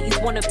sniff,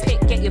 nitties wanna pick,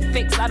 get your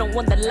fix. I don't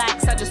want the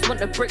likes, I just want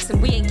the bricks. And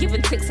we ain't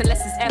giving ticks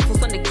unless it's Air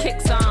Force on the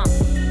kicks,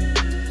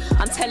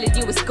 I'm telling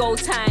you it's go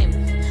time.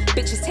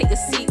 Bitches take a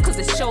seat cause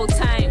it's show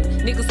time.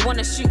 Niggas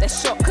wanna shoot their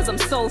shot cause I'm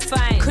so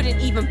fine. Couldn't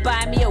even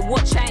buy me a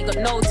watch, I ain't got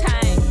no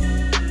time.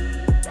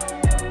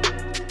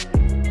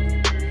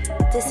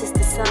 This is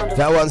the sound of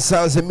that one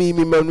sounds of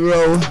Mimi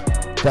Monroe.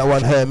 That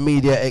one her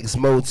Media X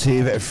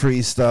Motive at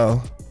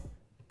freestyle.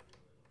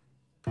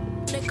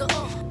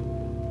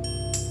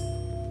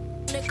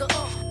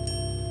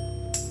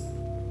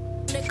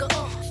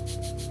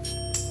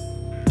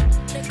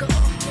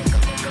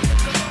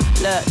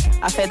 Look,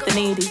 I fed the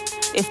needy.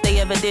 If they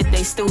ever did,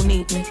 they still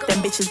need me.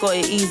 Them bitches got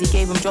it easy,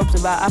 gave them jobs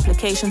without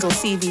applications or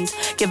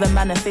CVs. Give them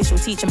man official,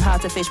 teach them how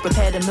to fish,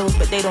 prepare the meals,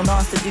 but they don't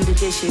ask to do the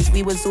dishes.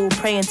 We was all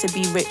praying to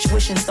be rich,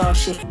 wishing star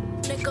shit.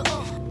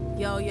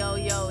 Yo, yo,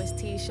 yo, it's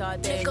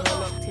T-Sharday and you're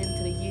locked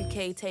into the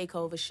UK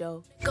Takeover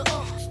show.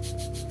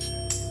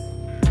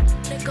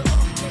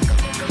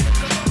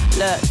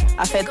 Look,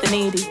 I fed the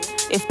needy.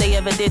 If they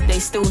ever did, they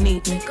still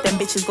need me. Them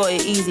bitches got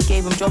it easy,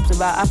 gave them jobs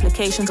without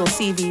applications or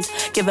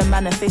CVs. Give a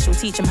man official,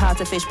 teach them how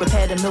to fish,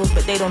 prepare the meals,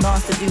 but they don't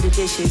ask to do the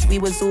dishes. We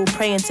was all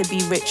praying to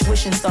be rich,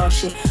 wishing star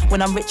shit.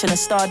 When I'm rich and a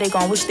star, they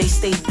gon' wish they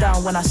stayed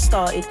down when I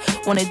started.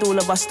 Wanted all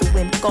of us to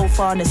win, go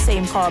far in the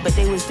same car, but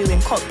they was doing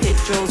cockpit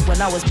drills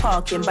when I was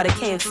parking by the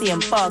KFC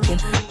and barking.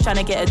 Trying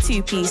to get a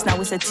two-piece, now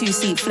it's a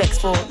two-seat flex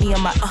for me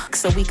and my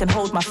so we can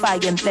hold my thigh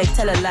and leg.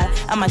 Tell a lie,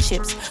 and my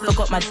chips,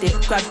 forgot my dip,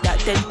 grabbed that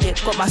then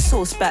dip, got my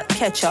sauce back,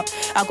 ketchup.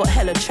 I got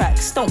hella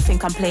tracks, don't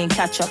think I'm playing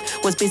catch up.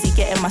 Was busy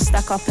getting my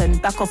stack up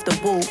and back off the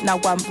wall. Now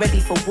I'm ready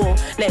for war,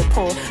 let it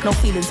pour, no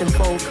feelings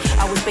involved.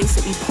 I was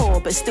basically poor,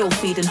 but still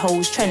feeding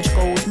hoes. Trench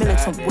goals,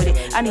 militant with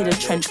it. I need a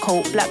trench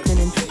coat, black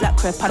linen, black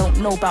crepe. I don't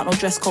know about no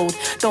dress code.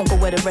 Don't go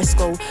where the rest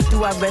go.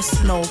 Do I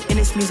rest? No. In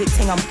this music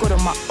thing, I'm good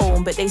on my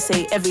own, but they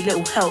say every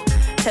little help.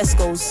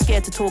 Tesco's,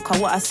 scared to talk,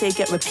 and what I say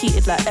get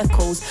repeated like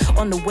echoes.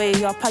 On the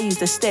way up, I use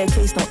the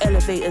staircase, no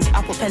elevators.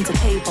 I put pen to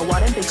paper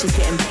while them bitches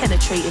getting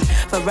penetrated.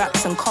 For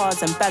racks and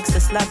cards and bags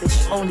that's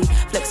lavish. Only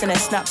flexing their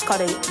snaps, cause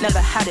they never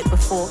had it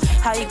before.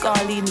 How you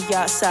gonna leave me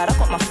outside? I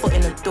got my foot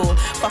in the door.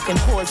 Fucking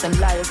whores and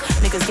liars.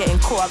 Niggas getting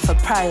caught up for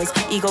priors.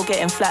 Ego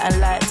getting flat and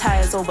light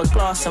tires over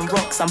glass and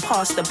rocks. I'm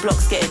past the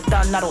blocks, get it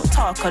done. I don't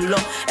talk a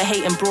lot. A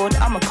hating broad,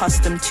 I'm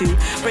accustomed to.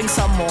 Bring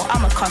some more,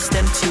 I'm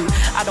accustomed to.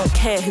 I don't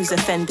care who's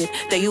offended.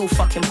 They all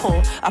fucking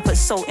poor. I put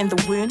salt in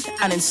the wound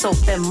and insult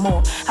them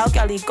more. How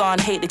galley gone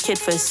hate the kid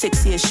for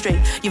 6 years straight?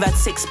 You've had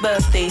 6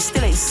 birthdays,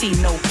 still ain't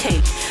seen no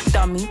cake.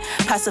 Dummy,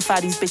 pacify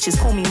these bitches,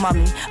 call me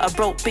mummy. A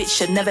broke bitch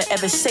should never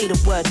ever say the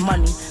word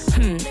money.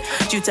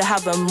 Due to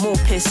have them more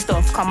pissed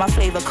off. Come my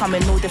flavour come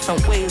in all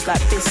different ways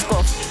like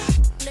Biscoff.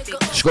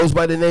 She goes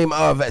by the name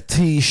of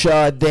T.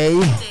 Sade.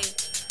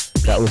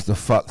 That was the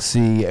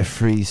Foxy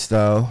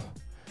freestyle.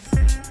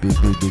 Big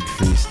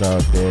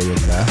freestyle there and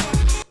that.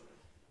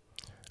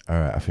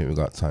 Alright, I think we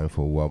got time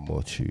for one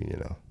more tune, you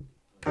know.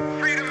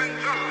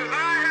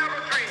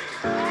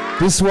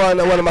 This one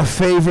of my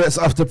favourites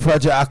off the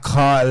project, I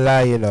can't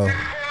lie, you know.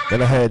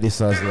 When I heard this,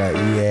 I was like,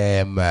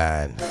 yeah,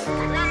 man.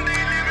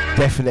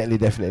 Definitely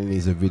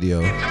needs a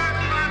video.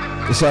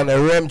 It's on the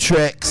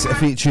Remtrex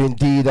featuring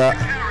Dida.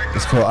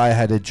 It's called I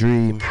Had a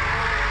Dream.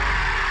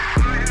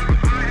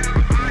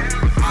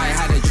 I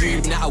had a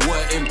dream that I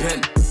worked in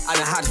pen, and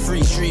I had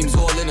 3 streams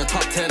all in the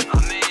top 10.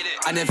 I made it.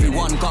 And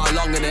everyone got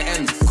along in the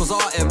end. Cause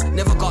RM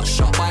never got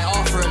shot by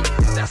our friend.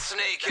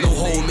 No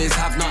homies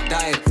have not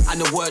died, and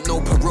the word no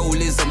parole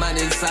is a man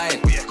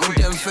inside. When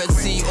them feds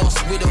see us,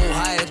 we don't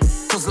hide.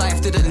 Cause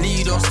life didn't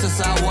lead us to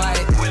South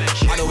White.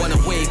 I don't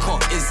wanna wake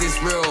up, is this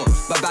real?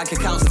 My bank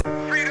account's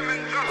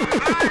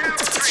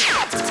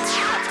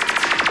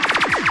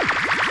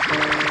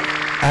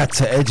Had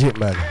to edge it,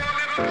 man.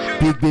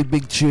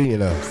 Big tune, you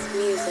know.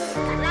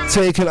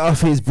 Taken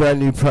off his brand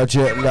new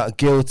project, Not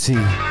Guilty.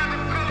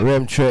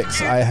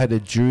 Remtrex, I Had a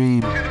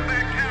Dream,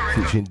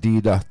 featuring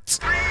Dida.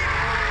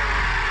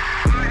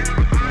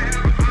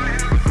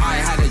 I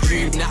had a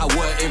dream that I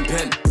worked in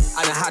pen,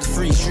 and I had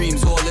 3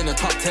 streams all in the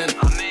top 10.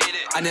 I made it.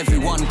 And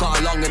everyone got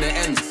along in the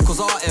end. Cause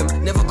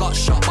RM never got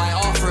shot by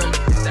our friend.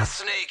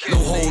 No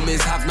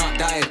homies have not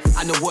died,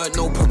 and the word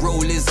no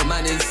parole is a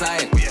man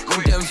inside.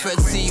 When them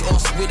feds see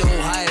us, we don't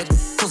hide.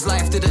 Cause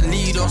life didn't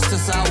lead us to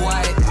South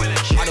White.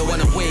 I don't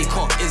wanna wake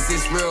up, is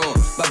this real?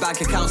 My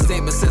bank account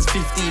statement says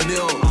 50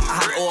 mil.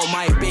 I had all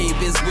my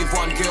babies with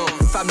one girl.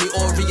 Family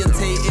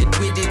orientated,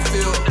 we did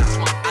feel.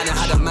 And I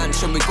had a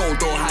mansion with gold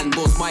door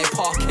handles. My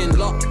parking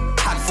lot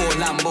had 4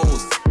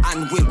 Lambos.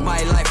 And with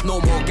my life, no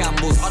more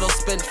gambles. I don't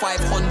spend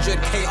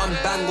 500k on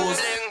bangles.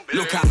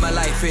 Look at my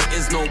life, it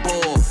is no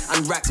bore.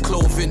 And racks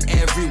clothing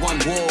everyone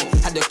wore.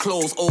 Had the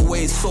clothes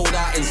always sold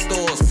out in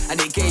stores. And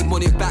it gave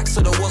money back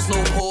so there was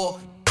no poor.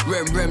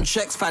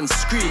 Remtrex fans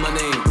scream my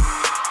name.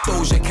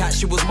 Doja Cat,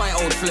 she was my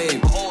old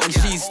flame. And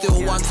she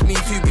still wants me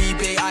to be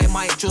bae. I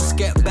might just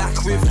get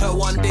back with her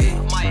one day.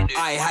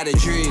 I had a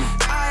dream.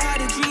 I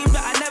had a dream,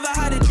 but I never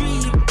had a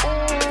dream.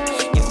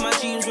 If my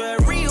dreams were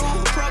real,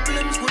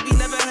 problems would be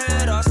never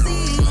heard or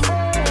seen.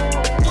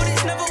 But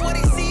it's never what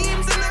it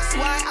seems, and that's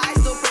why I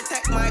still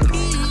protect my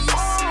peace.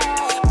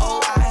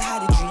 Oh, I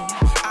had a dream.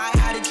 I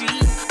had a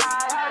dream.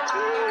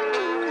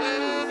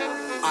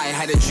 I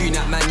had a dream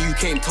that Man U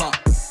came top,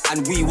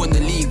 and we won the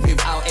league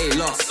without a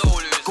loss.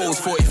 Goals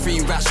 43,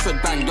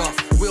 Rashford banged off.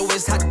 We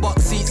always had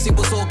box seats, it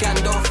was all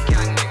ganged off.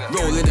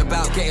 Rolling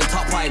about, getting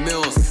top high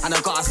meals. And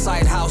I got a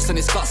side house and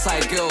it's got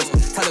side girls.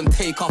 Tell them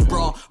take off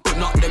bra, but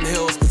not them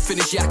hills.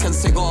 Finish yak and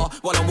cigar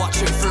while I'm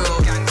watching thrill.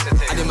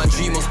 And in my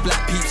dream us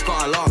black peeps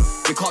got along.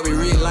 Because we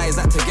realise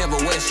that together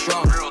we're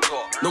strong.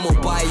 No more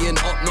buying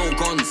up, no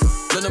guns.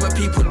 None of my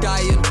people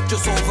dying,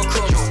 just over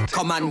crumbs.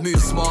 Come and move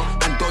smart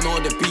and done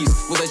all the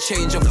beats. With a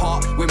change of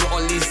heart when we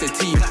unleashed the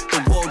team.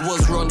 The world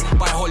was run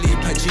by Holly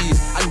Pagees,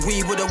 and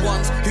we were the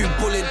ones who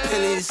bullied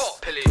pillies.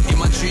 In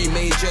my dream,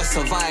 major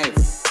survive.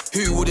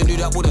 Who would've knew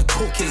that would've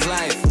took his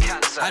life?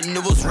 And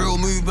there was real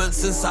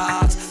movements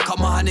inside.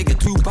 Come on, nigga,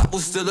 Tupac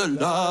was still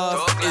alive.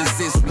 Is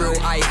this real?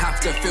 I have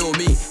to feel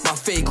me. My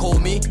fake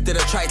homie did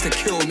I try to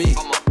kill me.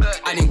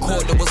 And in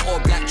court there was all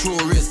black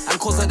juries. And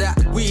cause of that,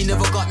 we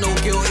never got no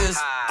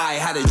guilties. I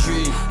had a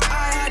dream.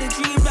 I had a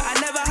dream, but I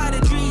never had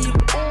a dream.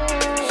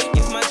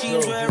 If my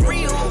dreams were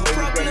real,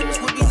 problems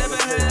would be never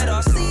heard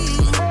or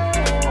seen.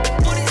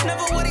 But it's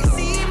never what it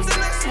seems, and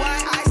that's why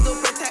I still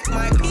protect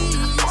my peace.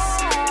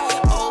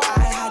 Oh,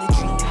 I had a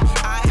dream.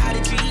 I had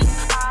a dream.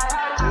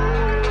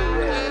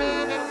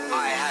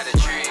 I had a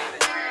dream.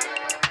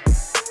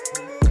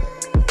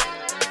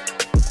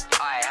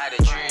 I had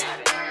a dream.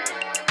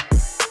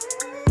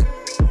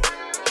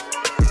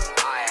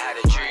 I had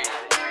a dream.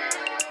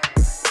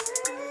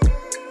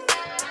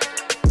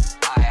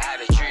 I had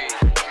a dream.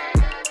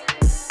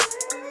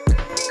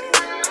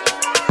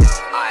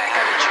 I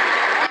had a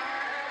dream.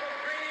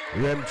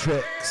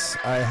 Remtrex,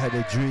 I Had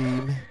a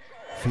Dream,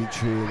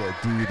 featuring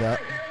D-Dot.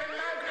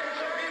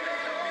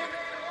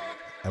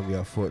 And we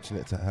are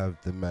fortunate to have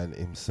the man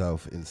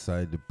himself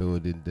inside the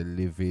building, the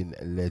living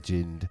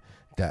legend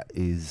that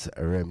is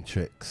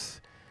Remtrex.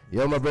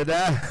 Yo, my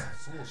brother.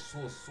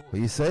 What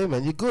you say,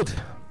 man? You good?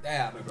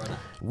 Yeah, my brother.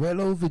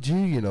 Well overdue,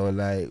 you know,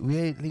 like, we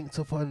ain't linked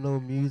up on no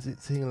music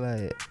thing,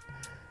 like,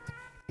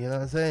 you know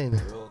what I'm saying?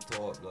 Real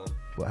talk, man.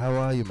 But how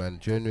are you, man?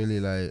 Generally,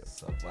 like...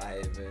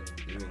 Surviving,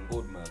 doing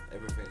good, man.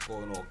 Everything's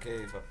going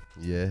okay, fam.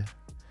 Yeah.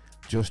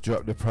 Just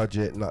dropped the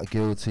project, Not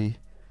Guilty.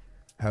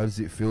 How does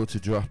it feel to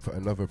drop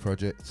another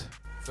project?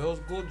 Feels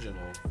good, you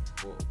know,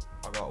 but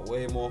I got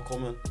way more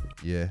coming.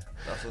 Yeah.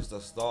 That's just the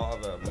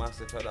start of a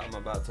massive head that I'm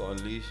about to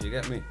unleash, you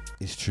get me?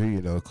 It's true,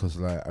 you know, because,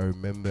 like, I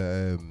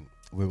remember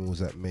when we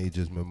was at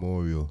Major's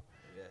Memorial,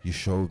 you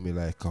showed me,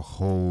 like, a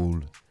whole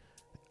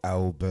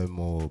album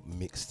or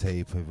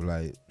mixtape of,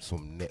 like,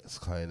 some next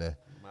kind of...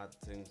 Mad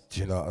things.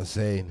 Do you know what I'm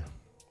saying?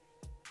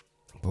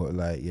 But,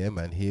 like, yeah,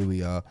 man, here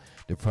we are.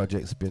 The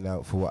project's been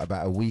out for, what,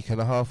 about a week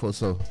and a half or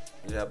so?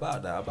 Yeah,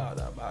 about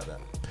that.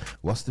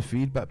 What's the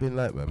feedback been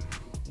like, man?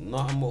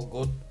 Nothing but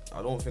good.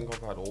 I don't think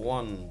I've had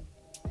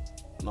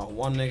not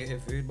one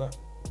negative feedback.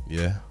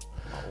 Yeah.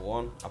 Not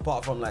one.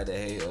 Apart from, like, the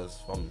haters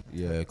from...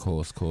 Yeah, of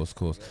course.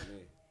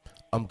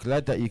 I'm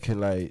glad that you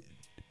can, like,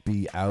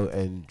 be out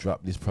and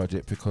drop this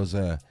project because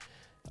I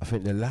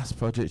think the last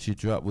project you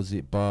dropped, was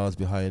it Bars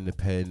Behind the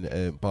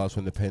Pen, Bars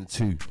from the Pen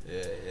 2?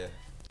 Yeah.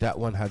 That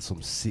one had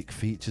some sick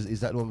features. Is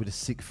that the one with the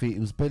sick feet?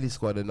 It was Belly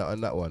Squad and on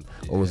that one?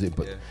 Or was it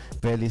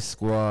Belly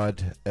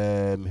Squad?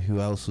 Who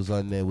else was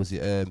on there? Was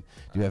it, do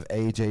you have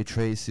AJ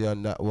Tracy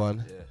on that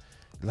one? Yeah.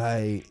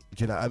 Like,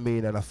 do you know what I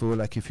mean? And I feel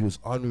like if you was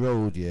on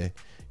road, you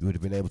would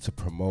have been able to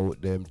promote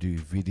them, do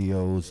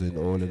videos and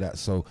all of that.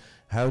 So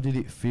how did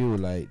it feel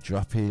like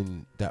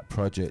dropping that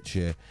project,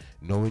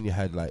 knowing you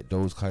had like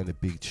those kind of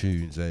big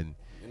tunes? And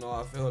you know,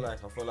 I feel like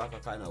I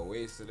kind of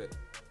wasted it.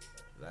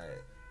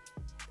 Like,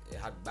 it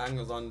had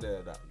bangers on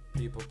there that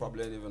people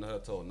probably ain't even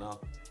heard till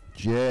now.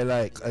 Yeah,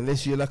 like,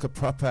 unless you're like a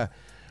proper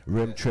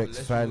Remtrex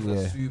fan, you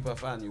was a super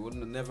fan, you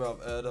wouldn't have never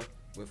have heard them.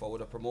 If I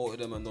would have promoted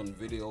them and done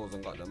videos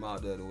and got them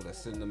out there, they would have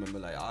seen them and be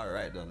like,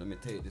 alright then, let me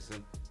take this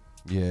in.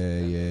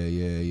 Yeah.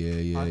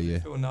 How do you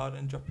feel now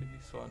then dropping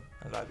this one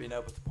and like being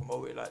able to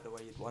promote it like the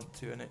way you'd want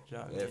to, innit? Do you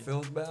know what I mean? It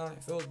feels better.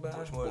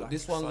 Much more, but like,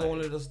 this one's exciting.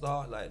 only the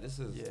start. Like, this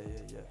is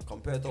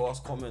compared to us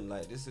coming.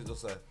 Like, this is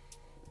just a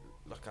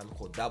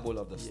little dabble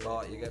of the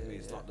start. You get me?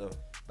 It's not the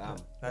bam.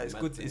 Like,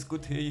 it's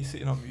good to hear you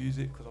sitting on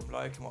music because I'm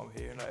liking what I'm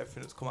hearing. Like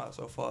everything that's come out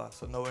so far.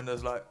 So knowing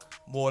there's like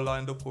more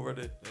lined up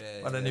already,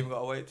 I don't even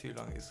gotta wait too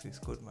long. It's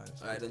good, man.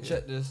 Alright, then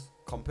check this.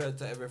 Compared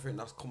to everything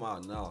that's come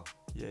out now,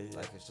 yeah.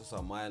 Like, it's just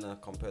a minor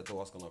compared to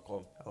what's gonna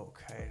come.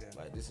 Okay then.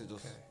 Like, this is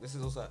just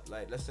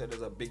like, let's say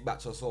there's a big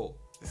batch of salt.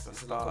 This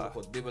is like a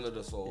little dibble of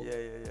the salt.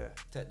 Yeah.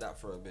 Take that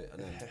for a bit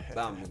and then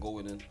bam, you're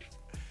going in.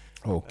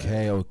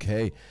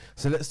 Okay.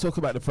 So let's talk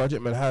about the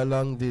project, man. How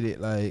long did it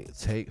like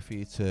take for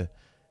you to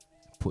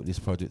put this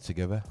project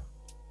together?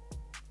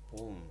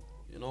 Boom.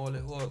 You know what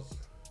it was?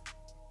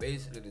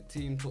 Basically, the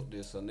team took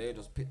this and they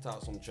just picked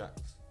out some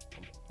tracks.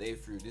 And they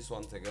threw this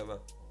one together.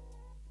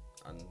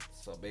 And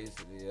so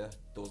basically, there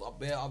was a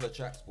bare other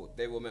tracks, but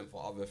they were meant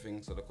for other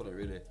things, so they couldn't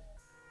really.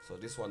 So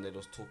this one they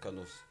just took and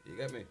just, you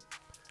get me?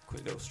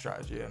 Quick little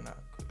strategy and that.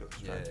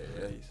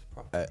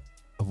 Yeah.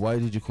 Why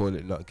did you call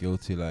it Not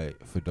Guilty?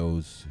 Like, for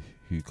those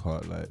who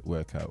can't like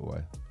work out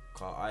why.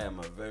 Cause I am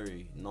a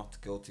very not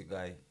guilty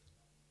guy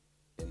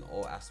in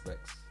all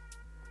aspects.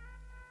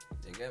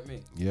 You get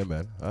me? Yeah,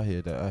 man. I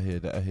hear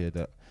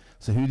that.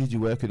 So who did you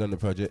work with on the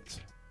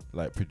project?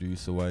 Like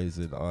producer wise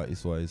and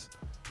artist wise?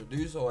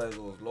 Producer wise,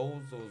 there was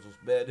loads. There was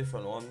just bare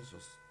different ones.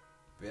 Just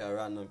bare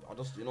random.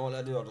 You know what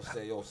I do? I just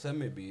say, yo, send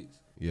me beats.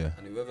 Yeah.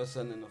 And whoever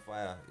sending the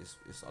fire, it's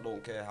I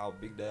don't care how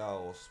big they are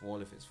or small.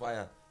 If it's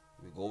fire,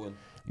 we're going.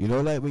 You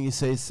know, like when you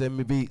say send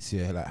me beats,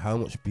 like how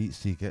much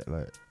beats do you get?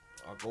 Like,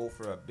 I go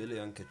for a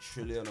billion,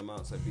 quadrillion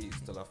amounts of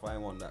beats till I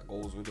find one that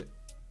goes with it.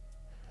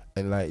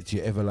 And like, do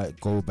you ever like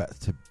go back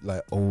to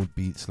like old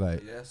beats,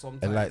 like, yeah,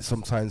 sometimes. And like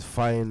sometimes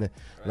find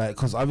like,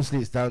 cause obviously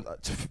it's down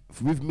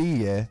with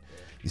me,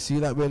 You see,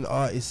 like when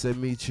artists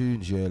send me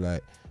tunes, yeah,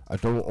 like I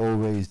don't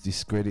always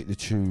discredit the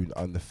tune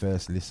on the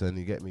first listen.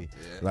 You get me?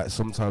 Yeah. Like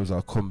sometimes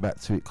I'll come back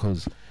to it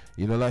because,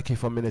 you know, like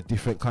if I'm in a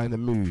different kind of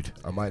mood,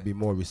 I might be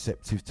more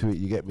receptive to it.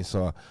 You get me?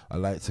 So I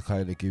like to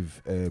kind of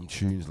give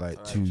tunes like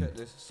Alright, check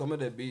this. Some of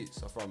the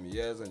beats are from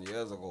years and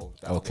years ago.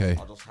 That Okay.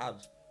 I just had,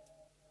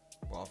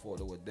 but I thought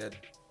they were dead.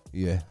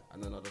 Yeah.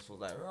 And then I just was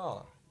like,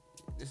 rah,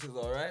 this is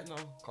alright now.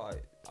 Cause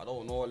I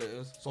don't know what it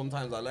is.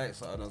 Sometimes I like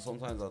something and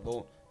sometimes I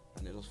don't.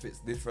 And it just fits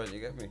different,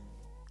 you get me?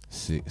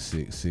 Sick.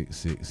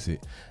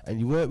 And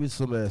you work with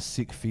some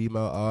sick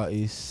female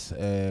artists.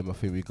 I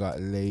think we got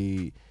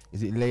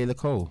is it Layla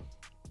Cole?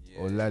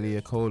 Or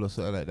Lalia Cole or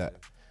something like that.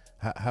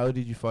 How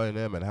did you find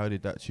them and how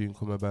did that tune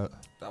come about?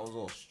 That was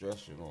all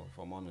stress, you know, if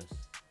I'm honest.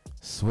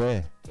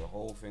 Swear. The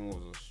whole thing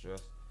was a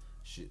stress.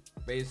 Shit.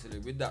 Basically,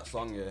 with that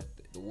song, yeah,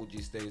 the Would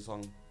You Stay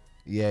song.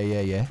 Yeah.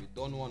 We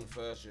done one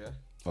first, yeah.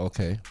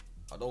 Okay.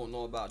 I don't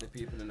know about the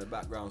people in the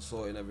background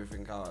sorting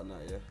everything out and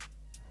that, yeah.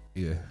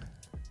 Yeah.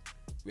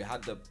 We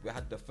had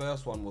the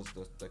first one was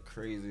the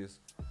craziest,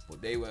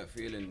 but they weren't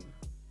feeling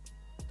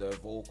the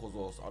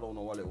vocals or I don't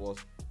know what it was,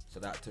 so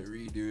that to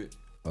redo it.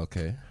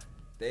 Okay.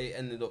 They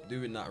ended up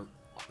doing that,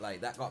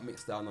 like that got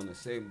mixed down on the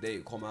same day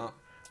it come out.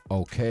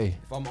 Okay.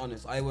 If I'm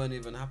honest, I weren't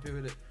even happy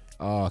with it.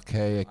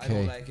 Okay. I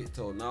don't like it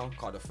till now,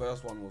 cause the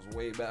first one was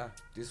way better.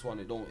 This one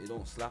it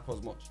don't slap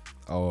as much.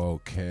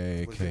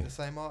 Okay. Was it the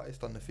same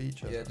artist on the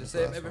feature? Yeah, the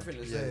same, everything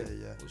the same.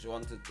 Yeah. But she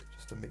wanted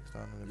just a mix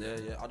down.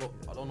 Yeah. I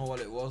don't know what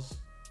it was.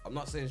 I'm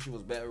not saying she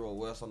was better or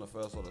worse on the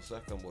first or the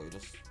second, but it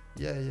just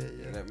Yeah.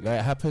 Like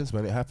it happens,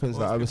 man. It happens.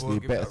 Like obviously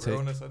better take.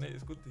 On it.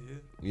 It's good to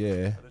hear.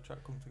 Yeah. How the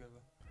track come together.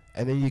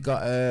 And then you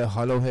got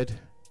Hollowhead.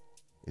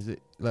 Is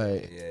it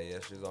like? Yeah.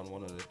 She's on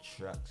one of the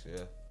tracks.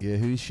 Yeah. Yeah.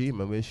 Who's she,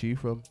 man? Where's she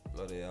from?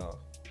 Bloody hell.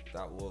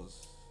 That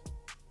was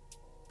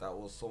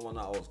someone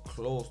that I was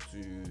close to,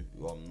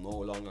 who I'm no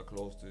longer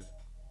close to.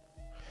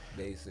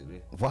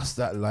 Basically. What's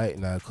that like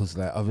now? Because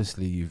like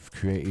obviously you're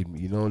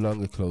no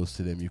longer close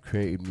to them. You've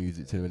created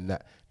music to them, and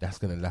that's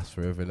gonna last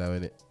forever now,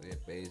 innit? Yeah,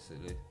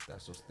 basically.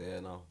 That's just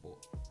there now, but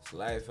it's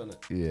life,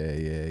 innit?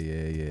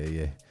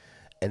 Yeah.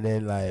 And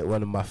then like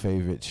one of my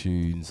favorite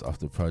tunes off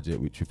the project,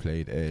 which we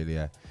played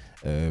earlier,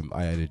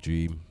 I Had a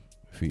Dream,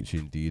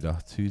 featuring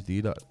D-Dot. Who's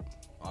D-Dot?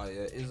 Oh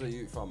yeah, it's a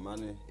youth from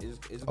Manny.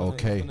 It's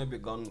gonna be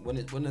gone when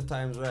the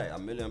time's right.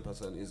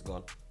 1,000,000% is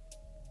gone.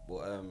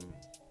 But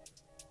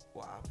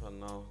what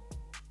happened now?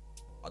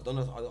 I don't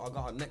know. I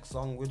got a next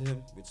song with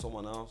him with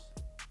someone else.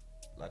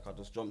 Like I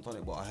just jumped on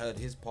it, but I heard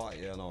his part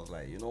here and I was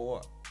like, you know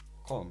what?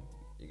 Come,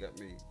 you get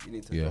me. You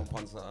need to jump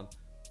on something.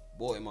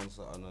 Bought him on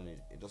something and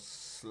it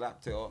just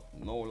slapped it up.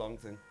 No long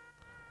thing.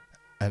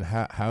 And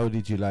how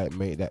did you like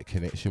make that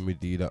connection with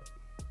D-Dot?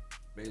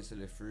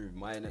 Basically through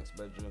my next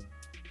bedroom.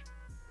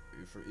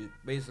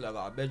 Basically, I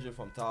got a bedroom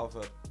from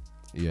Takeover.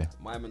 Yeah.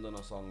 My man done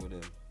a song with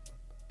him.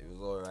 It was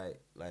alright,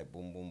 like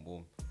boom, boom,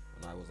 boom.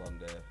 And I was on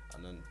there,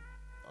 and then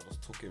I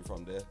just took him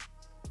from there.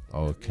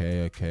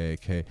 Okay.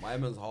 My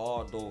man's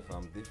hard though,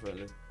 fam,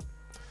 differently.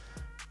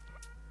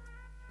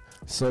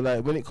 So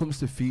like when it comes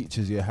to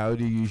features, yeah, how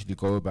do you usually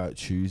go about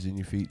choosing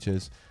your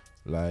features?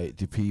 Like,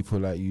 do people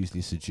like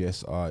usually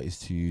suggest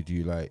artists to you? Do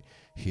you like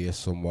hear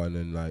someone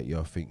and like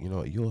you think, you know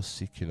what, you're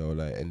sick, you know,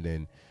 like, and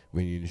then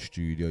when you're in the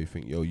studio, you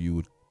think, yo, you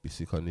would be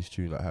sick on this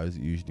tune? Like, how does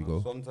it usually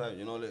go? Sometimes,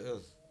 you know what it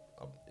is?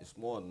 It's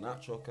more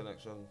natural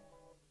connection.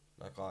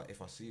 Like,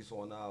 if I see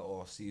someone out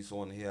or I see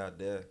someone here or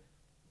there,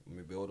 when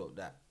we build up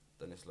that,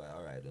 then it's like,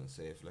 alright, then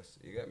safe,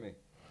 you get me?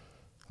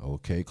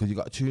 Okay, because you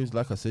got tunes,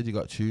 like I said, you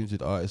got tunes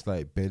with artists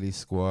like Belly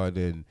Squad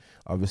and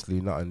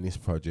obviously not on this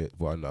project,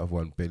 but another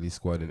one, Belly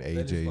Squad and AJ.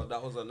 Belly Squad,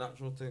 that was a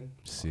natural thing.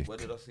 Sick. Where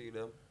did I see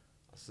them?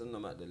 I seen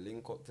them at the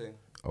link up thing.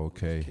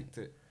 Okay. We just kicked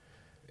it.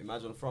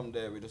 Imagine from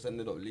there, we just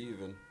ended up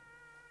leaving,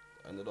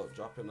 ended up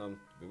dropping them.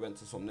 We went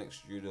to some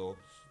next studio,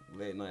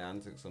 late night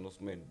antics, and just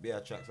made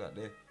bare tracks that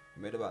day.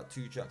 We made about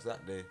 2 tracks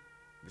that day.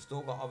 We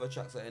still got other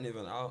tracks that ain't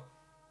even out.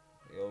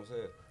 You know what I'm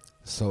saying?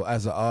 So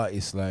as an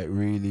artist, like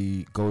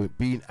really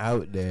being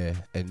out there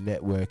and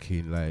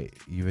networking, like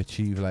you've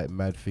achieved like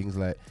mad things.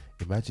 Like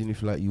imagine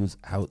if like you was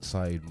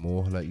outside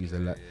more, like you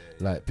was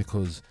like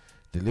because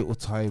the little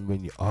time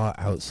when you are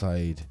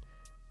outside,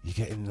 you're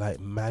getting like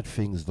mad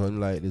things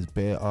done. Like there's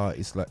bare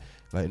artists,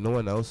 like no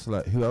one else.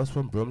 Like who else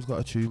from Brum's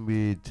got a tune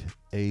with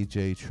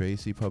AJ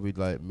Tracy? Probably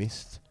like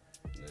Missed.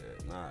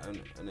 Yeah, and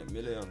it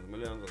millions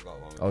have got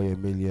one. Oh yeah,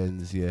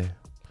 millions, yeah.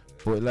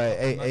 But like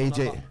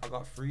AJ, I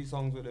got 3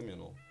 songs with him, you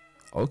know.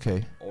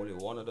 Okay. Only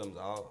one of them's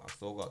out. I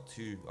still got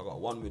 2. I got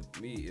one with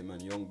me, him,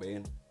 and Young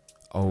Bane.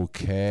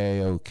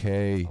 Okay.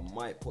 I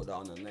might put that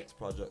on the next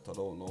project. I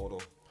don't know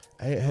though.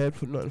 I ain't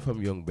heard nothing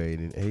from Young Bane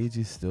in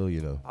ages still,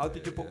 you know. How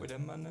did you book with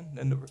them, man, then?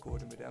 End up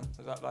recording with them?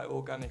 Was that like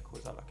organic or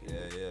was that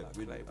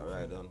like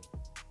Alright then.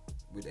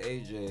 With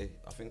AJ,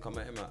 I think I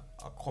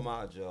come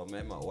out of jail,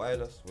 met him at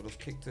Wireless. We just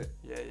kicked it.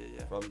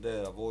 Yeah. From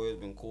there, I've always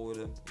been cool with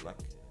him. Like,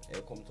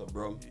 here come to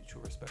Brum.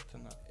 Mutual respect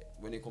and that.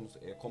 When it comes to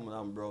coming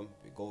down Brum,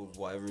 it goes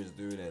whatever he's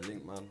doing there,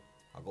 link man.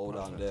 I go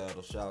down there, I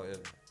just shout him.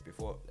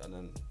 before, and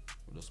then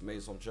we just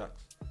made some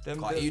tracks.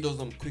 Them He does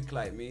them quick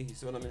like me. You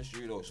see when I'm in the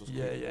studio, it's just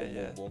quick, boom,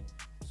 boom, boom.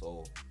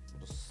 So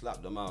we just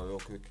slap them out real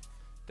quick.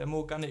 Them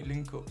organic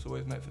link-ups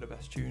always make for the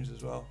best tunes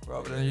as well,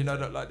 rather than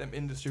that like them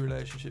industry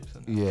relationships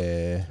and Yeah.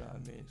 You know what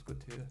I mean? It's good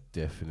to hear.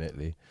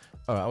 Definitely.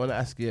 All right, I want to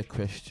ask you a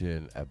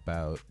question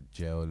about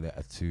Jail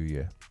Letter 2,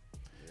 yeah?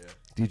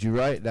 Did you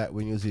write that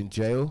when you was in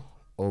jail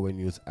or when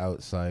you was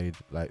outside,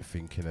 like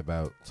thinking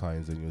about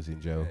times when you was in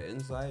jail? Yeah,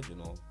 inside,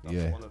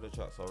 That's one of the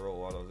tracks I wrote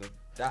while I was in.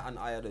 That and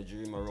I Had a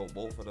Dream, I wrote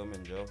both of them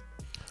in jail.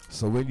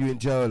 So when you're in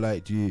jail,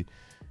 like, do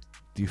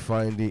you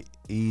find it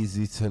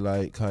easy to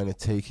like kind of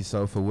take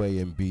yourself away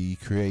and be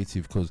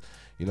creative? Because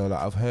like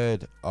I've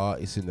heard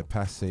artists in the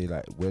past say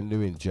like when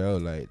they're in jail,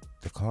 like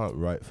they can't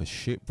write for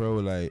shit, bro.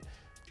 Like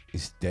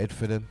it's dead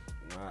for them.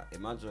 Nah,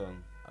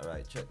 imagine.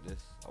 Alright, check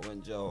this. I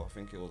went jail. I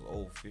think it was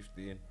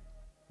 15.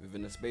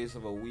 Within the space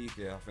of a week,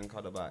 I think I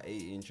had about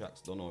 18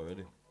 tracks done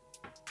already.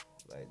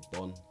 Like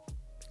done.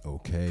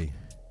 Okay.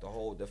 The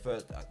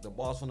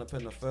bars from the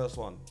pen, the first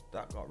one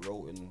that got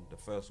wrote in the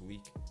first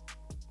week.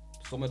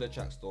 Some of the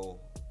tracks though,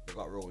 they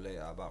got wrote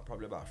later,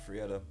 probably about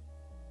 3 of them.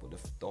 But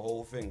the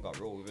whole thing got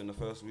wrote within the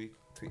first week,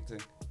 quick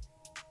thing.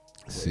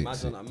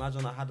 Imagine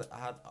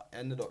I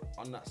ended up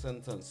on that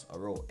sentence. I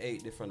wrote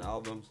 8 different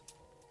albums.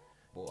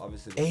 But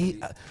obviously,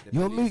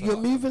 you're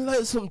moving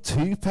like some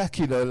Tupac,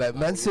 like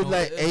man said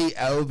like 8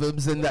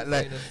 albums and that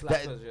like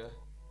that.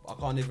 I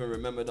can't even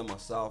remember them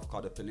myself.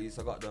 Cause the police,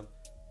 I got them.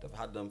 They've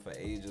had them for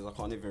ages. I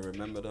can't even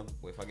remember them.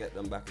 But if I get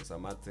them back, it's a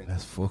mad thing.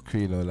 That's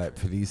fuckery, like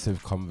police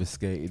have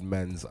confiscated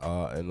man's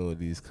art and all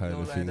these kind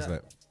of things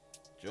like.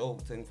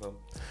 Joke thing, fam.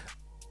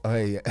 Oh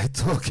yeah,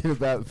 talking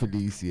about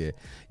police, yeah,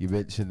 you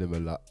mentioned them a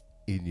lot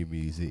in your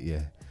music,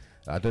 yeah.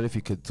 I don't know if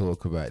you could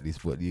talk about this,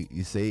 but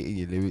you say it in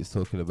your lyrics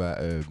talking about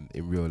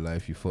in real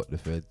life you fought the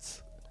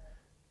feds.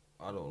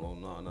 I don't know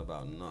nothing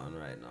about nothing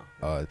right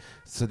now.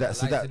 So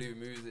that's I like to do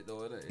music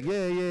though,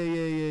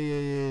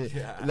 innit?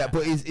 Yeah. Like,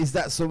 but is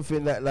that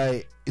something that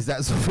like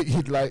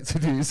you'd like to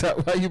do? Is that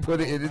why you put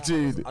it in the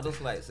tune? I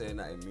just like saying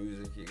that in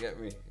music. You get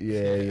me?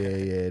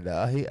 Yeah. No,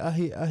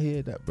 I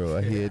hear that, bro.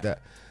 I hear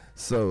that.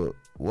 So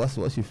what's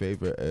your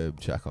favorite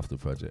track off the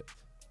project?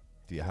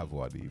 Do you have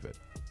one even?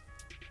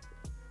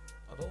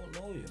 I don't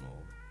know,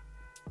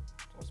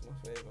 What's my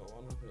favorite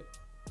one of it?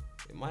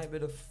 It might be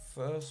the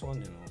first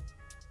one,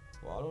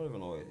 Well, I don't even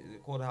know. Is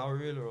it called How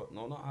Real?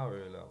 No, not How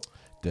Real.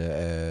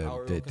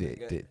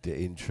 The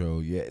intro,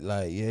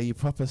 you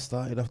proper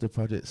started off the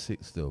project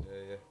 6 still.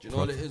 Yeah. Do you know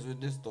what it is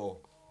with this though?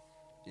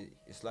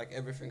 It's like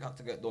everything had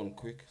to get done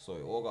quick, so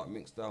it all got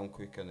mixed down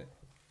quick, and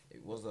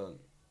it wasn't.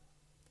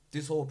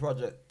 This whole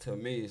project to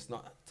me, it's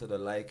not to the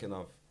liking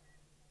of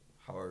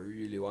how I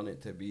really want it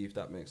to be, if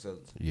that makes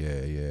sense.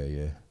 Yeah.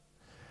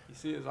 You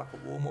see it as like a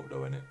warm-up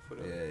though, innit? For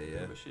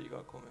the shit you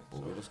got coming.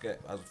 But we just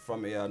get, as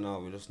from here now,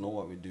 we just know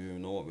what we do,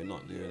 know what we're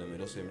not doing, and we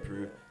just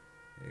improve.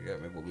 You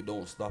get me? But we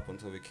don't stop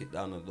until we kick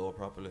down the door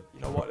properly.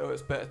 You know what though,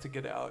 it's better to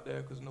get it out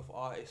there, because enough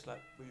artists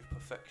like with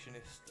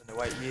perfectionists and they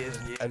wait years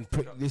and years. And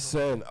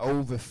listen,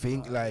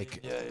 overthink like.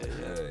 Yeah.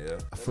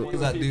 I feel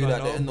that do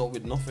that, they end up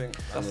with nothing.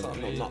 That's and what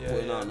I mean, not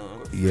putting out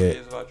nothing.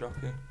 Years without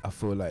dropping. I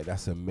feel like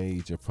that's a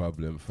major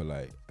problem for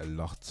like a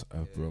lot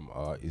of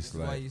artists.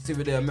 Like, why you see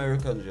with the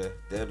Americans,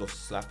 they're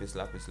just slap it,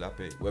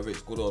 whether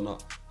it's good or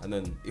not. And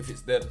then if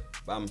it's dead,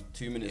 bam,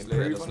 2 minutes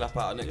later, they slap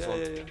out the next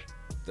one.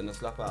 Then they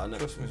slap out the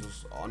next one. It's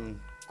just on,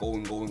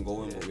 going.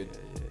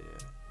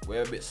 But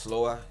we're a bit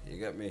slower, you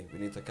get me? We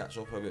need to catch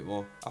up a bit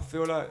more. I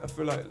feel like a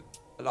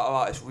lot of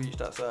artists reach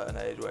that certain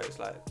age where it's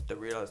like they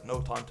realise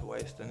no time to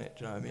waste in it.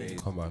 Do you know what I mean?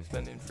 Come on.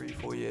 Spending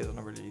 3-4 years on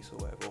a release or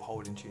whatever, or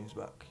holding tunes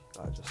back.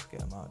 Just get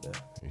them out there.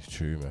 It's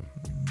true, man.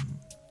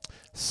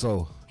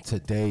 So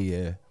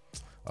today,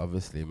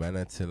 obviously, man, I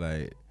had to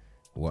like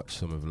watch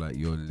some of like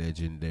your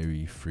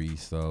legendary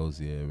freestyles,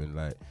 and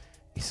like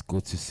it's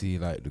good to see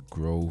like the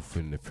growth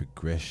and the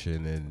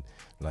progression and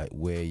like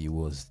where you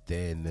was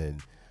then,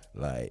 and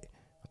like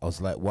I was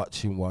like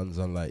watching ones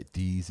on like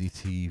DZ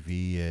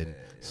TV and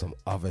some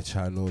other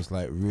channels,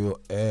 like real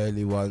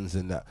early ones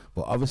and that.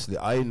 But obviously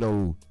I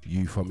know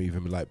you from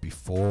even like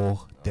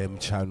before them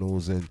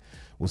channels, and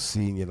was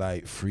seeing you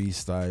like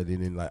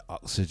freestyling in like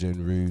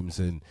oxygen rooms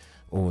and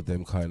all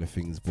them kind of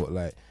things. But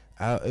like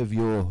out of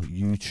your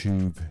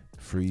YouTube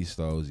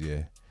freestyles,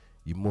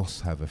 you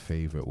must have a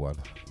favourite one.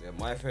 Yeah,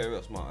 my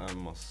favourite's my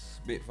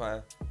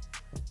Spitfire.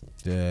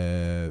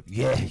 People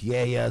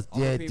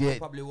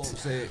probably won't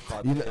say it,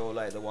 because they're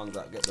like the ones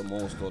that get the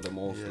most or the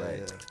most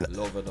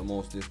love or the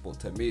most this, but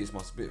to me it's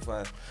my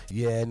Spitfire.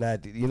 Yeah, nah,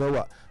 you know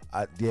what?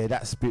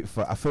 That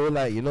Spitfire. I feel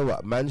like, you know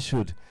what, man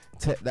should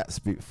take that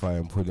Spitfire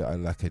and put it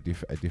on like a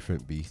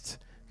different beat.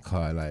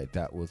 Car like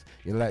that was,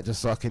 like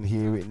just so I can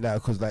hear it now,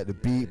 because like the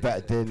beat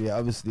back then,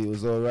 obviously it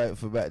was alright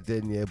for back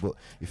then, but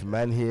if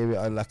man hear it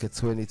on like a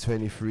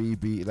 2023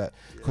 beat, like,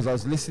 because I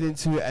was listening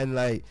to it and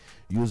like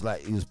he was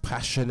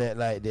passionate,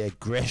 like the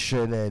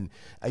aggression, and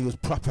he was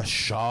proper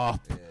sharp,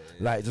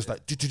 like just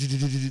like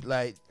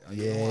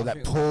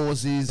like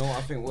pauses. No,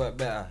 I think work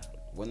better.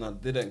 when I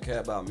didn't care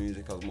about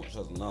music as much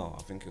as now,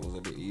 I think it was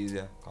a bit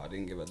easier, cause I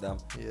didn't give a damn.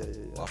 Yeah.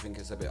 But I think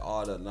it's a bit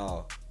harder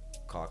now,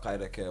 cause I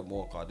kinda care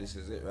more, cause this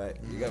is it, right?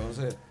 You get what I'm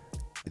saying?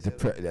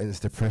 It's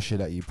the pressure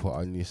that you put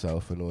on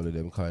yourself and all of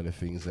them kind of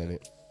things, ain't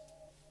it?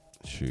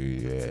 True,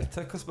 yeah.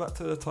 Take us back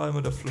to the time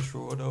of the Flush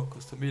Raw though,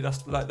 because to me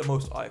that's like the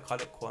most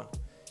iconic one,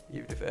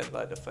 even if it ain't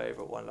like the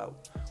favourite one. Like,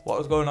 what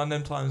was going on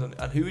them times, and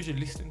who was you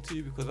listening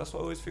to? Because that's what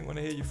I always think when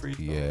I hear you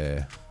freestyle.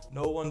 Yeah.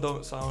 No one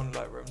don't sound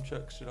like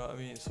Remtrex, you know what I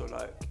mean? So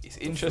like, it's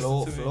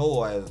interesting to me. Flow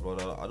wise,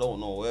 brother, I don't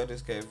know where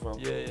this came from.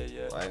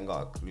 Yeah. I ain't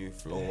got a clue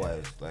flow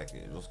wise, like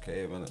it just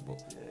came in it,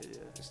 but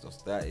it's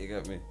just that, you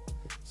get me?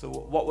 So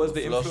what was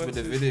the Flush influences?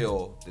 with the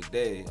video, the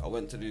day I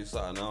went to do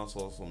something else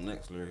or some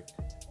next lyric.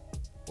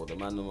 But the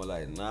man them were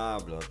like, nah,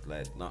 blood,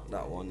 like, not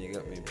that one, you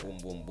get me? Boom,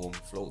 boom, boom,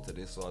 float to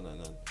this one,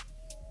 and then,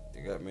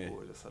 you get me?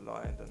 Oh, just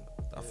aligned and...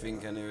 I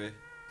think, anyway.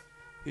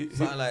 Who,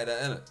 something like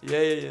that, innit?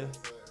 Yeah.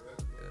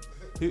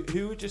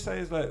 Who would you say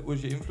is like,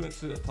 was your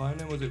influence at the time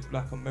then? Was it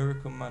Black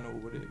American man, or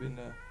would it have been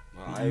the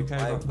UK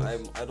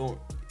rappers? I don't,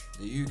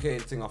 the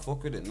UK thing, I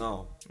fuck with it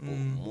now. But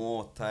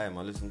more time,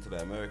 I listen to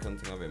the American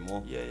thing a bit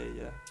more. Yeah.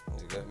 You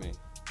get me?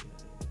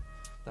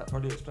 That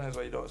probably explains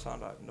why you don't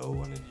sound like no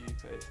one in the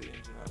UK scene, do you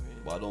know what I mean?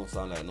 But I don't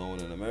sound like no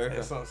one in America.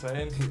 That's what I'm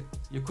saying.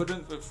 You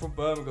couldn't, from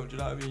Birmingham, do you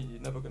know what I mean?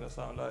 You're never going to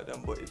sound like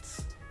them, but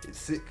it's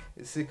sick.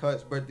 It's sick how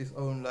it's bred this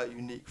own like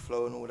unique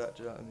flow and all that,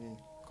 do you know what I mean?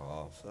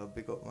 So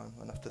big up, man.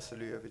 I have to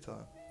salute every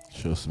time.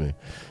 Trust me.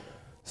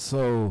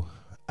 So,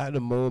 at the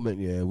moment,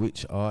 yeah,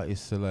 which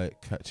artists are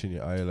like catching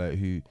your eye? Like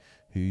who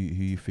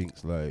you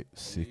think's like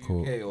sick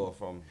or... UK or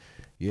from...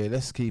 Yeah,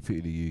 let's keep it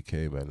in the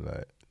UK, man.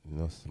 Like, you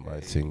know, that's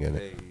my thing,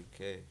 innit?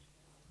 UK.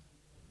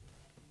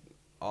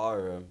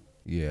 RM.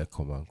 Yeah,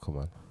 come on.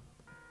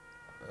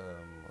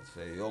 I'd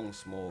say Young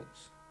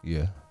Smokes.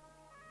 Yeah.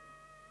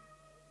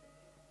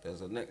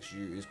 There's a next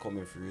youth who's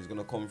coming through. He's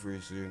gonna come through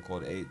soon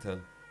called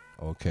 810.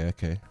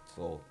 Okay.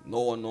 So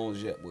no one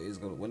knows yet, but it's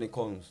gonna, when it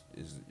comes,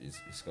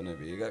 it's gonna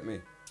be. You get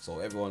me? So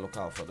everyone look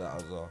out for that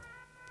as well.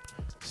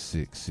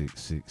 Sick.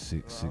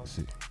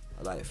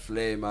 I like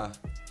Flamer.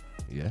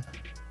 Yeah.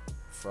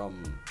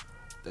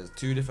 There's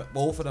two different,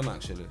 both of them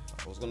actually.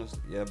 I was gonna,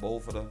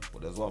 both of them,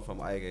 but there's one from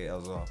Highgate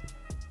as well.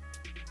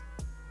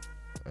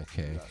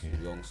 Okay.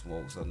 Young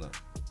Smokes and that.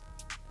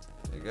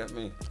 You get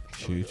me?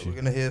 We're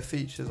gonna hear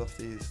features of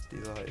these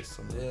artists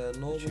on the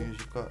no tunes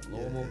you've got.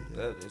 Normal.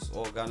 It's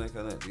organic,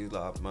 innit? These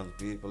like man's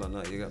people and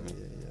that. You get me?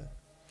 Yeah.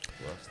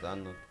 Well,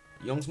 standard.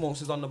 Young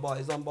Smokes is on the bar.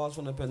 He's on bars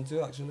from the pen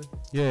too, actually.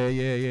 Yeah.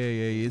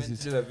 He meant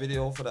to do a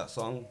video for that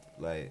song.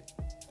 Like,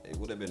 it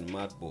would have been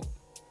mad, but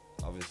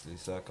obviously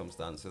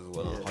circumstances.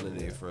 Went on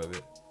holiday for a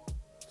bit.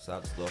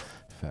 Sad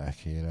stuff.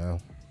 Fuck, you know.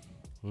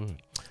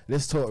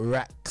 Let's talk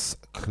racks,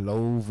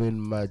 clothing,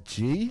 my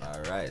G.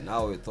 Alright,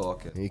 now we're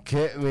talking. You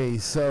get me?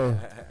 So,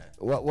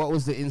 what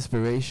was the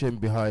inspiration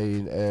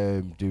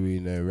behind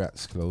doing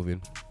racks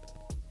clothing?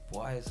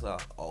 Why is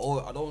that?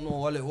 I don't know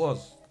what it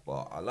was,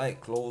 but I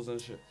like clothes and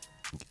shit.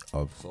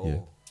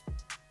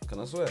 Can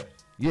I swear?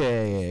 Yeah,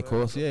 of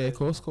course.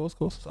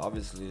 So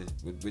obviously,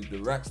 with the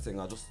racks thing,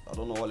 I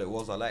don't know what it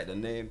was. I like the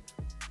name.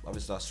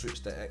 Obviously, I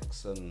switched the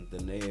X and the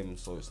name,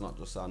 so it's not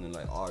just sounding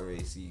like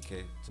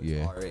R-A-C-K. So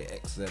it's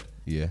R-A-X-Z.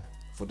 Yeah.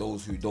 For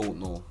those who don't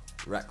know,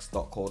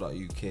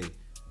 racks.co.uk.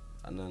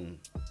 And then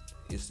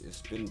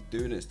it's been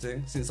doing its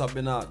thing. Since I've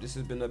been out, this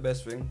has been the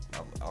best thing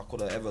I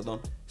could have ever done.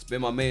 It's been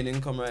my main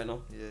income right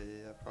now.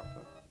 Yeah,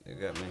 proper. You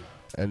get me?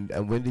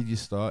 And when did you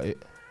start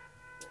it?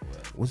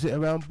 Was it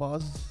around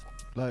bars?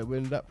 Like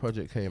when that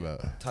project came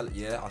out?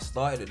 I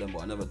started it then,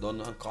 but I never done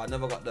that. I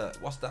never got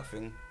that. What's that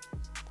thing?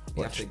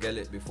 You have to get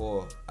it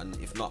before, and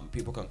if not,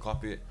 people can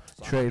copy it.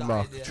 So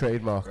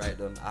trademark. Right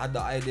then, I had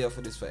the idea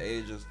for this for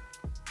ages,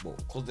 but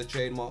because the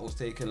trademark was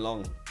taking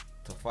long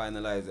to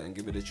finalize it and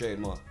give it the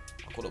trademark,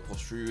 I couldn't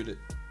push through with it.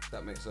 If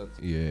that makes sense.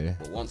 Yeah.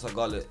 But once I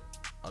got it,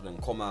 I then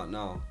come out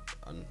now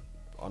and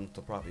on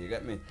to proper. You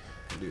get me?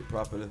 Can do it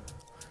properly.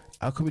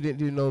 How come we didn't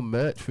do no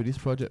merch for this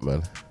project,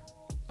 man?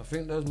 I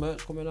think there's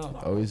merch coming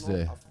out. Oh, is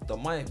there? There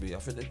might be. I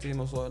think the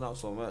team are sorting out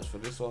some merch for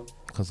this one.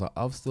 Because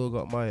I've still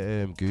got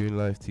my Goon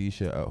Life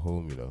t-shirt at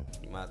home, you know.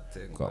 Mad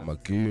thing. Got my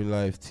Goon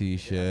Life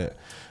t-shirt.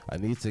 I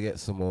need to get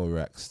some more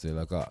racks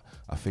still.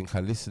 I think I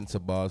listened to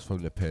bars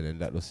from the pen and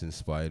that just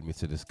inspired me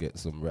to just get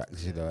some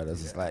racks, you know. And I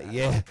was just like,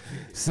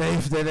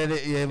 safe then,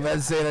 innit? Yeah, man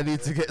saying I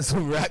need to get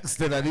some racks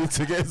then. I need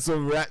to get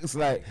some racks,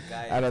 like.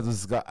 And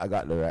I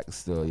got the racks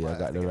still. Yeah, I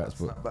got the racks.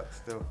 But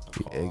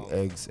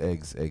eggs,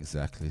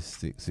 exactly.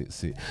 Stick.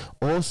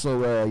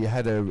 Also, you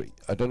had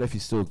I don't know if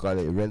you still got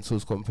it, a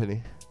rentals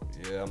company.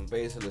 Yeah, I'm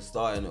basically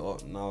starting it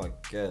up now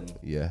again.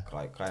 Yeah.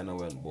 I kind of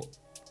went, but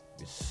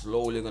we're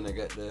slowly gonna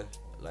get there,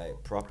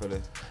 like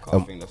properly. I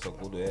think that's a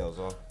good way as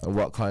well. And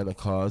what kind of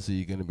cars are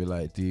you gonna be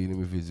like dealing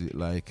with? Is it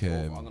like?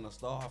 I'm gonna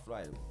start off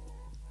like.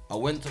 I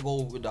went to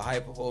go with the high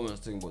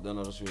performance thing, but then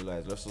I just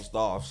realized let's just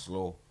start off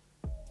slow.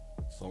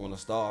 So I'm gonna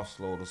start off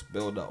slow, just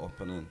build that up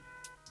and then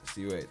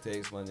see where it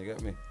takes, man. You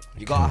get me?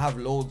 You gotta have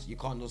loads. You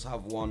can't just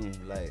have one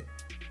like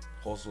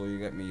hustle. You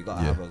get me? You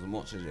gotta have as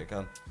much as you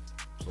can.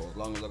 So as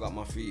long as I got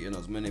my feet in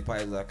as many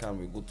pies as I can,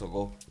 we're good to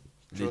go.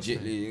 Trust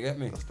Legitly, me. you get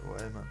me? That's the way,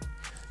 man.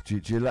 Do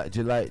you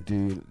like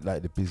doing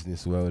like the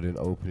business world and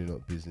opening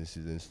up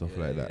businesses and stuff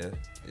like that?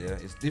 Yeah,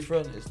 it's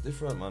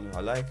different, man.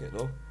 I like it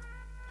though.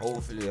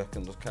 Hopefully I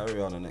can just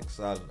carry on and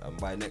excel, and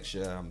by next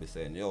year I'll be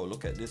saying, yo,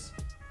 look at this.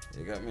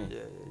 You get me?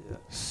 Yeah.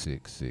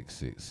 Sick.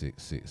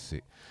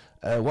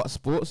 What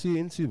sports are you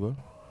into, bro?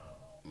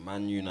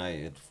 Man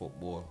United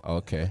football.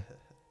 Okay.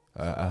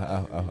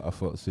 I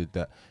thought so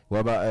that. What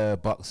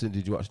about boxing?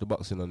 Did you watch the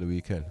boxing on the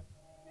weekend?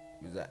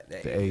 Was that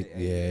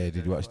Did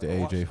you watch the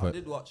AJ fight? I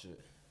did watch it.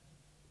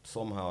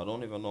 Somehow, I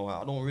don't even know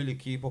how. I don't really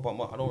keep up.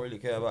 I don't really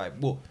care about it.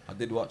 But I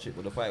did watch it.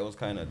 But the fight was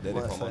kind of dead,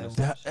 if I'm honest.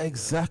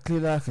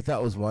 Exactly, like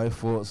that was my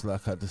thoughts.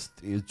 Like it was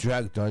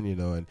dragged on, you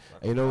know, and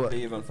you know what? I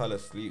even fell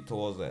asleep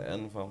towards the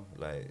end, fam.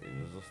 Like it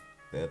was just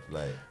dead.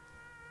 Like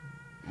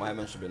my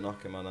man should be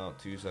knocking man out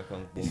 2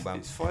 seconds. Boom, bam.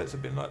 His fights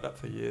have been like that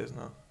for years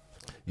now.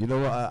 You know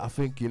what? I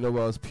think you know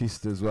what I was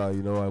pissed as well.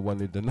 You know I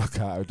wanted the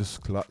knockout. I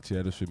just clocked.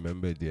 Yeah, I just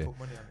remembered. Yeah.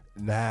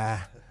 Nah,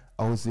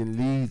 I was in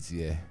Leeds.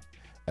 Yeah.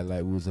 And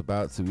like we was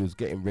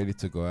getting ready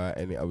to go out,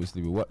 and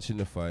obviously we're watching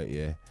the fight,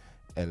 yeah,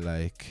 and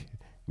like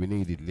we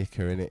needed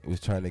liquor in it. We was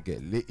trying to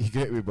get lit, you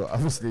get me, but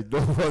obviously no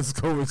one's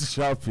going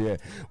shop, yeah.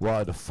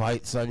 While the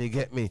fight's on, you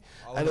get me,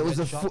 and it was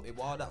a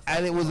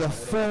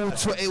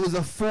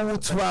full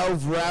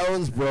 12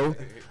 rounds, bro.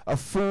 A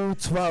full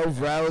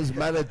 12 rounds,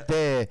 man, are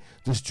there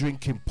just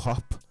drinking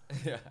pop.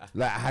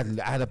 Like I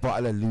had a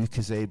bottle of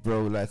Lucozade,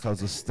 bro. Like I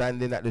was just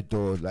standing at the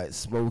door, like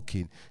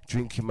smoking,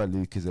 drinking my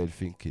Lucozade,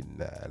 thinking,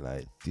 nah,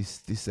 like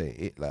this ain't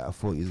it. Like I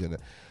thought he was gonna.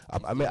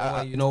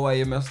 You know why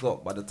you messed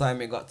up? By the time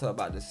it got to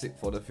about the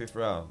 6th or the 5th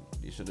round,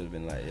 you should have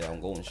been like, yeah,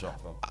 I'm going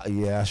shop, fam.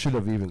 Yeah, I should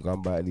have even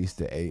gone by at least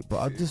the 8. But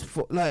I just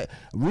thought, like,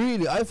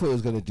 really, I thought he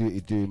was gonna do what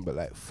he's doing, but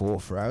like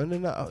 4th round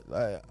and that.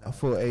 Like, I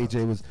thought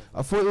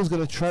he was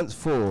gonna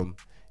transform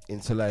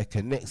into like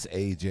a next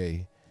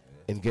AJ.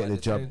 And get the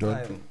job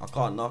done. I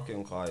can't knock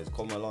him because he's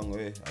come a long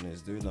way and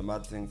he's doing the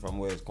mad thing from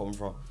where he's come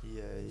from.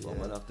 So I'm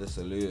gonna have to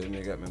salute him,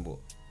 you get me, but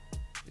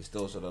he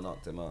still should have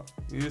knocked him out.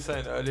 You were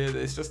saying earlier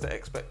that it's just the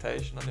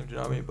expectation on him, do you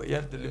know what I mean? But he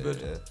ain't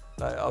delivered.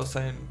 Like I was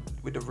saying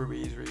with the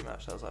Ruiz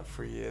rematch, that was like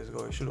 3 years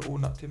ago. He should have all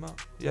knocked him out.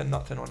 He hadn't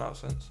knocked anyone out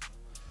since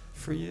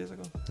 3 years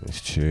ago.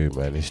 It's true,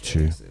 man, it's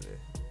true.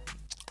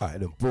 Alright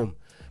then, boom.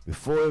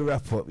 Before we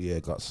wrap up,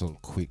 got some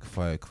quick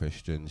fire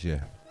questions,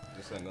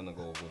 This ain't gonna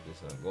go good,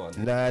 this ain't. Go on.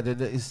 Nah,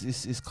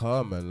 it's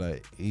calm, man.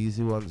 Like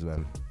easy ones,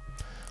 man.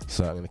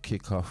 So I'm gonna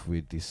kick off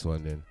with this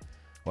one then.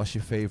 What's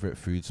your favourite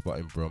food spot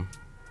in Brum?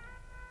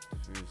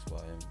 Food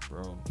spot in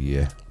Brum?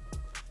 Yeah.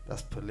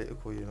 That's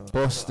political, you know.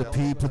 Boss the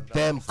people,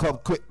 them, come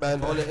quick,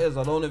 man. All it is,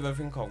 I don't even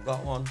think I've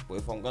got one. But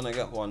if I'm gonna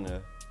get one,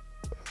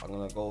 I'm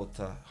gonna go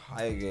to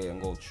Highgate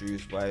and go True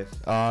Spice.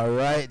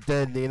 Alright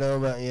then, you know,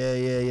 man.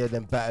 Yeah.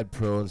 Them battered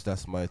prawns,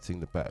 that's my thing,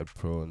 the battered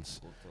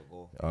prawns.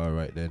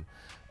 Alright then.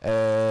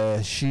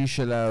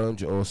 Shisha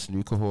lounge or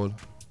snooker hall?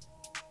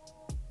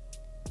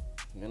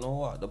 You know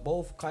what? They're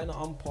both kind of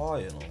on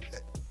par, you know.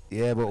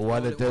 Yeah, but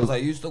one of those. I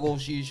used to go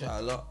shisha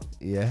a lot.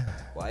 Yeah.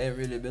 But I ain't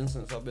really been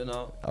since I've been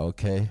out.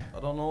 Okay. I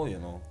don't know, you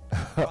know.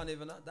 I can't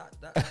even. That's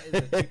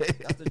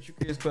the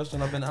trickiest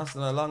question I've been asked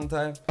in a long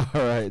time.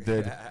 Alright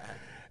then.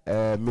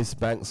 Miss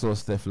Banks or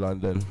Steph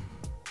London?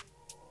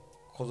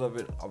 Cause I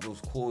was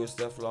cool with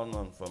Steph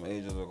London from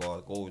ages ago.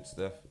 I go with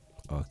Steph.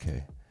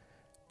 Okay.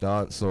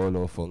 Dancehall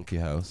or Funky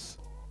House?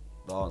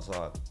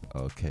 Dancehall.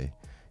 Okay.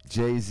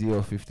 Jay-Z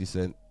or 50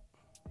 Cent?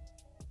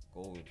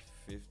 Go with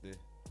 50.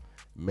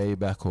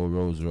 Maybach or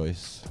Rolls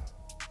Royce?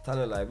 Tell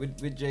her like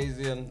with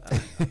Jay-Z and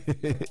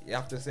you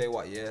have to say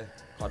what year.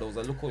 Cause there was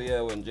a local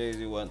year when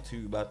Jay-Z weren't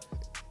too bad.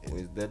 But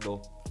he's dead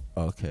though.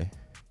 Okay.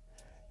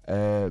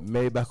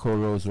 Maybach or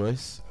Rolls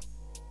Royce?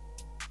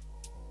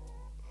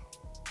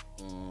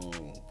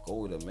 Go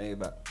with a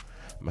Maybach.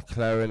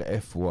 McLaren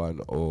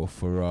F1 or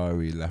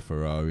Ferrari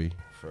LaFerrari?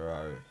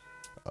 Ferrari.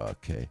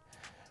 Okay.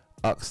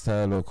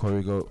 Oxtail or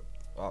Corrigo?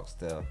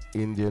 Oxtail.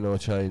 Indian or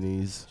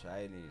Chinese?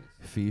 Chinese.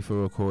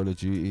 FIFA or Call of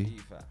Duty?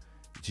 FIFA.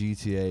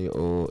 GTA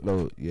or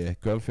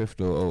Grand Theft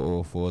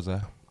or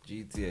Forza?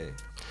 GTA.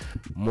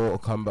 Mortal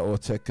Kombat or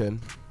Tekken?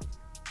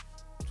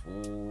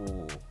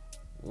 Ooh.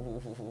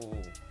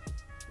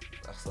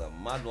 That's a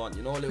mad one.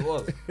 You know what it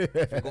was?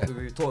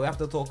 We have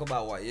to talk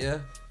about what,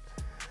 yeah?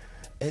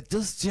 It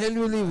just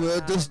generally will,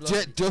 just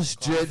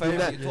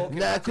generally.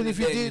 Nah, cause if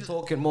you do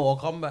talking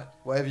Mortal Kombat,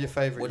 whatever your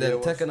favourite. Well, then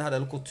Tekken had a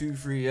little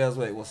 2-3 years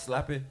where it was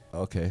slappy.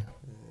 Okay.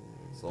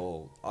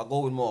 So I'll go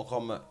with Mortal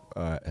Kombat.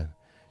 Alright.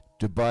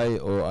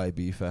 Dubai or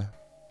Ibiza?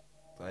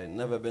 I ain't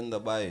never been to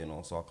Dubai, you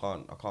know, so I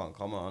can't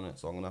comment on it.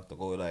 So I'm gonna have to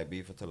go with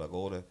Ibiza till I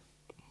go there.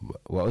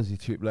 What was your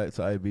trip like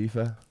to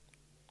Ibiza?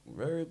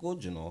 Very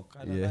good, you know.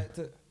 Kind of liked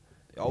it.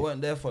 I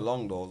wasn't there for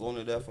long though. I was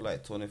only there for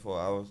like 24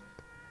 hours.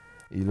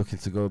 Are you looking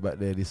to go back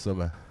there this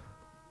summer?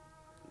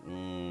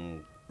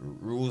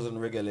 Rules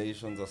and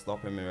regulations are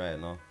stopping me right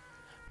now.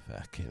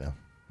 Fucking hell.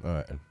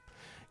 Alright.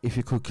 If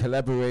you could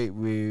collaborate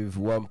with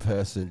one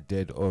person,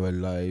 dead or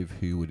alive,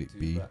 who would it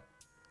be?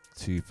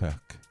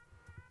 Tupac.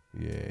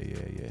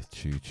 Yeah.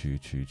 True.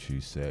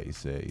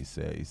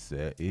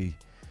 30.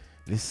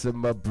 Listen,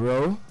 my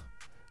bro.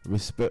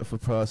 Respect for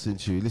passing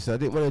through. Listen, I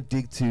didn't want to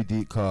dig too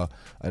deep, car.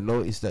 I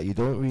noticed that you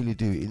don't really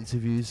do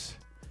interviews.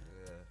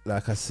 Yeah.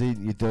 Like I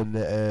seen you done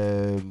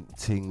the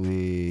thing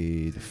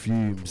with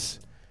Fumes.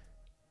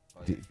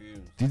 Did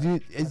you?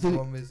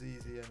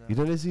 You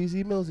done a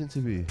ZZ Mills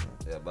interview?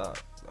 Yeah,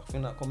 but I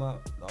think that come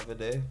out the other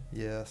day.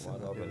 Yeah, the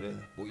other day.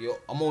 But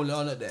I'm only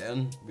on at the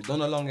end. We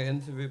done a longer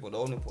interview, but they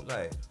only put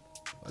like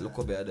a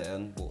little bit at the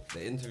end. But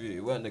the interview,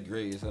 it weren't the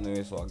greatest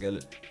anyway, so I get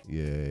it.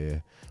 Yeah.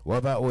 What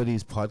about all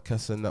these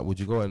podcasts and that? Would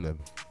you go on them?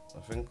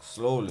 I think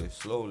slowly. We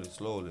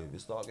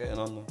start getting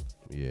on them.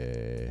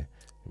 Yeah.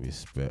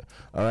 Respect.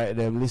 Alright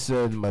then,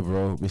 listen, my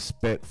bro.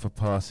 Respect for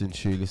passing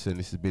through. Listen,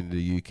 this has been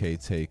the UK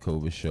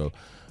Takeover show.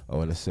 I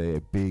want to say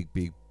a big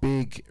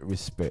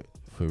respect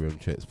for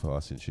Remtrex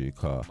passing through,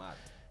 car.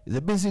 He's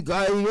a busy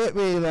guy, you get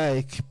me?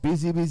 Like,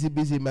 busy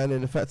man.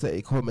 And the fact that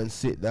he come and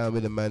sit down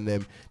with the man,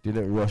 them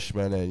didn't rush,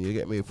 man. And you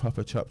get me?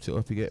 Proper chopped it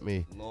up, you get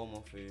me?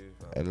 Normal for you,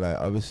 bro. And like,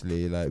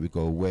 obviously, like, we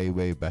go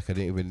way back. I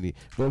don't even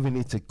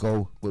need to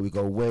go, but we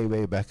go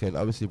way back. And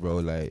obviously, bro,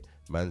 like,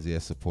 man's here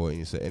supporting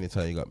you. So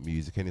anytime you got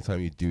music,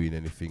 anytime you're doing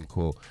anything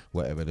cool,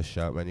 whatever, the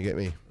shout, man, you get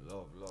me?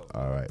 Love.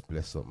 Alright,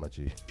 bless up, my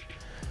G.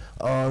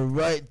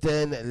 Alright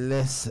then,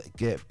 let's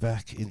get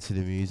back into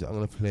the music. I'm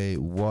gonna play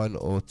one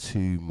or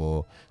two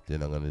more,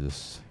 then I'm gonna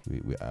just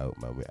we're out,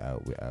 man. We're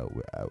out.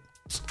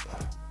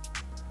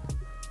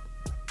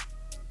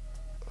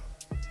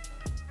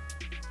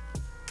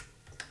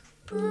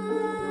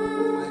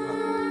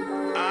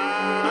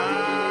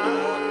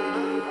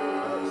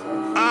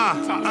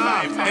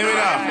 Here it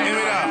up.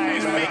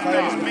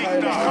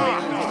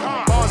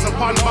 Bars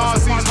upon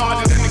bars, he's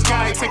harder than the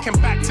guy. Taking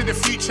back to the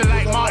future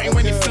like Martin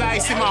when you fly.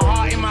 See my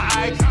heart in my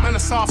eye, man, the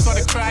soft so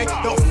they cry.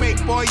 Little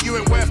fake boy, you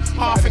ain't worth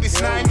half of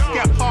this line.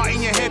 Get a part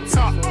in your head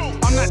top.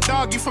 I'm that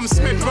doggy from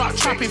Smith Rock,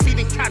 trapping,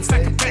 feeding cats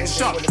like a pet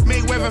shop.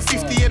 Mayweather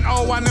 50 and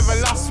 0, I never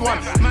lost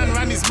one. Man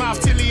ran his mouth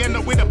till he end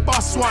up with a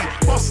boss one.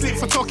 Boss slick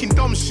for talking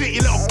dumb shit,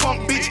 you little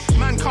punk bitch.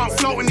 Man can't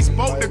float in this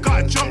boat, they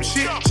gotta jump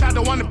shit.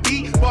 Shadow on the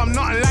beat, but I'm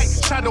not like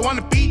Shadow on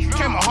the beat.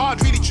 Came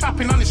hard, really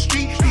trapping on the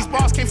street. These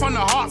bars came from the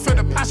heart, feel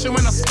the passion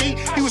when I speak.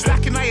 He was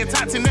lacking, I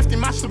attacked him, left him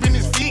mashed up in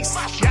his feet.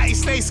 Yeah, he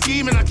stays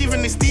scheming, I give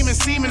him this demon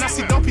seeming. I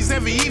see doppies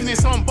every evening,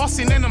 so I'm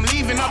bossing, then I'm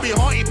leaving. I'll be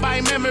haunted by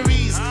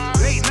memories.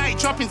 Late night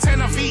dropping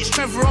 10 of each.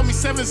 Trevor on me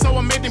 7, so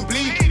I made him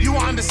bleed. You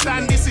won't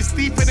understand, this is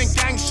deeper than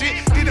gang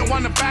shit. Didn't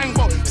wanna bang,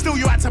 but still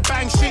you had to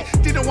bang shit.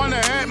 Didn't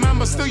wanna hurt, man,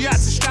 but still you had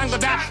to strangle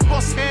that.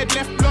 Boss head,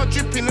 left blood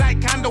dripping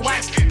like candle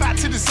wax. Back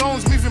to the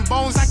zones, moving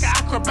bones like an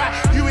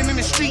acrobat. You ain't in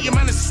the street, your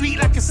man is sweet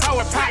like a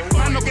sour pack.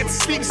 Man, don't get to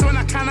sleep, so when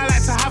I can, I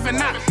like to have a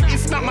nap.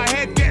 If not, my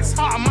head gets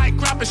hot, I might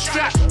grab a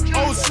strap.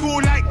 Old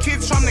school like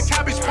kids from the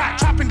cabbage patch.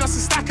 Trapping dust a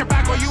stack a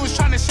bag, or you was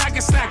trying to shag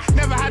a stack.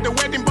 Never had a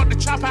wedding, but the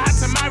trapper had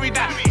to marry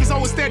that. Cause I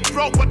was dead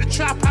broke, but the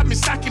trap had me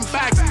stacking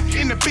bags.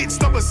 In the bits,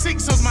 double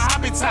 6 was my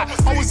habitat.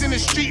 I was in the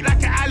street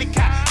like an alley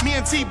cat. Me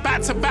and T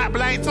back to back,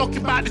 but I ain't talking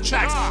about the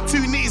tracks. 2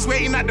 nitties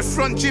waiting at the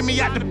front, Jimmy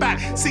at the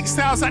back. 6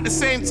 styles at the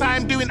same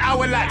time, doing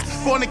hour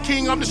laps. Born a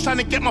king, I'm just trying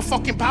to get my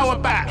fucking power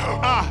back.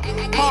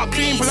 Heart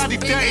clean, bloody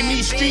dirt in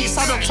these streets.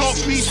 I don't talk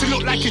grease to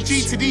look like a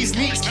G to these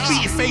neeks.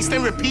 Beat your face,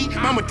 then repeat.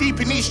 Man, we're deep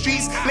in these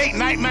streets. Late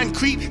night, man,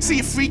 creep. See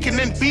a freak and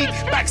then beat.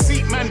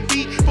 Backseat, man,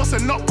 beat. Bust a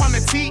knock on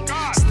the teeth.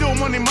 Still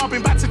money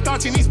mobbing, back to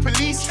dodging these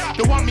police.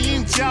 They want me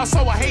in jail,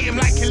 so I hate him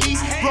like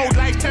Khalees. Road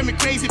life turned me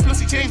crazy,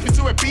 plus it changed me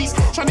to a beast.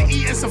 Trying to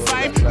eat and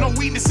survive, no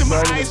weakness in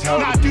my eyes. Now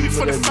I do it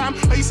for the fam,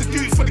 I used to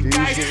do it for the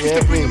guys. Used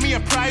to bring me a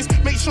prize,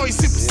 make sure you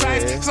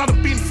sympathize. Cause I'd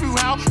have been through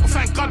hell, but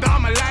thank God that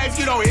I'm alive.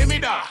 You don't hear me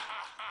though.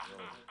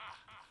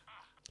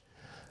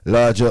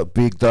 Large Up,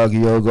 Big Doggy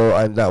Yogo,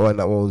 and that one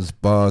was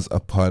Bars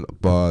Upon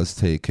Bars,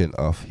 taken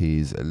off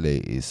his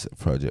latest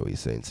project. What are you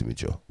saying to me,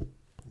 Joe?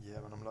 Yeah,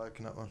 man, I'm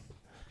liking that one.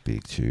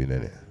 Big tune,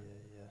 innit?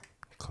 Yeah.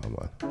 Come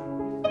on.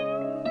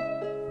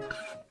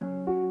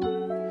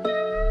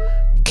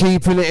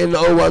 Keeping it in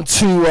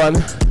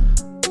 0121.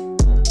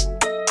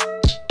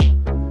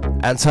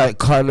 Anti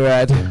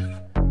Conrad.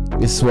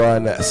 This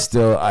one,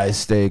 Still I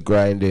Stay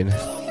Grinding.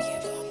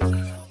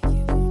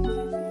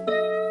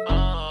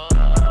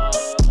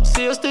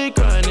 See, I stay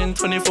grinding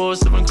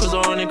 24/7 cause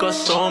I only got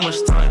so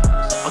much time.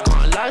 I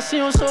can't lie,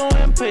 see, I'm so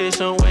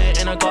impatient,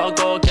 waiting, I gotta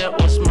go get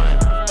what's mine.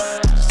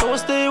 So I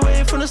stay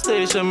away from the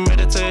station,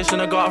 meditation,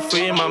 I gotta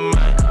free my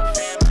mind.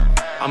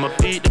 I'ma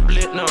beat the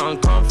blick now, I'm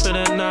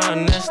confident now,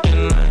 next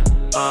in line.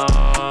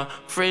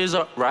 Freeze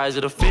up, rise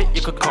to the fit,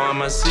 you could call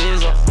my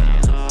Caesar.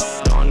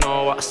 Don't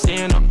know what I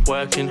seen up,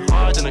 working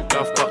hard and the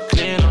graph got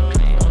cleaner.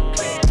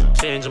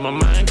 Changing my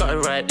mind, got it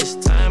right this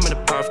time and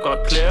the path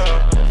got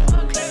clearer.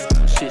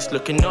 Shit's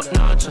looking up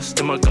now, just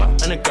in my gut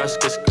and the grass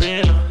gets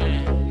greener.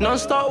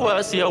 Non-stop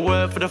work, see I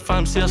work for the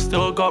fam, see I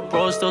still got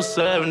bros, still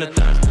serving the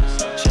time.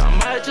 Shit, I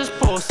might just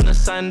post in the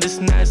sand this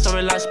night, so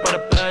relax by the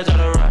birds on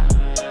the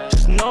right.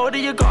 Just know that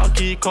you gotta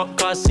keep up,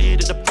 gotta see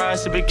that the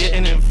price will be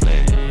getting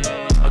inflated.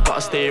 I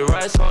gotta stay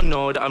right, so I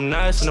know that I'm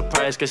nice and the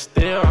price gets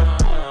dearer.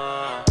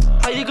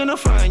 I you gonna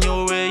find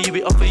your way? You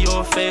be up at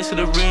your face to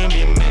the room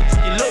being mixed.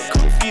 You look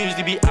confused,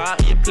 you be out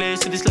of your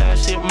place. So this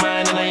last shit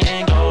mine and I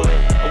ain't going.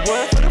 I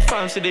work for the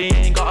fam, so they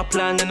ain't got a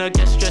plan. And I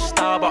get stressed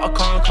out, but I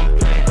can't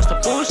complain. What's the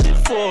bullshit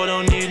for?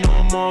 Don't need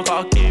no more.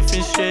 Gotta keep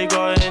things straight,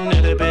 got end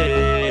of the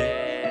bed.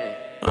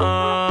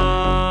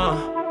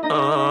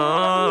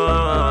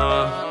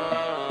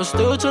 I'm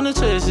still tryna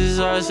chase his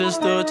eyes and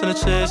still tryna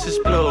chase his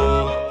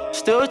blow.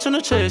 Still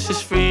tryna chase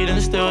his freedom,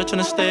 still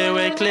tryna stay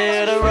away,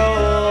 clear the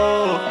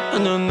road. I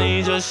don't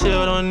need your shit,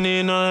 I don't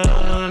need no, I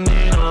don't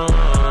need no.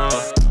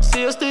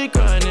 See, I stay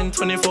grinding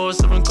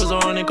 24/7 cause I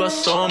only got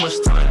so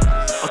much time.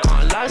 I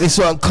can't lie. This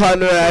one,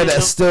 Conrad,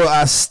 still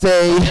I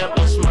stay.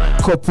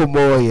 Couple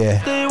more,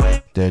 yeah.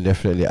 They're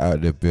definitely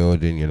out the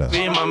building, you know.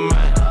 Be my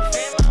man.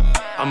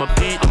 I'm a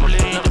beat, I'm a lit.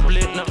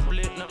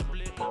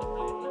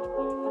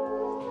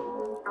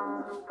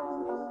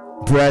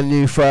 Brand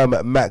new from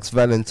Max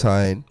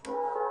Valentine.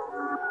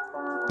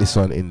 This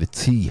one in the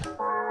T.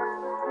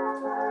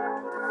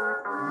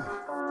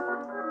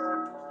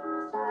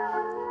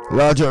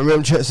 Larger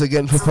Remtrex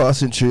again for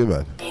passing through,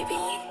 man. In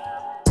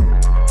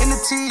the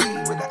T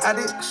with the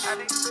addicts.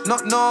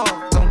 Not no,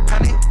 don't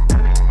panic.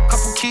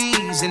 Couple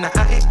keys in the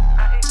attic.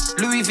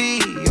 Louis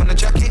V on the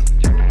jacket.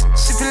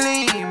 Sipping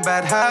lean,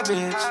 bad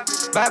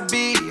habits. Bad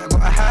B, I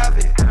gotta have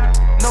it.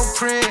 No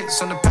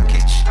prints on the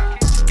package.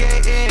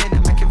 Get in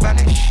and make it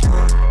vanish.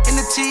 In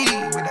the T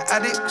with the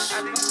addicts.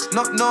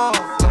 Not no,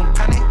 don't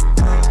panic.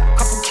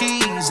 Couple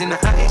keys in the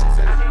attic.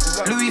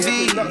 Louis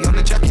V on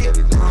the jacket.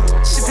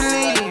 Sipping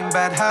lean,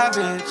 bad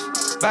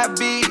habits. Bad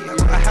B, I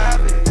gotta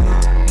have it.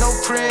 No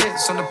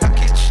prints on the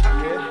package.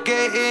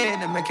 Get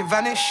in and make it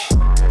vanish.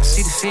 I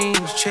see the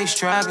fiends chase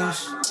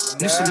dragons.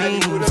 New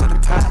saline for the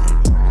pattern.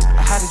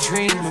 I had a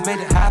dream and made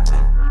it happen.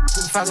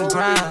 1,000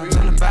 grand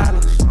on the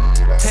balance.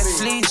 Pet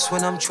fleece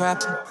when I'm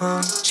trapping.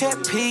 Check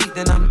Pete,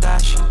 then I'm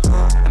dashing.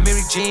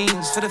 Amiri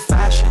jeans for the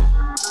fashion.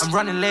 I'm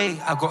running late,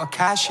 I got a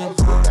cash in.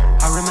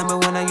 I remember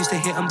when I used to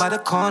hit 'em by the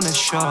corner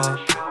shop.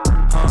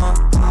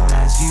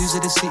 Last views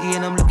of the city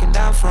and I'm looking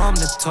down from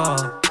the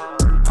top.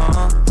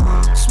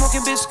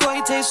 Smoking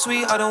biscotti taste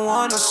sweet, I don't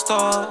wanna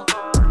stop.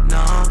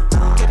 Nah,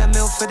 get a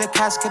meal for the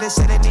casket, they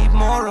say they need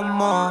more and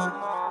more.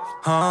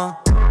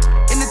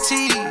 In the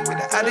T with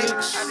the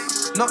addicts.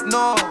 Not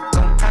no,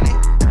 don't panic.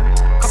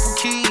 Couple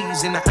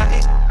keys in the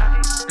attic.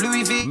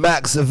 Louis V.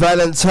 Max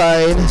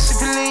Valentine.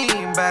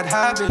 Lean, bad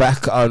habit.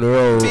 Back on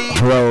road.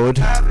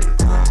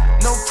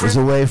 No Was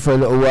away for a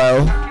little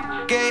while.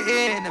 Get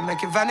in and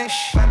make it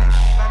vanish.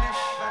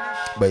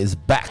 But it's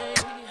back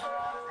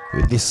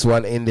with this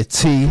one in the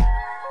T.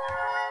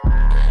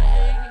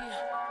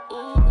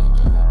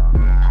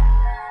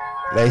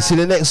 Now you see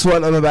the next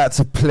one I'm about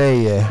to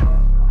play, yeah.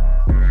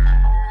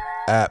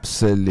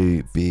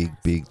 Absolute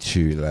big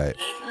tune. Like,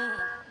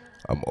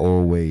 I'm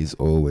always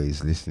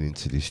listening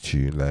to this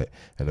tune, like,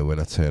 and then when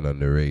I turn on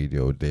the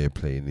radio, they're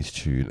playing this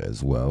tune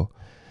as well.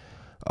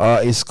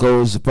 Artist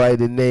goes by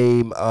the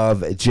name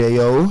of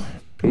J.O.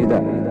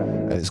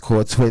 and it's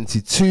called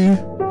 22.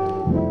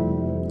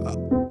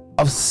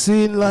 I've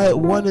seen like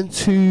 1 and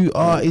 2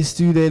 artists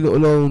do their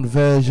little own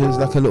versions,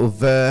 like a little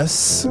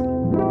verse.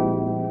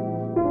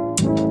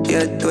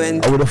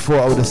 I would have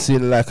thought I would have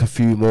seen like a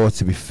few more,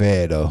 to be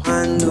fair though.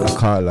 I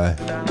can't lie.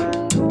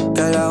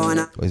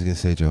 What are you gonna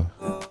say, Joe?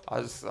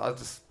 I just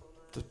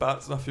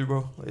bouncing off you,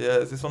 bro. Yeah,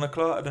 is this on a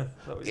Clarter then? Is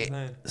that what you're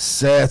saying?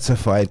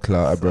 Certified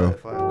Clarter, bro.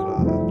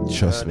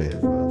 Trust me.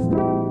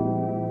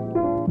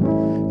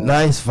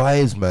 Nice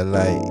vibes, man.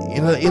 Like,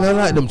 you know,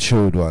 like them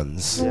chilled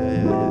ones.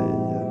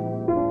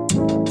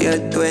 You're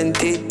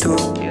 22.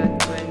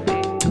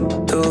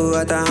 Two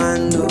at a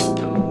handle.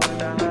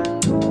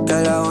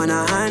 Girl, I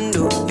wanna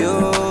handle you.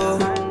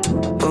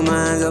 Put my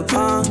hands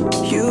upon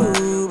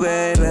you,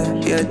 baby.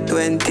 You're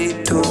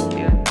 22.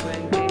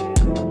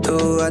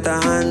 Two at a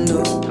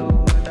handle.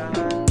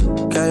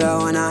 Girl, I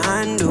wanna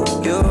handle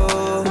you.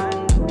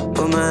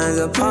 Put my hands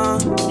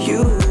upon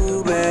you,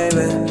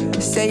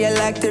 baby. Say you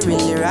like to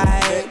really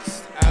ride.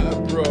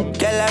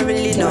 Girl, I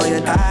really know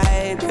your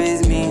type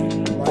is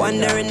me.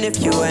 Wondering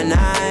if you and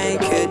I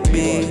could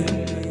be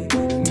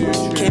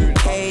Kim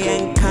K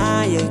and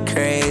Kanye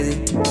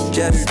crazy.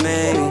 Just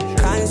maybe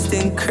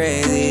constant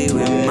crazy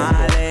with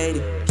my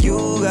lady.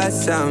 You got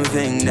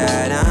something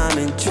that I'm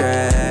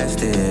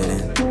interested in.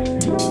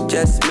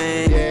 Just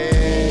maybe.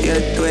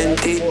 You're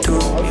 22.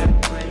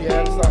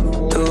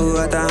 Two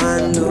at the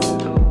handle.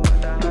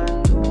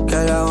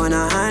 Girl, I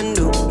wanna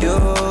handle you.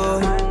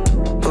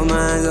 Put my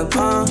hands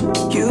upon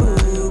you,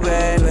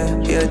 baby.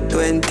 You're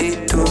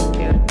 22.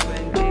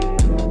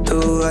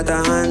 Two at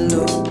the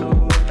handle.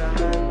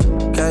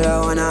 Girl, I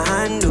wanna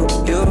handle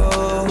you.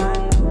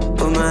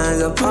 Put my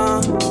hands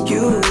upon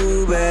you,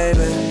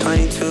 baby.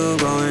 22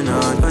 going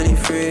on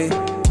 23.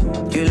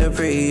 You look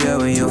prettier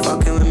when you're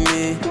fucking with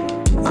me.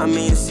 I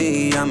mean, you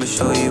see, I'ma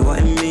show you what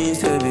it means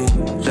to be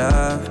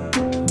loved.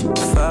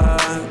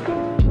 Fuck.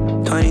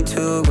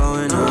 22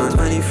 going on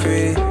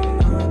 23.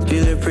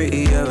 You look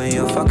prettier when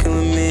you're fucking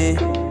with me.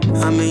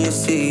 I mean, you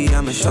see,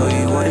 I'ma show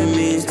you what it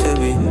means to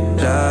be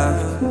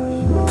loved.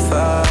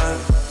 Fuck.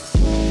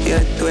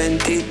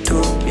 22,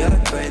 you're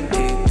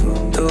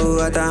 22. Do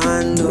what I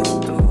handle.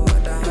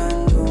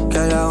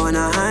 Girl, I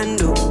wanna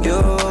handle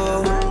you.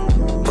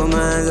 Put my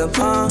hands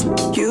upon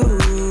you,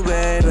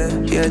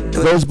 baby. You're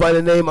 22. Goes by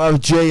the name of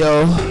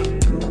J.O.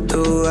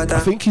 I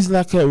think he's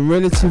like a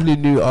relatively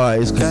new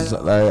artist because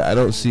like, I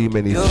don't see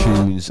many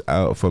tunes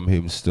out from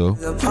him still.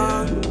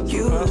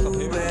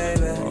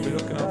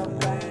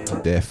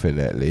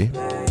 Definitely.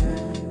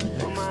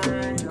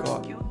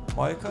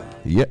 Micah?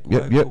 Yep.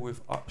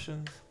 With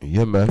options.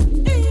 Yeah,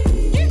 man.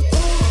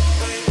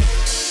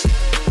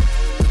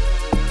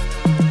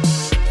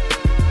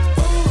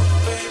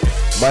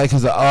 Mike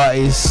is an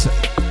artist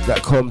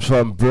that comes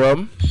from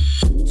Brum.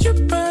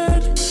 You're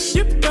bad,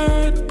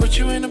 but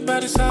you ain't the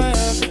baddest I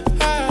ever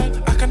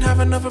had. I can have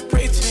another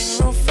pretty thing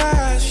real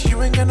fast.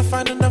 You ain't gonna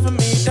find another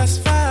me, that's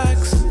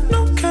facts.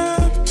 No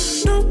cap,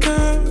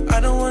 I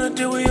don't wanna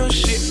deal with your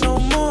shit no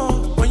more.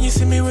 When you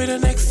see me with the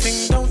next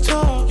thing, don't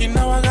talk. You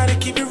know I gotta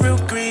keep it real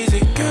greasy.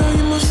 Girl,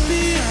 you must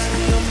be out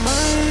of your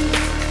mind.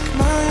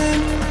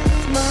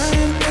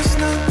 Let's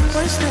not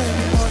waste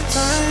any more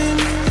time.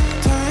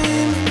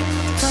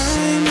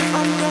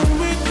 I'm done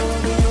with all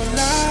of your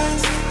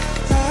lies.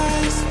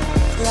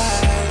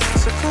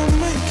 So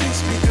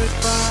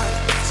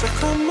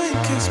come and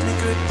kiss me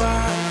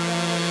goodbye.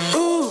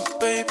 Ooh,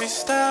 baby,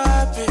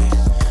 stop it.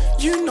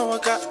 You know I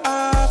got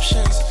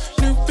options.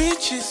 New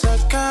bitches, I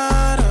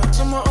got 'em.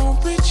 So my own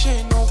bitch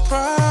ain't no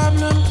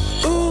problem.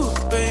 Ooh,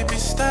 baby,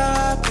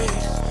 stop it.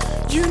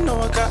 You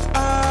know I got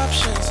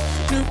options.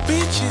 New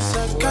bitches,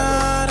 I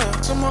got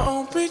 'em. So my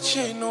own bitch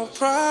ain't no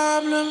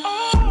problem.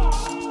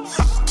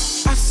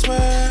 I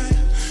swear,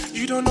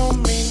 you don't know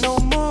me no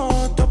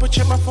more. Double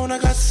check my phone, I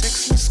got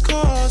 6 missed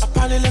calls. I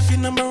probably left your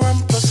number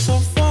on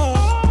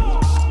 +44.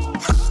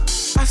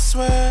 I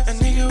swear, a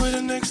nigga with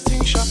the next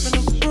thing shopping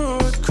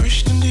abroad.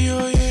 Christian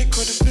Dior, yeah, it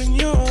could've been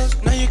yours.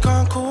 Now you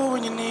can't call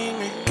when you need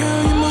me.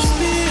 Girl, you must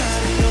be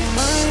out of your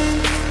mind.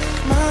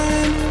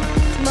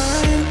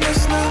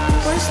 Let's not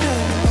waste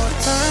any more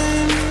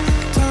time.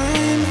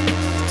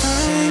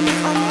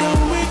 I'm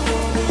done with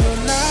all of your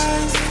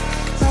lies.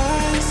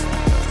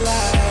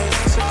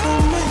 So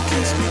come and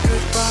kiss me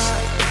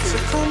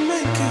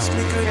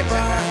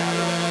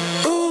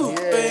goodbye. Ooh,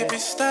 baby,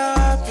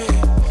 stop it.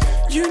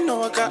 You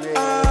know I got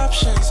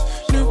options.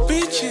 New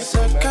bitches,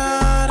 I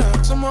got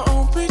 'em. So my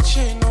own bitch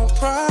ain't no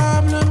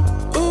problem.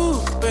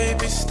 Ooh,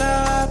 baby,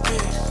 stop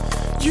it.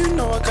 You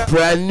know I got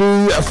Brand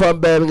new from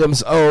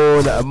Birmingham's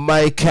own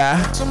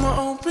Micah. So my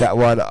own bitch. That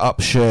one,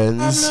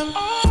 Options.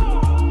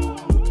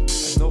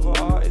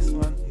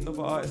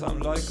 Another artist, I'm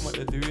liking what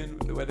they're doing,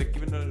 where they're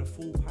giving them the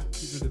full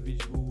package with the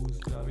visuals, you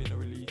know what I mean, the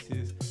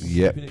releases,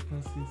 Yep. keeping it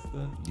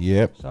consistent.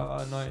 Yep. Shout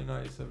out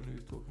 1997 who we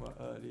was talking about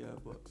earlier,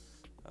 but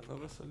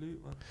another salute,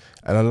 man.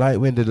 And I like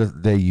when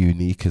they're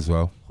unique as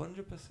well.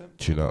 100%.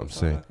 Do you know what I'm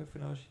saying? Like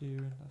everything I was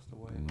hearing, that's the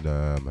way.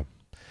 Nah, man.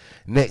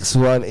 Next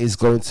one is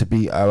going to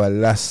be our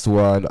last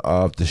one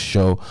of the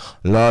show.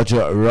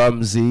 Larger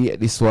Ramsey.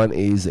 This one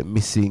is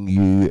Missing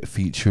You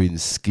featuring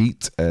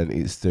Skeet, and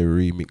it's the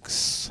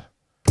remix.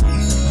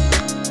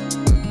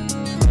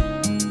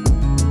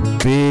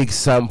 Big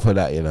sample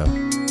that, you know.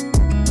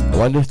 I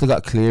wonder if they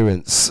got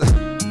clearance.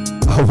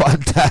 I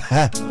wonder.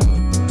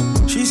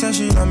 She said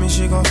she love me,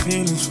 she got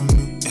feelings for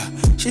me. Yeah.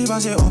 She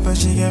buzz it up and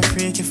she get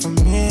freaky for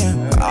me. Yeah.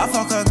 I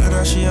fuck her good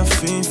and she a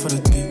fiend for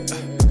the deep.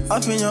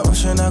 Up in your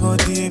ocean, I go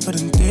deeper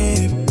than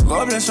deep.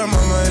 God bless your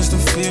mama, it's the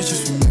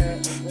futures for me.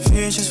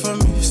 Futures for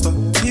me, stop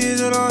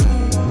teasing on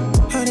her.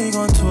 And they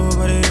gon' talk,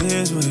 but it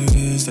is what it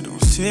is. They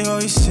don't see how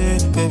you see,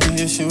 baby,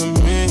 it's you and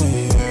me.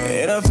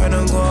 Ain't a pen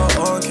and go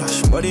on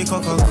cash, body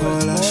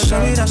Coca-Cola. Show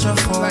me that you're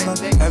format,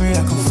 let me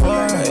like a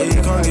foreign.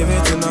 You can't give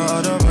it to no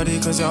other body,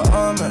 cause you're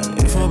on man.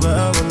 It feel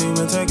better when we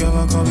went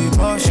together, can't be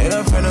boss. Ain't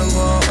a pen and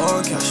go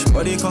on cash,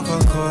 body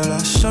Coca-Cola.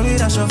 Show me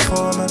that you're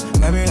format,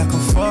 let me like a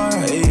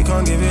foreign. You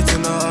can't give it to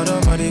no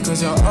other body, cause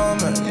you're on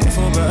man. It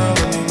feel better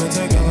when we went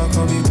together,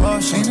 can't be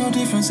boss. Ain't no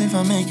difference if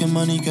I'm making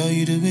money, girl,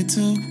 you do it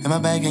too. In my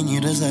bag and you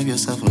deserve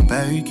yourself a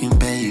Birkin,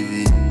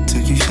 baby.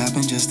 Took you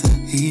shopping just to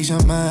ease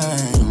your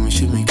mind.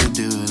 Wish we could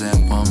do that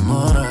one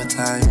more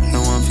time. The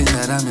one thing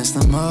that I miss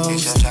the most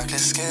is your chocolate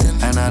skin,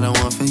 and I don't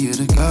want for you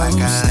to go. I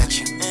gotta let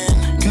you in.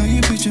 Girl,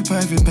 you picture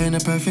perfect, paint a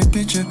perfect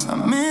picture.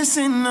 I'm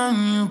missing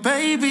on you,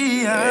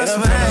 baby, I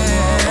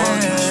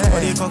swear.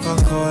 Body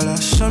Coca-Cola,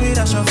 show me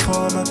that you're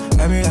format.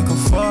 Let me like a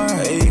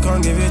foreign. You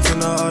can't give it to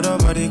no other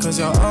body, cause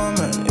you're on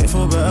man. It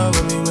feel better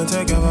when we went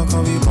together,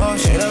 can't be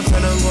boss.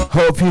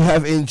 Hope you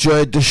have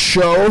enjoyed the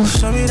show.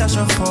 Show me that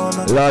you're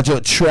format. Larger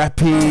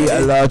Trappy,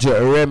 a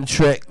larger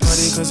Remtrex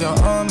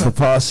for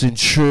passing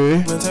through.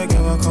 Make sure you get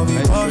on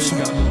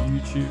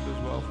YouTube as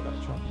well for that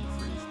Trappy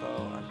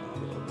freestyle and all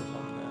the others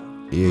on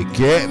there. You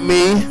get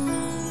me?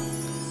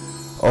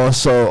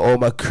 Also, all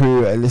my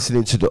crew are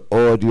listening to the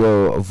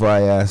audio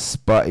via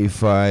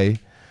Spotify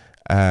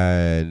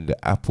and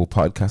Apple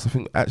Podcasts. I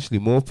think actually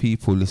more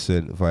people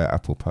listen via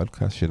Apple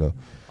Podcasts, you know.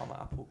 I'm an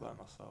Apple guy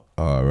myself.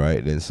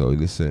 Alright then, so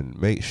listen,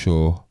 make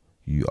sure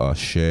you are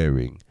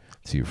sharing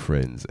to your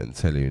friends and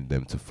telling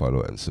them to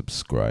follow and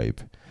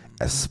subscribe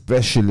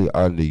especially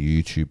on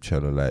the YouTube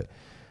channel. Like,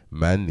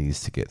 man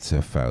needs to get to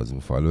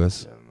 1,000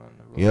 followers.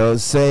 You know what I'm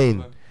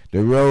saying?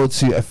 The road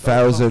to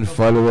 1,000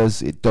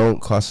 followers, it don't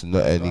cost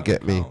nothing. You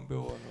get me?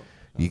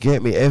 You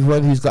get me?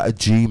 Everyone who's got a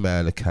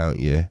Gmail account,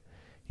 yeah,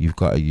 you've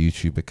got a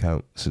YouTube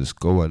account. So just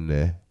go on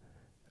there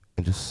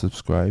and just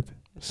subscribe.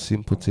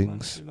 Simple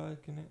things.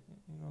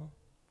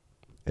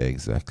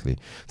 Exactly.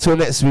 Till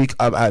next week,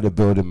 I'm out of the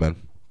building, man.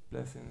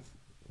 Blessings.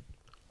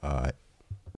 Alright.